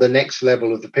terms of the next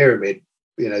level of the pyramid,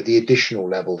 the additional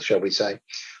level, shall we say,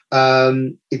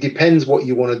 it depends what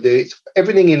you want to do.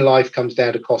 Everything in life comes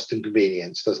down to cost and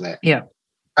convenience, doesn't it? Yeah.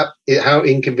 How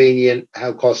inconvenient,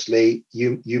 how costly,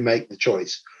 you make the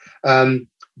choice.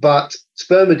 But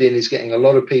spermidine is getting a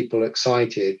lot of people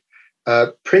excited.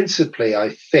 Principally, I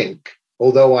think,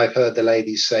 although I've heard the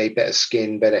ladies say better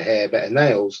skin, better hair, better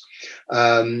nails,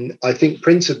 I think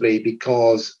principally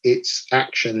because it's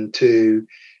action to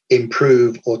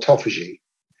improve autophagy,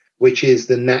 which is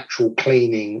the natural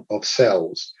cleaning of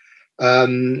cells.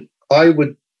 I'm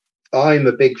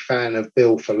a big fan of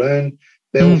Bill Falloon.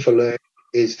 Bill Falloon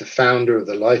is the founder of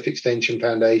the Life Extension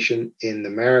Foundation in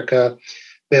America.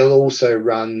 Bill also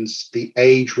runs the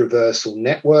Age Reversal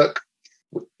Network.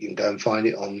 You can go and find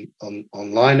it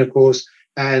online, of course.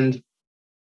 And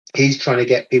he's trying to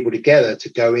get people together to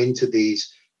go into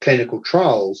these clinical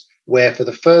trials where, for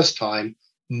the first time,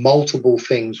 multiple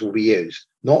things will be used.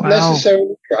 Not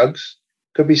necessarily drugs,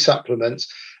 could be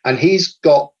supplements. And he's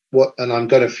got and I'm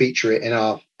going to feature it in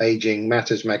our Aging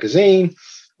Matters magazine,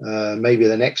 maybe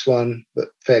the next one, but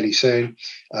fairly soon,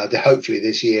 hopefully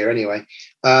this year anyway,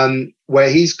 where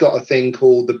he's got a thing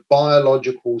called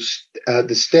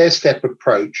the stair-step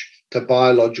approach to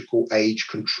biological age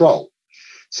control.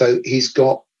 So he's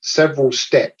got several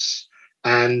steps,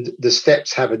 and the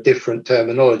steps have a different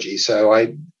terminology. So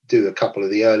I do a couple of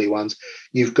the early ones.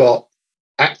 You've got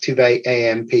activate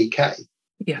AMPK,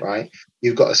 right?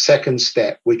 You've got a second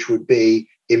step, which would be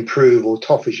improve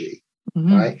autophagy,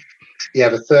 right? You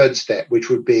have a third step, which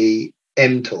would be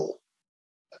mTOR.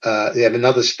 You have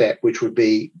another step, which would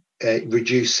be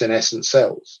reduce senescent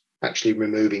cells, actually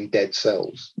removing dead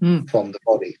cells from the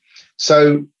body.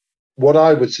 So what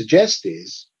I would suggest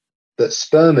is that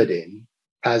spermidine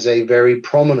has a very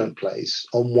prominent place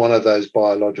on one of those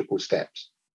biological steps.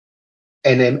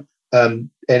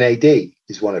 NAD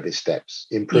is one of his steps.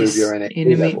 Improve your NAD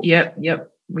level. Yep.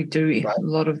 We do a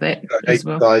lot of that as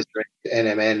well. Guys drink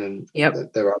NMN, and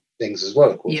there are things as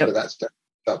well, of course, but that's the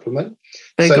supplement.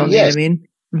 Big on NMN.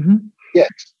 Yes.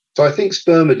 So I think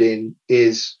spermidine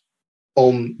is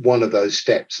on one of those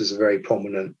steps as a very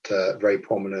prominent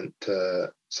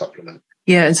supplement.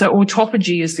 Yeah, and so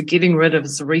autophagy is the getting rid of,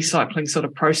 it's the recycling sort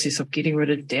of process of getting rid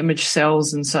of damaged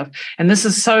cells and stuff. And this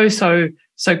is so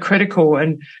critical,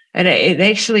 and it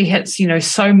actually hits,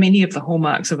 so many of the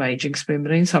hallmarks of aging,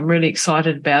 spermidine. So I'm really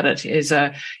excited about it as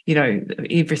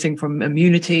everything from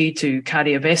immunity to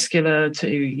cardiovascular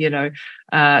to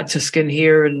to skin,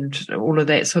 hair, and all of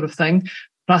that sort of thing.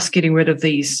 Plus getting rid of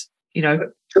these, I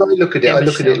look at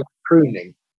it like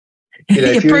pruning.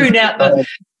 You prune out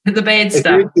the bad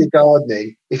stuff. If you're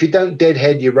gardening, if you don't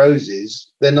deadhead your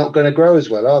roses, they're not going to grow as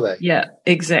well, are they? Yeah,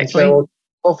 exactly. And so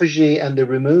autophagy and the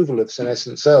removal of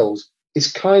senescent cells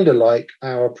is kind of like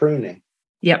our pruning.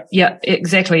 Yeah,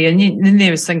 exactly. And then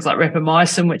there's things like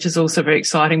rapamycin, which is also very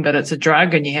exciting, but it's a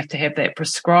drug and you have to have that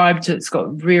prescribed. It's got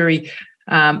very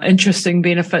interesting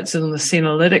benefits on the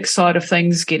senolytic side of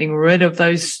things, getting rid of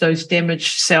those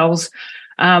damaged cells.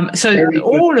 So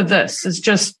all of this is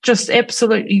just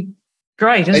absolutely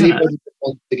great, isn't Anybody it? that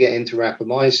wants to get into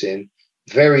rapamycin,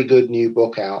 very good new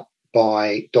book out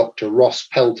by Dr. Ross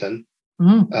Pelton.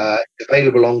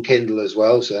 Available on Kindle as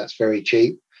well, so that's very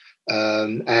cheap.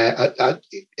 I've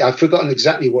forgotten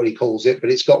exactly what he calls it,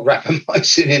 but it's got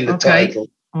rapamycin in the title.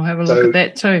 I'll have a look at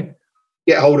that too.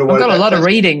 Get hold of one. I've got a lot of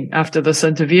reading after this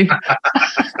interview.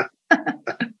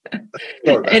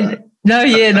 No,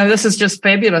 this is just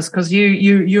fabulous because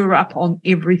you're up on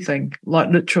everything. Like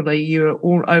literally, you're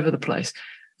all over the place.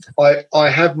 I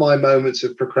have my moments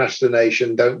of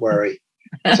procrastination. Don't worry.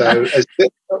 So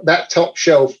that top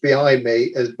shelf behind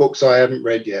me is books I haven't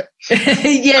read yet.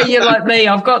 Yeah, you're like me.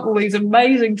 I've got all these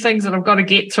amazing things that I've got to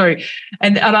get through,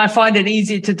 and I find it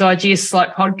easier to digest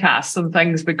like podcasts and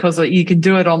things because you can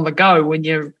do it on the go when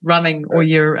you're running or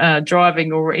you're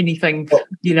driving or anything. For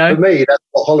me, that's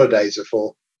what holidays are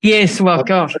for. Yes, well,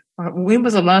 gosh, when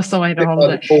was the last time I had a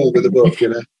holiday? With a book,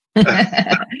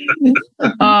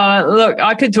 Look,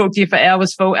 I could talk to you for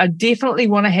hours, Phil. I definitely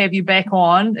want to have you back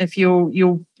on if you'll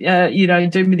do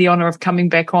me the honour of coming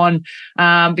back on,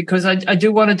 because I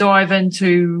do want to dive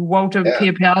into Walter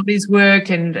Piapaldi's work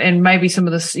and maybe some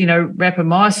of this,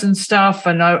 rapamycin stuff.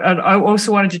 And I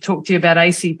also wanted to talk to you about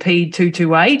ACP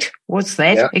 228. What's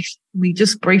that? Yeah. We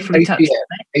just briefly touched on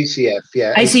that. ACF,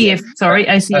 yeah. ACF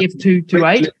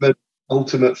 228.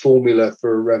 Ultimate formula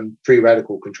for free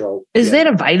radical control. Is that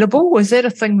available? Is that a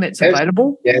thing that's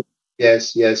available? Yeah.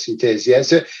 Yes, it is. Yeah,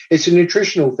 so it's a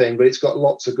nutritional thing, but it's got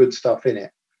lots of good stuff in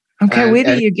it. Okay, where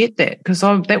do you get that? Because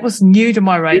that was new to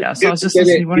my radar. So I was just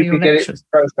listening to one of your lectures.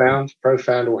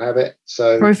 Profound will have it.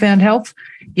 So Profound Health.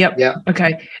 Yep. Yeah.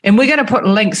 Okay, and we're going to put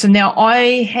links. And now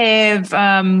I have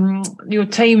your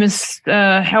team has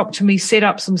helped me set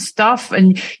up some stuff,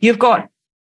 and you've got.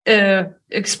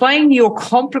 Explain your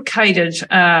complicated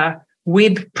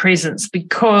web presence,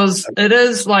 because it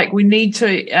is like we need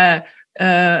to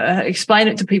explain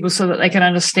it to people so that they can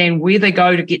understand where they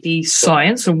go to get the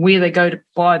science and where they go to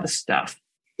buy the stuff.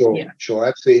 Sure,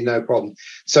 absolutely no problem.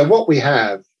 So what we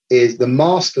have is the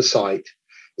master site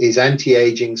is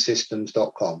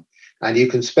antiagingsystems.com, and you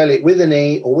can spell it with an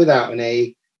E or without an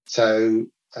E, so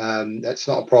that's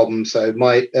not a problem. So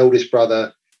my eldest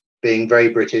brother, being very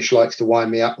British, likes to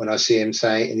wind me up when I see him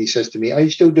say it, and he says to me, "Are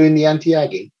you still doing the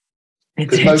anti-agging?"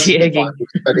 Because most of the time we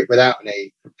spell it without an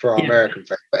E for our American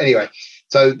friends. But anyway,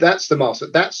 so that's the master.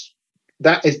 That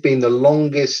has been the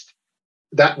longest.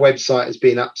 That website has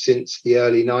been up since the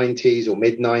early 90s or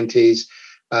mid 90s.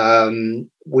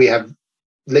 We have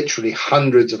literally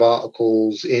hundreds of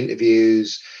articles,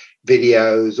 interviews,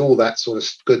 videos, all that sort of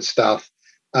good stuff,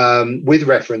 with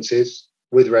references.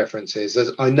 As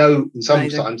I know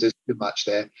sometimes there's too much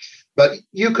there, but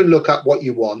you can look up what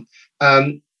you want.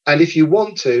 And if you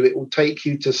want to, it will take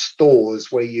you to stores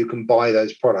where you can buy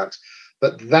those products.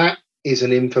 But that is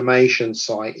an information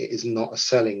site. It is not a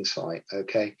selling site.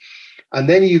 Okay. And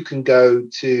then you can go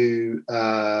to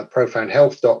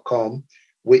profoundhealth.com,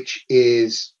 which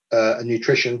is a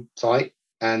nutrition site.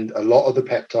 And a lot of the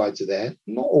peptides are there.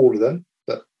 Not all of them,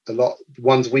 but a lot. The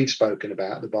ones we've spoken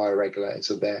about, the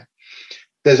bioregulators, are there.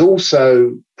 There's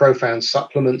also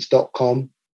profoundsupplements.com,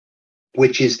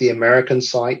 which is the American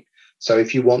site. So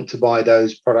if you want to buy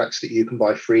those products that you can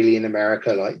buy freely in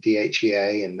America, like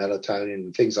DHEA and melatonin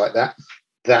and things like that,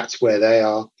 that's where they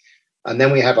are. And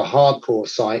then we have a hardcore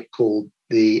site called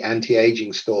the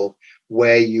Anti-Aging Store,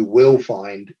 where you will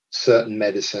find certain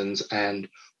medicines and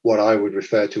what I would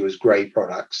refer to as grey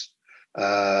products.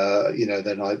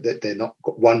 They're not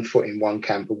got one foot in one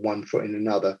camp and one foot in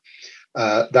another.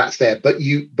 That's there, but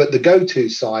the go-to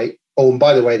site. Oh, and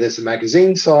by the way, there's a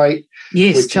magazine site.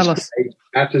 Yes, tell us.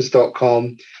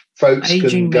 Matters.com. Folks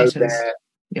can go there,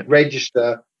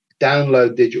 register,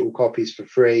 download digital copies for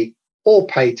free, or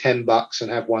pay $10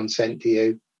 and have one sent to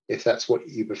you if that's what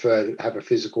you prefer, have a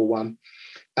physical one.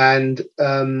 And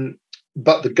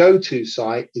but the go-to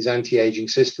site is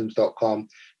antiagingsystems.com,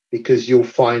 because you'll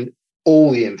find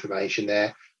all the information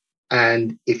there.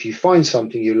 And if you find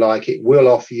something you like, it will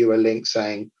offer you a link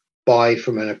saying buy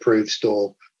from an approved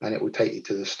store, and it will take you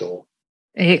to the store.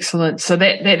 Excellent. So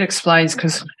that explains,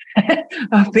 because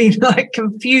I've been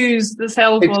confused as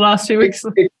hell for the last few weeks.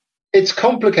 It's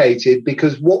complicated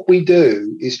because what we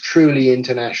do is truly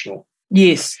international.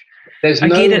 Yes. There's no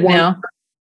one now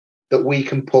that we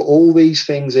can put all these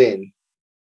things in.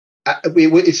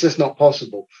 It's just not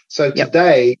possible. So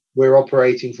today we're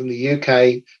operating from the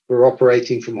UK, we're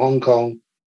operating from Hong Kong,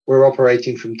 we're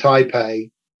operating from Taipei,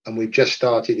 and we've just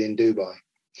started in Dubai.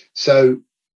 So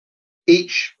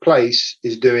each place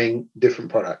is doing different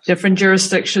products. Different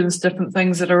jurisdictions, different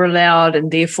things that are allowed,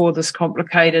 and therefore this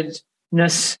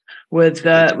complicatedness with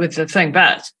the thing.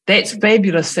 But that's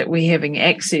fabulous that we're having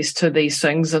access to these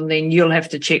things, and then you'll have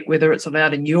to check whether it's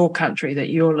allowed in your country that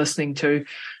you're listening to.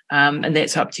 And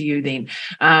that's up to you then.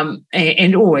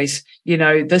 And always,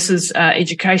 this is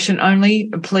education only.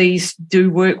 Please do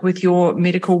work with your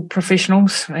medical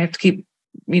professionals. I have to keep,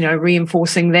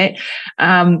 reinforcing that.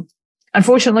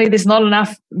 Unfortunately, there's not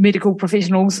enough medical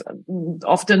professionals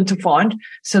often to find.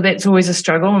 So that's always a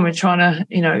struggle. And we're trying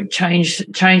to,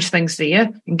 change things there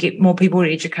and get more people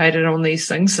educated on these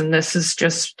things. And this is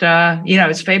just,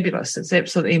 it's fabulous. It's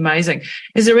absolutely amazing.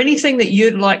 Is there anything that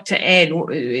you'd like to add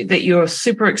that you're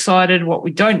super excited,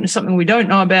 something we don't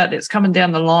know about that's coming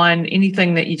down the line?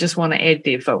 Anything that you just want to add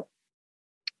there, Phil?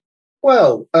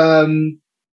 Well, I'm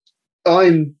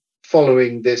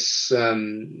following this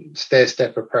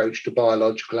stair-step approach to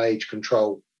biological age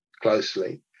control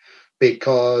closely,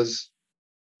 because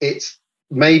it's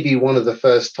maybe one of the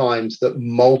first times that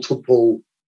multiple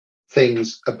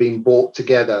things have been brought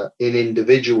together in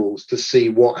individuals to see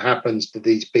what happens to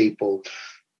these people,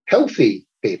 healthy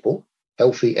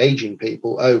aging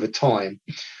people over time.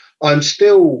 I'm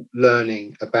still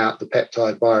learning about the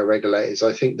peptide bioregulators.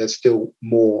 I think there's still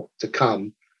more to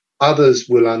come. Others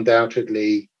will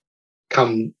undoubtedly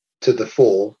come to the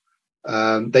fore.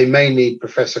 They may need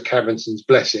Professor Cavinson's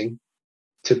blessing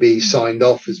to be signed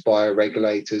off as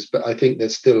bioregulators, but I think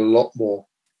there's still a lot more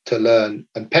to learn.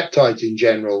 And peptides in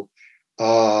general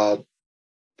are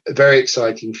a very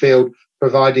exciting field,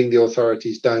 providing the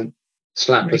authorities don't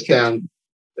slap us down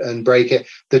and break it.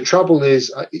 The trouble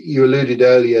is, you alluded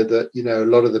earlier that, a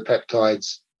lot of the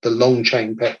peptides, the long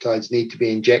chain peptides, need to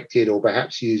be injected or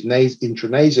perhaps used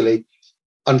intranasally.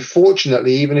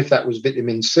 Unfortunately, even if that was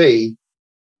vitamin C,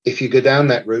 if you go down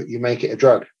that route, you make it a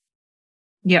drug.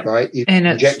 Yeah. Right. And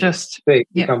it's just it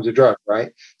becomes a drug,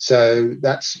 right? So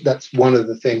that's one of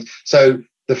the things. So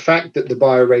the fact that the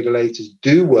bioregulators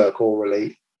do work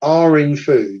orally, are in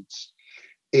foods,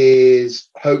 is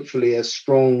hopefully a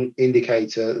strong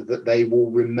indicator that they will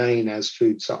remain as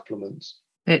food supplements.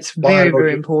 It's very,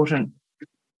 very important.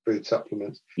 Food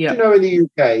supplements. Yeah. In the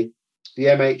UK, the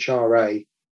MHRA,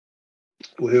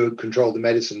 who control the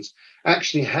medicines,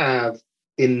 actually have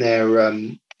in their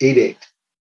edict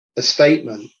a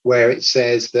statement where it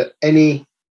says that any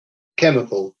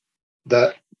chemical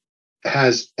that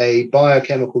has a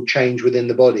biochemical change within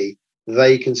the body,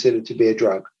 they consider to be a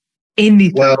drug.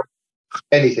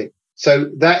 Anything. So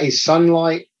that is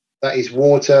sunlight, that is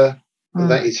water,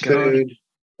 that is food,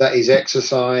 that is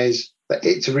exercise.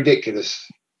 It's a ridiculous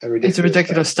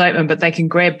statement, but they can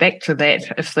grab back to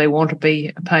that if they want to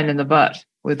be a pain in the butt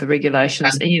with the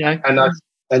regulations.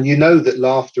 And you know that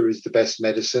laughter is the best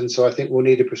medicine, so I think we'll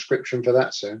need a prescription for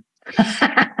that soon.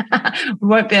 We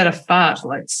won't be able to fart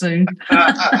soon.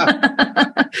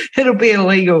 It'll be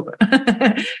illegal.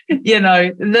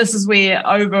 This is where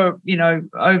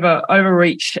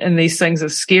overreach in these things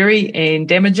is scary and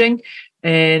damaging.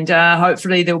 And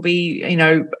hopefully there'll be,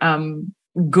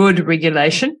 good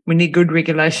regulation. We need good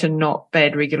regulation, not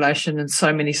bad regulation in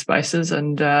so many spaces.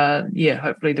 And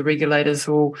hopefully the regulators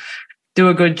will do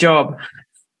a good job.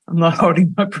 I'm not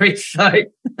holding my breath though.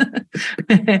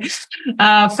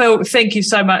 Phil, thank you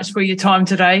so much for your time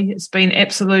today. It's been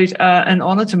an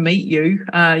honour to meet you.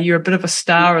 You're a bit of a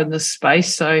star in this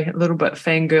space, so a little bit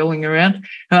fangirling around,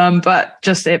 but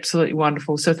just absolutely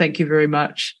wonderful. So thank you very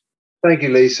much. Thank you,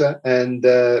 Lisa, and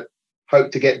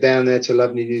hope to get down there to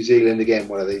lovely New Zealand again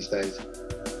one of these days.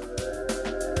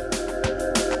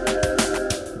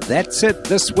 That's it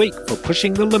this week for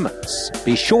Pushing the Limits.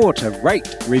 Be sure to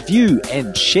rate, review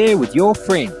and share with your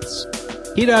friends.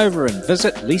 Head over and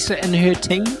visit Lisa and her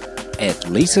team at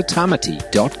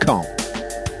lisatamati.com.